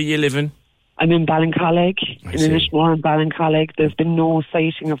 Where are you living? I'm in Ballincollig, in Inishmore and Ballincollig. There's been no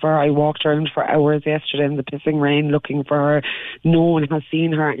sighting of her. I walked around for hours yesterday in the pissing rain looking for her. No one has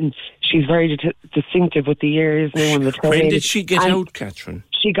seen her, and she's very distinctive with the ears now and the tail. When did she get out, Catherine?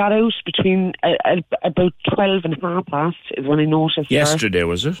 She got out between about 12 and half past is when I noticed her. Yesterday,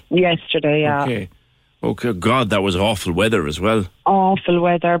 was it? Yesterday, yeah. Okay. Okay, God, that was awful weather as well. Awful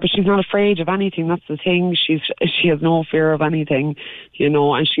weather, but she's not afraid of anything. That's the thing. She has no fear of anything, you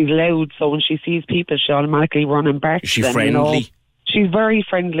know, and she's loud, so when she sees people, she automatically run and bark. Is she friendly? You know. She's very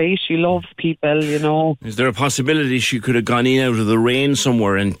friendly. She loves people, you know. Is there a possibility she could have gone in out of the rain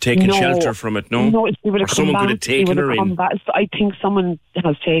somewhere and taken shelter from it? No, she would have or someone could have taken her in. I think someone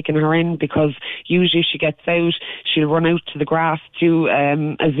has taken her in because usually she gets out, she'll run out to the grass to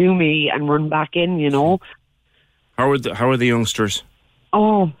a zoomie and run back in, you know. How are the youngsters?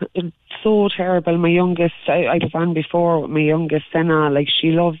 Oh, it's so terrible. My youngest, I was on before with my youngest, Senna, like she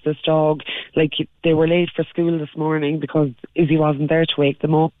loves this dog. Like they were late for school this morning because Izzy wasn't there to wake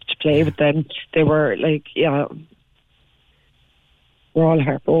them up to play with them. They were like, yeah. we're all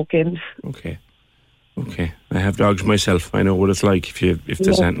heartbroken. Okay. I have dogs myself. I know what it's like if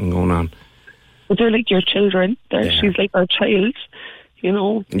there's anything going on. But they're like your children. She's like our child, you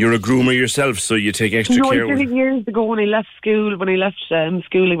know. You're a groomer yourself, so you take extra care. I did it years ago when I left school. When I left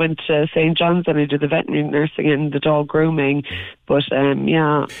school, I went to St. John's and I did the veterinary nursing and the dog grooming. But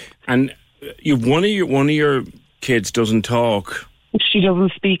yeah. And you've one of your kids doesn't talk. She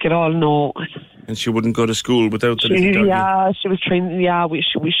doesn't speak at all. No. And she wouldn't go to school without the little doggy? Yeah, she was trained. Yeah,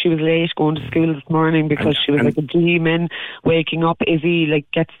 she was late going to school this morning because she was like a demon, waking up. Izzy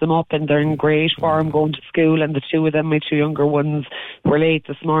gets them up and they're in great form going to school. And the two of them, my two younger ones, were late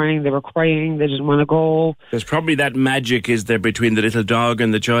this morning. They were crying. They didn't want to go. There's probably that magic, is there, between the little dog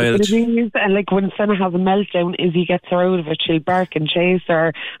and the child? It is. And when Senna has a meltdown, Izzy gets her out of it. She'll bark and chase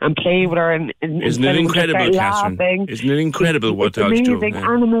her and play with her. And isn't it incredible, Catherine? Isn't it incredible what dogs do?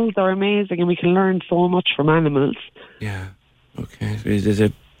 Animals are amazing, and we can learn so much from animals. Yeah. Okay. It is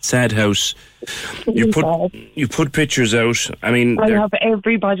a sad house. You put pictures out. I mean, I have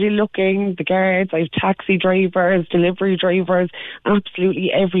everybody looking, the guards, I have taxi drivers, delivery drivers,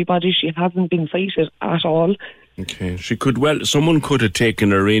 absolutely everybody. She hasn't been sighted at all. Okay. Someone could have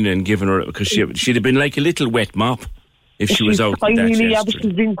taken her in and given her, because she'd have been like a little wet mop if she was out with that yesterday. Yeah, but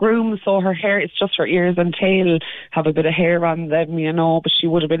she's been groomed, so her hair, it's just her ears and tail have a bit of hair on them, you know, but she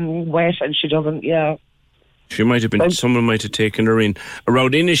would have been wet and she doesn't, yeah. She might have been, someone might have taken her in.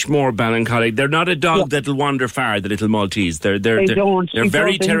 Around Inishmore, Ballincollig, they're not a dog that'll wander far, the little Maltese. They're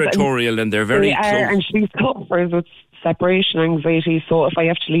very territorial and they're very close. And she suffers with separation anxiety, so if I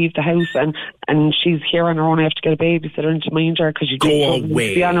have to leave the house and she's here on her own, I have to get a babysitter and to mind her because she just doesn't need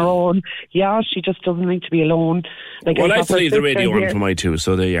to be on her own. Yeah, she just doesn't need to be alone. I have to leave the radio on for my two,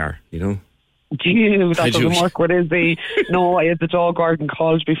 so there you are, you know. Do you? That doesn't work with Izzy. No, I had the dog warden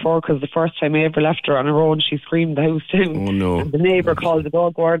called before because the first time I ever left her on her own, she screamed the house down. Oh no! And the neighbour called the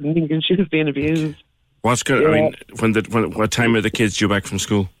dog warden thinking she was being abused. What's good? I mean, what time are the kids due back from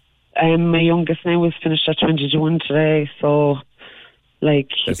school? My youngest now was finished at 21 today, so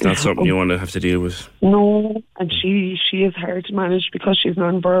it's not something you want to have to deal with. No, and she is hard to manage because she's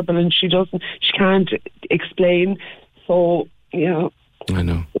non-verbal and she can't explain. So yeah, I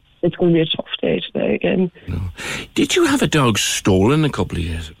know. It's going to be a tough day today again. No. Did you have a dog stolen a couple of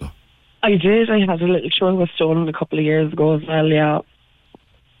years ago? I did. I had a little chihuahua stolen a couple of years ago as well, yeah.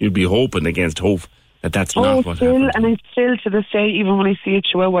 You'd be hoping against hope that that's not what happened. And I still, to this day, even when I see a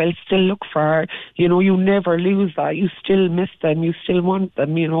chihuahua, I'll still look for her. You know, you never lose that. You still miss them. You still want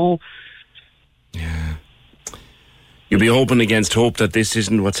them, you know. Yeah. You'll be hoping against hope that this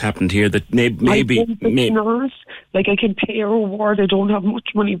isn't what's happened here, that maybe... It's not. I can pay a reward. I don't have much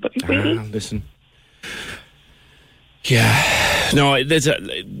money, but I will. Listen. Yeah. No,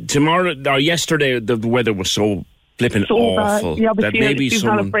 tomorrow or yesterday, the weather was so flipping awful. Bad. Yeah, but that she's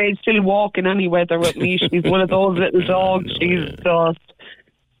not afraid. She'll walk in any weather with me. She's one of those little dogs. She's just,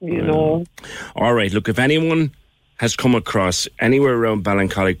 you know. All right, look, if anyone has come across anywhere around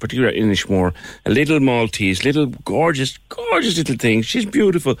Ballincollig, particularly Inishmore, a little Maltese, little gorgeous little thing. She's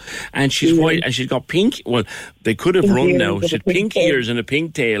beautiful, and she's white, and she's got pink. Well, they could have run now. She's pink ears and a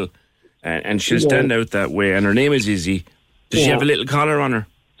pink tail, and she'll stand out that way. And her name is Izzy. Does she have a little collar on her?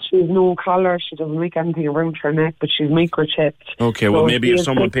 She has no collar. She doesn't make anything around her neck, but she's microchipped. Okay, well, maybe if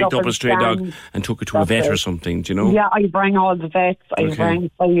someone picked up a stray dog and took it to a vet or something, do you know? Yeah, I rang all the vets. I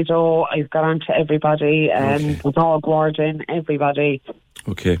rang Fido. I've got on to everybody, the dog warden, everybody.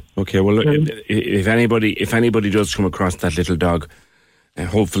 Okay. Well, look, if anybody does come across that little dog,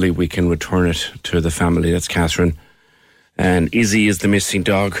 hopefully we can return it to the family. That's Catherine. And Izzy is the missing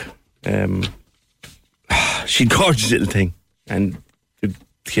dog. She's a gorgeous little thing. And the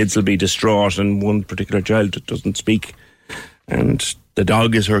kids will be distraught, and one particular child doesn't speak, and the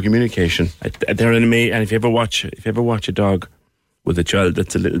dog is her communication. They're an amazing, and if you ever watch a dog with a child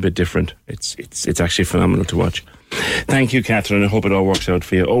that's a little bit different, it's actually phenomenal to watch. Thank you, Catherine. I hope it all works out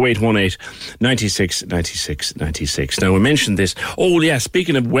for you. 0818 96 96 96. Now, we mentioned this. Oh yeah,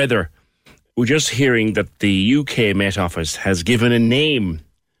 speaking of weather, we're just hearing that the UK Met Office has given a name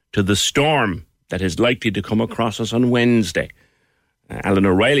to the storm that is likely to come across us on Wednesday. Alan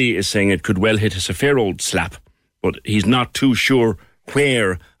O'Reilly is saying it could well hit us a fair old slap, but he's not too sure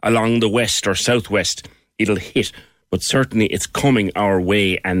where along the west or southwest it'll hit. But certainly it's coming our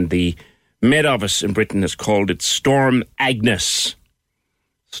way, and the Met Office in Britain has called it Storm Agnes.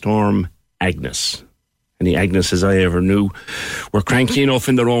 Storm Agnes. Any Agneses I ever knew were cranky enough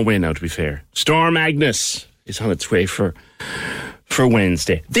in their own way now, to be fair. Storm Agnes is on its way for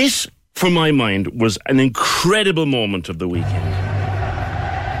Wednesday. This, for my mind, was an incredible moment of the weekend.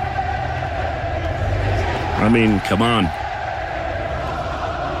 I mean, come on.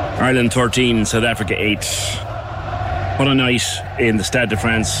 Ireland 13, South Africa 8. What a night in the Stade de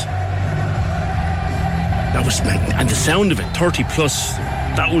France. That was, and the sound of it, 30 plus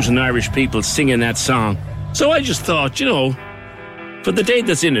 1,000 Irish people singing that song. So I just thought, you know, for the day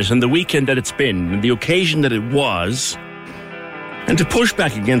that's in it and the weekend that it's been and the occasion that it was, and to push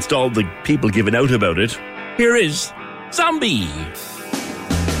back against all the people giving out about it, here is Zombie.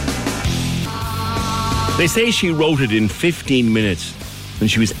 They say she wrote it in 15 minutes and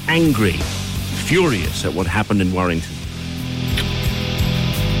she was angry, furious at what happened in Warrington.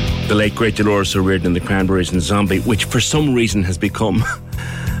 The late great Dolores O'Riordan and the Cranberries and Zombie, which for some reason has become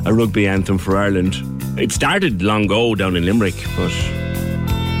a rugby anthem for Ireland. It started long ago down in Limerick, but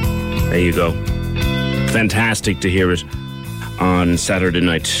there you go. Fantastic to hear it on Saturday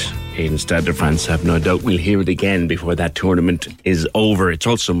night in Stade de France. I have no doubt we'll hear it again before that tournament is over. It's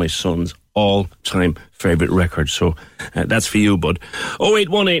also my son's all-time favourite record, so that's for you, bud.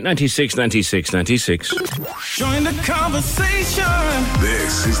 0818 96 96 96. Join the conversation.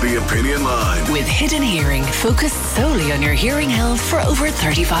 This is the Opinion Line. With Hidden Hearing, focused solely on your hearing health for over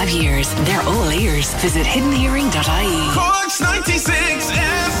 35 years. They're all ears. Visit hiddenhearing.ie. Cork's 96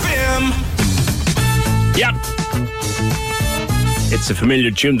 FM. Yep. It's a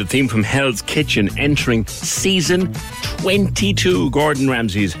familiar tune, the theme from Hell's Kitchen, entering season 22. Gordon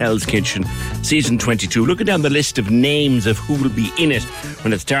Ramsay's Hell's Kitchen, season 22. Looking down the list of names of who will be in it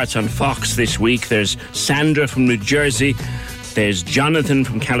when it starts on Fox this week. There's Sandra from New Jersey. There's Jonathan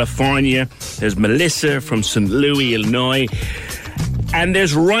from California. There's Melissa from St. Louis, Illinois. And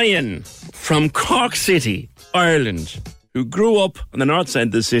there's Ryan from Cork City, Ireland, who grew up on the north side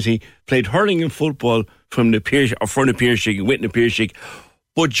of the city, played hurling and football from with Napirshick,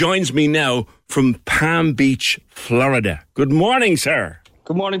 but joins me now from Palm Beach, Florida. Good morning, sir.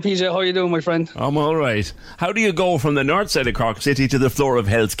 Good morning, PJ. How are you doing, my friend? I'm all right. How do you go from the north side of Cork City to the floor of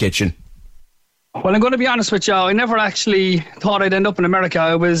Hell's Kitchen? Well, I'm going to be honest with you. I never actually thought I'd end up in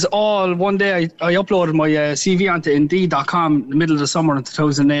America. It was all one day I uploaded my CV onto Indeed.com in the middle of the summer in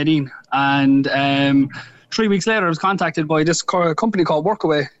 2018. And 3 weeks later, I was contacted by this company called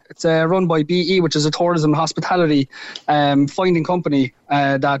Workaway. It's run by BE, which is a tourism and hospitality finding company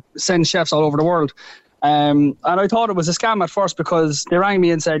that sends chefs all over the world. And I thought it was a scam at first because they rang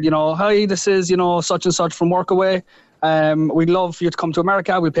me and said, hi, this is, such and such from Workaway. We'd love for you to come to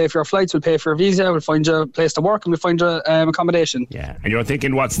America. We'll pay for your flights. We'll pay for your visa. We'll find you a place to work and we'll find you accommodation. Yeah. And you're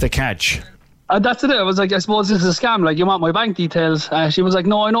thinking, what's the catch? That's it. I was like, I suppose this is a scam. Like, you want my bank details? She was like,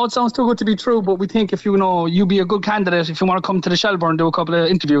 no, I know it sounds too good to be true, but we think if you be a good candidate, if you want to come to the Shelbourne, do a couple of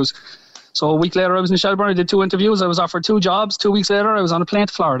interviews. So a week later, I was in Shelbourne. I did 2 interviews. I was offered 2 jobs. 2 weeks later, I was on a plane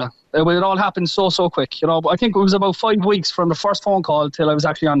to Florida. It all happened so quick. I think it was about 5 weeks from the first phone call till I was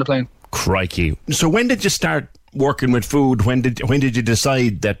actually on the plane. Crikey! So when did you start working with food? When did you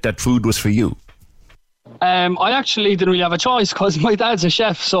decide that food was for you? I actually didn't really have a choice because my dad's a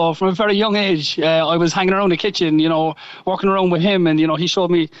chef. So from a very young age, I was hanging around the kitchen, working around with him, and he showed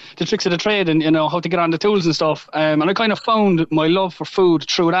me the tricks of the trade and how to get on the tools and stuff. And I kind of found my love for food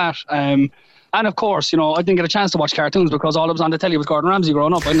through that. And of course, I didn't get a chance to watch cartoons because all that was on the telly was Gordon Ramsay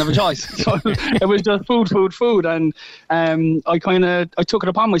growing up. I didn't have a choice. So it was just food. And I took it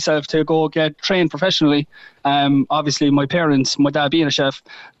upon myself to go get trained professionally. Obviously, my parents, my dad being a chef,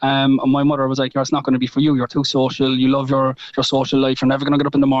 and my mother was like, it's not going to be for you. You're too social. You love your social life. You're never going to get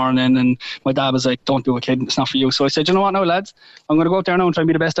up in the morning. And my dad was like, don't do it, kid. It's not for you. So I said, you know what now, lads? I'm going to go out there now and try and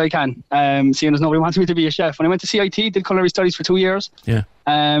be the best I can. Seeing as nobody wants me to be a chef. When I went to CIT, did culinary studies for 2 years. Yeah.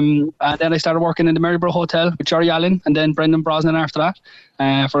 And then I started working in the Maryborough Hotel with Jerry Allen and then Brendan Brosnan after that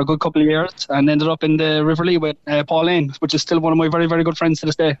for a good couple of years, and ended up in the River Lee with Paul Lane, which is still one of my very, very good friends to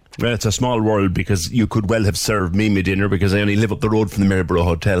this day. Well, it's a small world because you could well have served me my dinner because I only live up the road from the Maryborough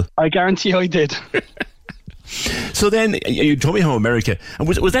Hotel. I guarantee I did. So then you told me how America, and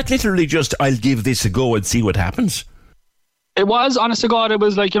was that literally just I'll give this a go and see what happens? It was, honest to God, it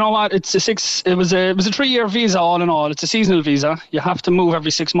was like, you know what, it was a 3-year visa all in all. It's a seasonal visa. You have to move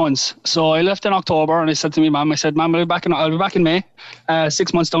every 6 months. So I left in October and I said to me, Mum, I'll be back in May,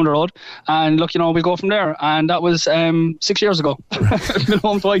 6 months down the road. And look, we'll go from there. And that was 6 years ago. I've been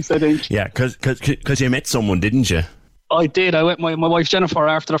home twice, I think. Yeah, because you met someone, didn't you? I did. I went with my wife Jennifer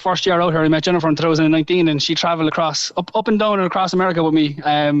after the first year out here. I met Jennifer in 2019 and she travelled across, up and down and across America with me.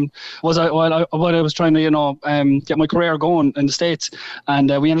 While I was trying to, get my career going in the States, and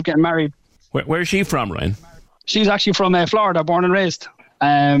we ended up getting married. Where is she from, Ryan? She's actually from Florida, born and raised.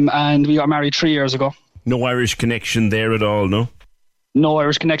 And we got married 3 years ago. No Irish connection there at all, no? No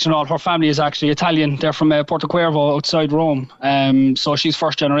Irish connection at all. Her family is actually Italian. They're from Porto Cuervo outside Rome. So she's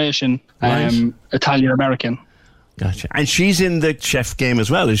first generation Italian-American. Gotcha. And she's in the chef game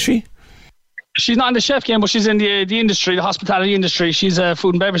as well, is she? She's not in the chef game, but she's in the industry, the hospitality industry. She's a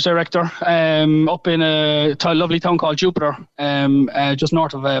food and beverage director up in a lovely town called Jupiter, just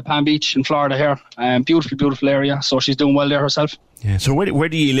north of Palm Beach in Florida here. Beautiful, beautiful area. So she's doing well there herself. Yeah. So where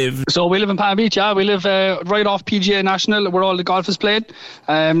do you live? So we live in Palm Beach, yeah. We live right off PGA National, where all the golf is played.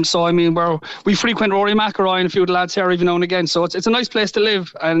 So I mean, we frequent Rory McIlroy and a few of the lads here every now and again. So it's a nice place to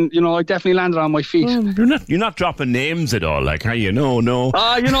live, and you know, I definitely landed on my feet. You're not dropping names at all, like, are you? No.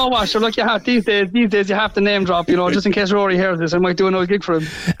 You know what? Sure, like you have these days you have to name drop, you know, just in case Rory hears this. I might do another gig for him.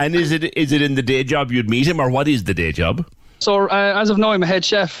 And is it in the day job you'd meet him, or what is the day job? So as of now, I'm a head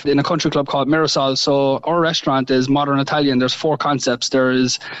chef in a country club called Mirasol. So our restaurant is modern Italian. There's 4 concepts. There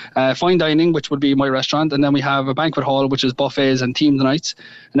is fine dining, which would be my restaurant, and then we have a banquet hall, which is buffets and themed nights,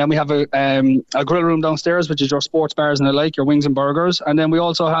 and then we have a grill room downstairs, which is your sports bars and the like, your wings and burgers, and then we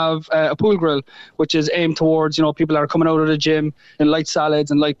also have a pool grill, which is aimed towards, you know, people that are coming out of the gym and light salads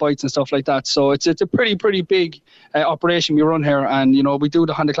and light bites and stuff like that. So it's a pretty big operation we run here, and you know, we do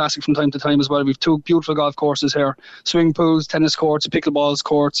the Honda Classic from time to time as well. We've 2 beautiful golf courses here, swimming pools, tennis courts, pickleballs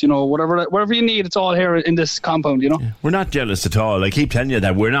courts, you know, whatever you need, it's all here in this compound, you know. Yeah. We're not jealous at all. I keep telling you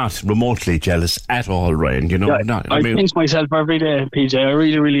that we're not remotely jealous at all, Ryan. You know, yeah, we're not. I pinch myself every day, PJ. I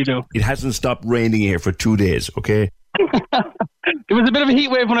really do. It hasn't stopped raining here for 2 days, okay? It was a bit of a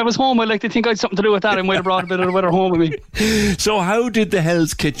heat wave when I was home. I'd like to think I had something to do with that. I might have brought a bit of the weather home with me. So how did the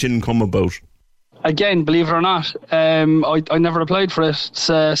Hell's Kitchen come about? Again, believe it or not, I never applied for it.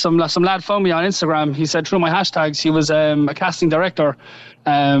 Some lad found me on Instagram. He said through my hashtags he was a casting director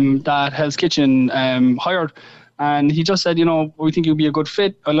that Hell's Kitchen hired. And he just said, you know, we think you'd be a good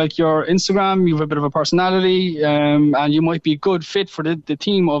fit. I like your Instagram. You have a bit of a personality, and you might be a good fit for the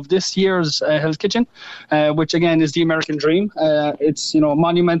team of this year's Hell's Kitchen, which again is the American Dream. It's, you know, a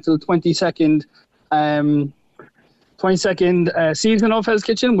monumental 22nd season of Hell's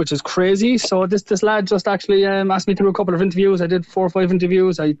Kitchen, which is crazy. So this lad just actually asked me to do a couple of interviews. I did 4 or 5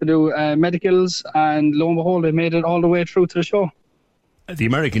 interviews. I had to do medicals, and lo and behold, I made it all the way through to the show. The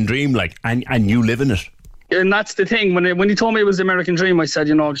American Dream, like, and you live in it. And that's the thing. When he told me it was the American Dream, I said,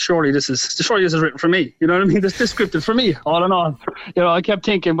 you know, surely this is written for me. You know what I mean? This is scripted for me, all in all. You know, I kept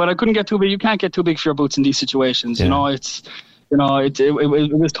thinking, but I couldn't get too big. You can't get too big for your boots in these situations. Yeah. You know, it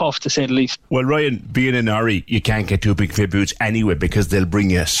was tough, to say the least. Well, Ryan, being a norrie, you can't get too big for your boots anyway, because they'll bring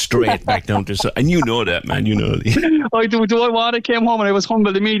you straight back down to... And you know that, man, you know. I came home and I was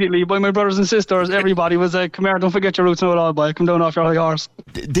humbled immediately by my brothers and sisters. Everybody was like, come here, don't forget your roots, no at all, boy. Come down off your high horse.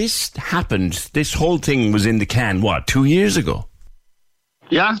 This happened, this whole thing was in the can, 2 years ago?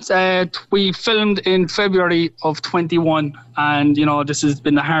 Yeah, we filmed in February of 21, and you know, this has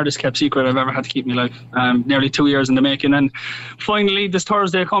been the hardest kept secret I've ever had to keep in my life. Nearly 2 years in the making, and finally this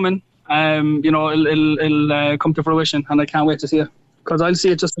Thursday coming, you know, it'll come to fruition, and I can't wait to see it, because I'll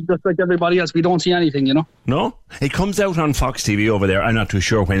see it just like everybody else. We don't see anything, you know. No, it comes out on Fox TV over there. I'm not too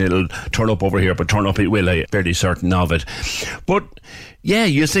sure when it'll turn up over here, but turn up it will. I'm fairly certain of it. But yeah,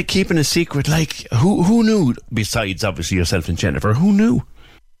 you say keeping a secret. Like who knew? Besides obviously yourself and Jennifer, who knew?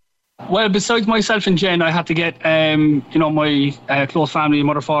 Well, besides myself and Jen, I had to get, you know, my close family,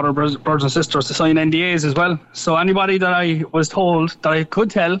 mother, father, brothers and sisters to sign NDAs as well. So anybody that I was told that I could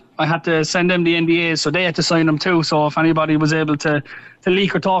tell, I had to send them the NDAs, so they had to sign them too. So if anybody was able to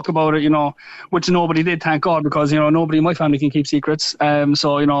leak or talk about it, you know, which nobody did, thank God, because, you know, nobody in my family can keep secrets.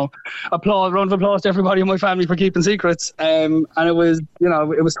 So, you know, round of applause to everybody in my family for keeping secrets. And it was, you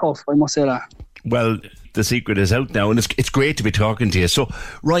know, it was tough, I must say that. Well, the secret is out now, and it's great to be talking to you. So,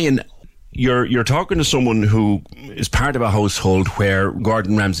 Ryan, you're talking to someone who is part of a household where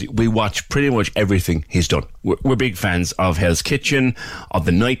Gordon Ramsay, we watch pretty much everything he's done. We're big fans of Hell's Kitchen, of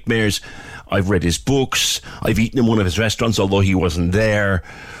The Nightmares. I've read his books. I've eaten in one of his restaurants, although he wasn't there.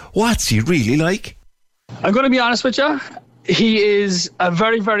 What's he really like? I'm going to be honest with you. He is a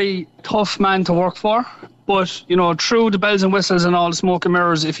very, very tough man to work for. But, you know, through the bells and whistles and all the smoke and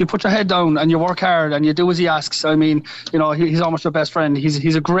mirrors, if you put your head down and you work hard and you do as he asks, I mean, you know, he's almost your best friend.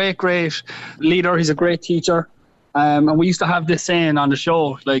 He's a great leader. He's a great teacher. And we used to have this saying on the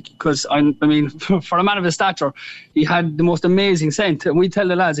show, like, because, I mean, for a man of his stature, he had the most amazing scent. And we tell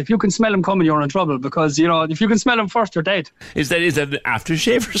the lads, if you can smell him coming, you're in trouble. Because, you know, if you can smell him first, you're dead. Is that an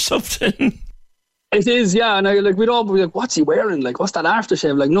aftershave or something? It is, yeah. And we'd all be like, what's he wearing? Like, what's that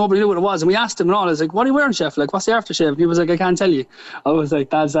aftershave? Like, nobody knew what it was. And we asked him and all. I was like, what are you wearing, chef? Like, what's the aftershave? And he was like, I can't tell you. I was like,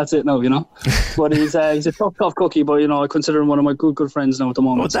 that's it now, you know. But he's a tough cookie. But, you know, I consider him one of my good friends now at the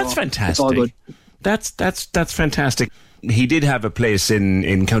moment. Oh, that's fantastic. It's all good. That's fantastic. he did have a place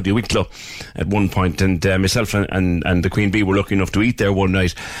in County Wicklow at one point, and myself and the Queen Bee were lucky enough to eat there one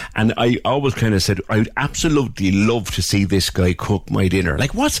night, and I always kind of said, I would absolutely love to see this guy cook my dinner.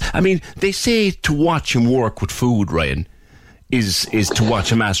 Like, they say to watch him work with food, Ryan, is to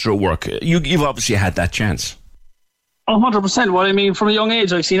watch a master at work. You've obviously had that chance. 100%. Well, I mean, from a young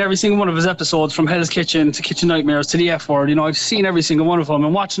age, I've seen every single one of his episodes, from Hell's Kitchen to Kitchen Nightmares to the F Word. You know, I've seen every single one of them,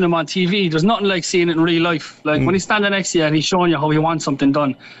 and watching him on TV, there's nothing like seeing it in real life. Like when he's standing next to you and he's showing you how he wants something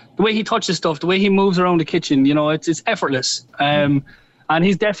done, the way he touches stuff, the way he moves around the kitchen, you know, it's effortless. And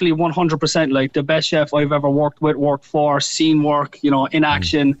he's definitely 100% like the best chef I've ever worked with, worked for, seen work, you know, in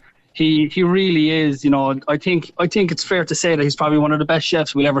action. He really is, you know. I think it's fair to say that he's probably one of the best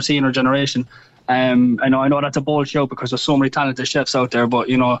chefs we'll ever see in our generation. I know that's a bold shout because there's so many talented chefs out there, but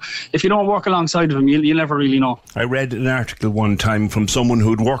you know, if you don't work alongside of him, you'll never really know. I read an article one time from someone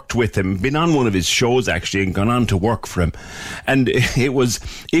who'd worked with him, been on one of his shows actually, and gone on to work for him, and it was,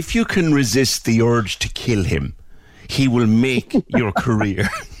 if you can resist the urge to kill him, he will make your career.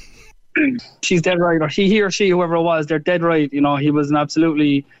 She's dead right, or he or she, whoever it was, they're dead right. You know, he was an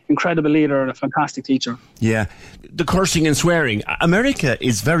absolutely incredible leader and a fantastic teacher. Yeah, the cursing and swearing. America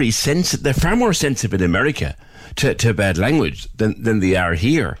is very sensitive. They're far more sensitive in America to bad language than they are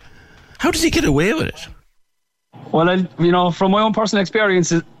here. How does he get away with it? Well, you know, from my own personal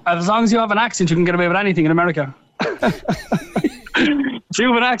experience, as long as you have an accent, you can get away with anything in America. If you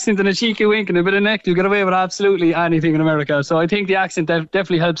have an accent and a cheeky wink and a bit of neck, you get away with absolutely anything in America. So I think the accent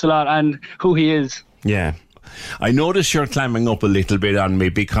definitely helps a lot, and who he is. Yeah. I notice you're climbing up a little bit on me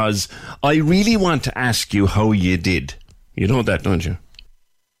because I really want to ask you how you did. You know that, don't you?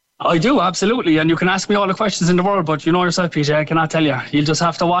 I do, absolutely. And you can ask me all the questions in the world, but you know yourself, PJ, I cannot tell you. You'll just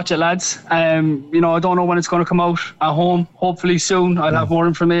have to watch it, lads. You know, I don't know when it's going to come out at home. Hopefully soon. I'll have more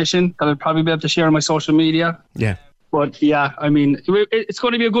information that I'll probably be able to share on my social media. Yeah. But yeah, I mean, it's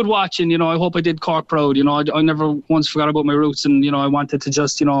going to be a good watch, and you know, I hope I did Cork proud. You know, I never once forgot about my roots, and you know, I wanted to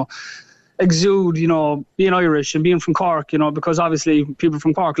just, you know, exude, you know, being Irish and being from Cork, you know, because obviously people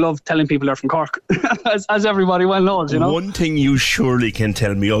from Cork love telling people they're from Cork, as everybody well knows, you know. One thing you surely can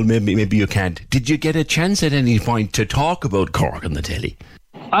tell me, or maybe you can't. Did you get a chance at any point to talk about Cork on the telly?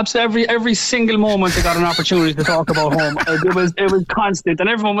 Absolutely, every single moment I got an opportunity to talk about home. It was constant, and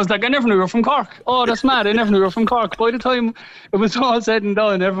everyone was like, I never knew you were from Cork. Oh, that's mad, I never knew you were from Cork. By the time it was all said and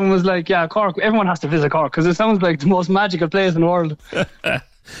done, everyone was like, yeah, Cork, everyone has to visit Cork, because it sounds like the most magical place in the world.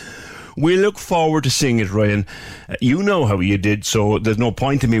 We look forward to seeing it, Ryan. You know how you did, so there's no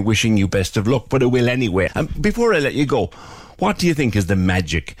point in me wishing you best of luck, but I will anyway. Before I let you go, what do you think is the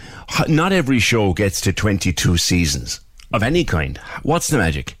magic? Not every show gets to 22 seasons. Of any kind. What's the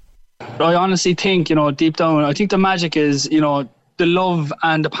magic? I honestly think, you know, deep down, I think the magic is, you know, the love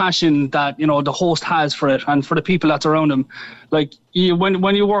and the passion that, you know, the host has for it and for the people that's around him. Like,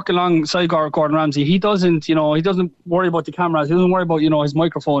 when you work alongside Gordon Ramsay, he doesn't worry about the cameras. He doesn't worry about, you know, his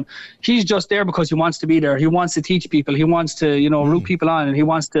microphone. He's just there because he wants to be there. He wants to teach people. He wants to, you know, root people on, and he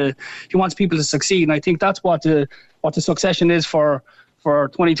wants people to succeed. And I think that's what the succession is for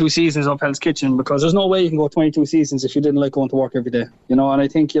 22 seasons of Hell's Kitchen, because there's no way you can go 22 seasons if you didn't like going to work every day, you know. And I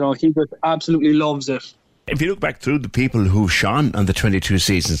think, you know, he absolutely loves it. If you look back through the people who shone on the 22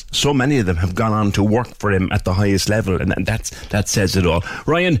 seasons, so many of them have gone on to work for him at the highest level, and that says it all.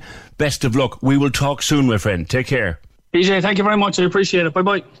 Ryan, best of luck. We will talk soon, my friend. Take care. PJ, thank you very much. I appreciate it.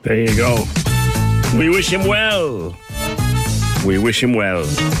 Bye-bye. There you go. We wish him well. We wish him well.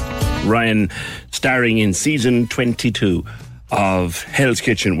 Ryan, starring in season 22 of Hell's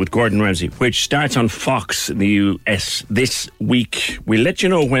Kitchen with Gordon Ramsay, which starts on Fox in the US this week. We'll let you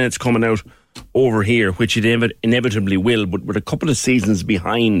know when it's coming out over here, which it inevitably will, but we're a couple of seasons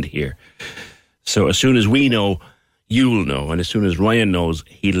behind here. So as soon as we know, you'll know, and as soon as Ryan knows,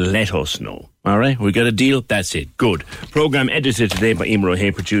 he'll let us know. All right, we got a deal? That's it. Good. Programme edited today by Emer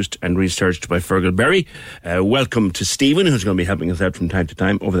O'Hay, produced and researched by Fergal Berry. Welcome to Stephen, who's going to be helping us out from time to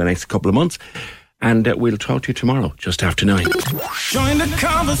time over the next couple of months. And we'll talk to you tomorrow, just after 9. Join the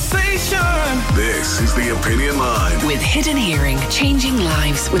conversation. This is The Opinion Line. With Hidden Hearing, changing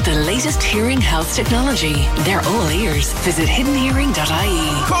lives with the latest hearing health technology. They're all ears. Visit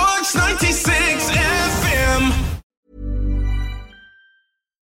hiddenhearing.ie. Cork's 96 FM.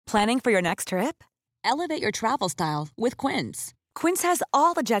 Planning for your next trip? Elevate your travel style with Quince. Quince has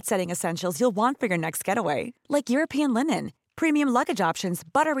all the jet-setting essentials you'll want for your next getaway, like European linen, premium luggage options,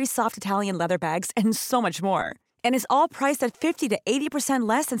 buttery soft Italian leather bags, and so much more. And is all priced at 50 to 80%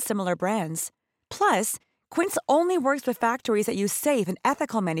 less than similar brands. Plus, Quince only works with factories that use safe and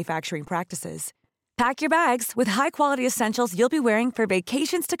ethical manufacturing practices. Pack your bags with high-quality essentials you'll be wearing for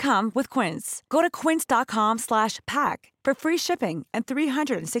vacations to come with Quince. Go to quince.com/pack for free shipping and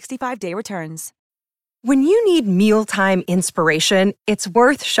 365-day returns. When you need mealtime inspiration, it's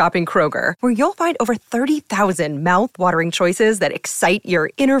worth shopping Kroger, where you'll find over 30,000 mouth-watering choices that excite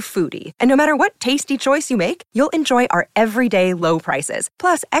your inner foodie. And no matter what tasty choice you make, you'll enjoy our everyday low prices,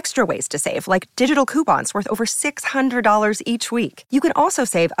 plus extra ways to save, like digital coupons worth over $600 each week. You can also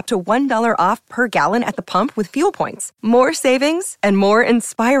save up to $1 off per gallon at the pump with fuel points. More savings and more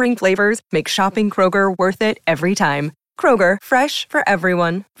inspiring flavors make shopping Kroger worth it every time. Kroger, fresh for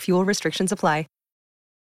everyone. Fuel restrictions apply.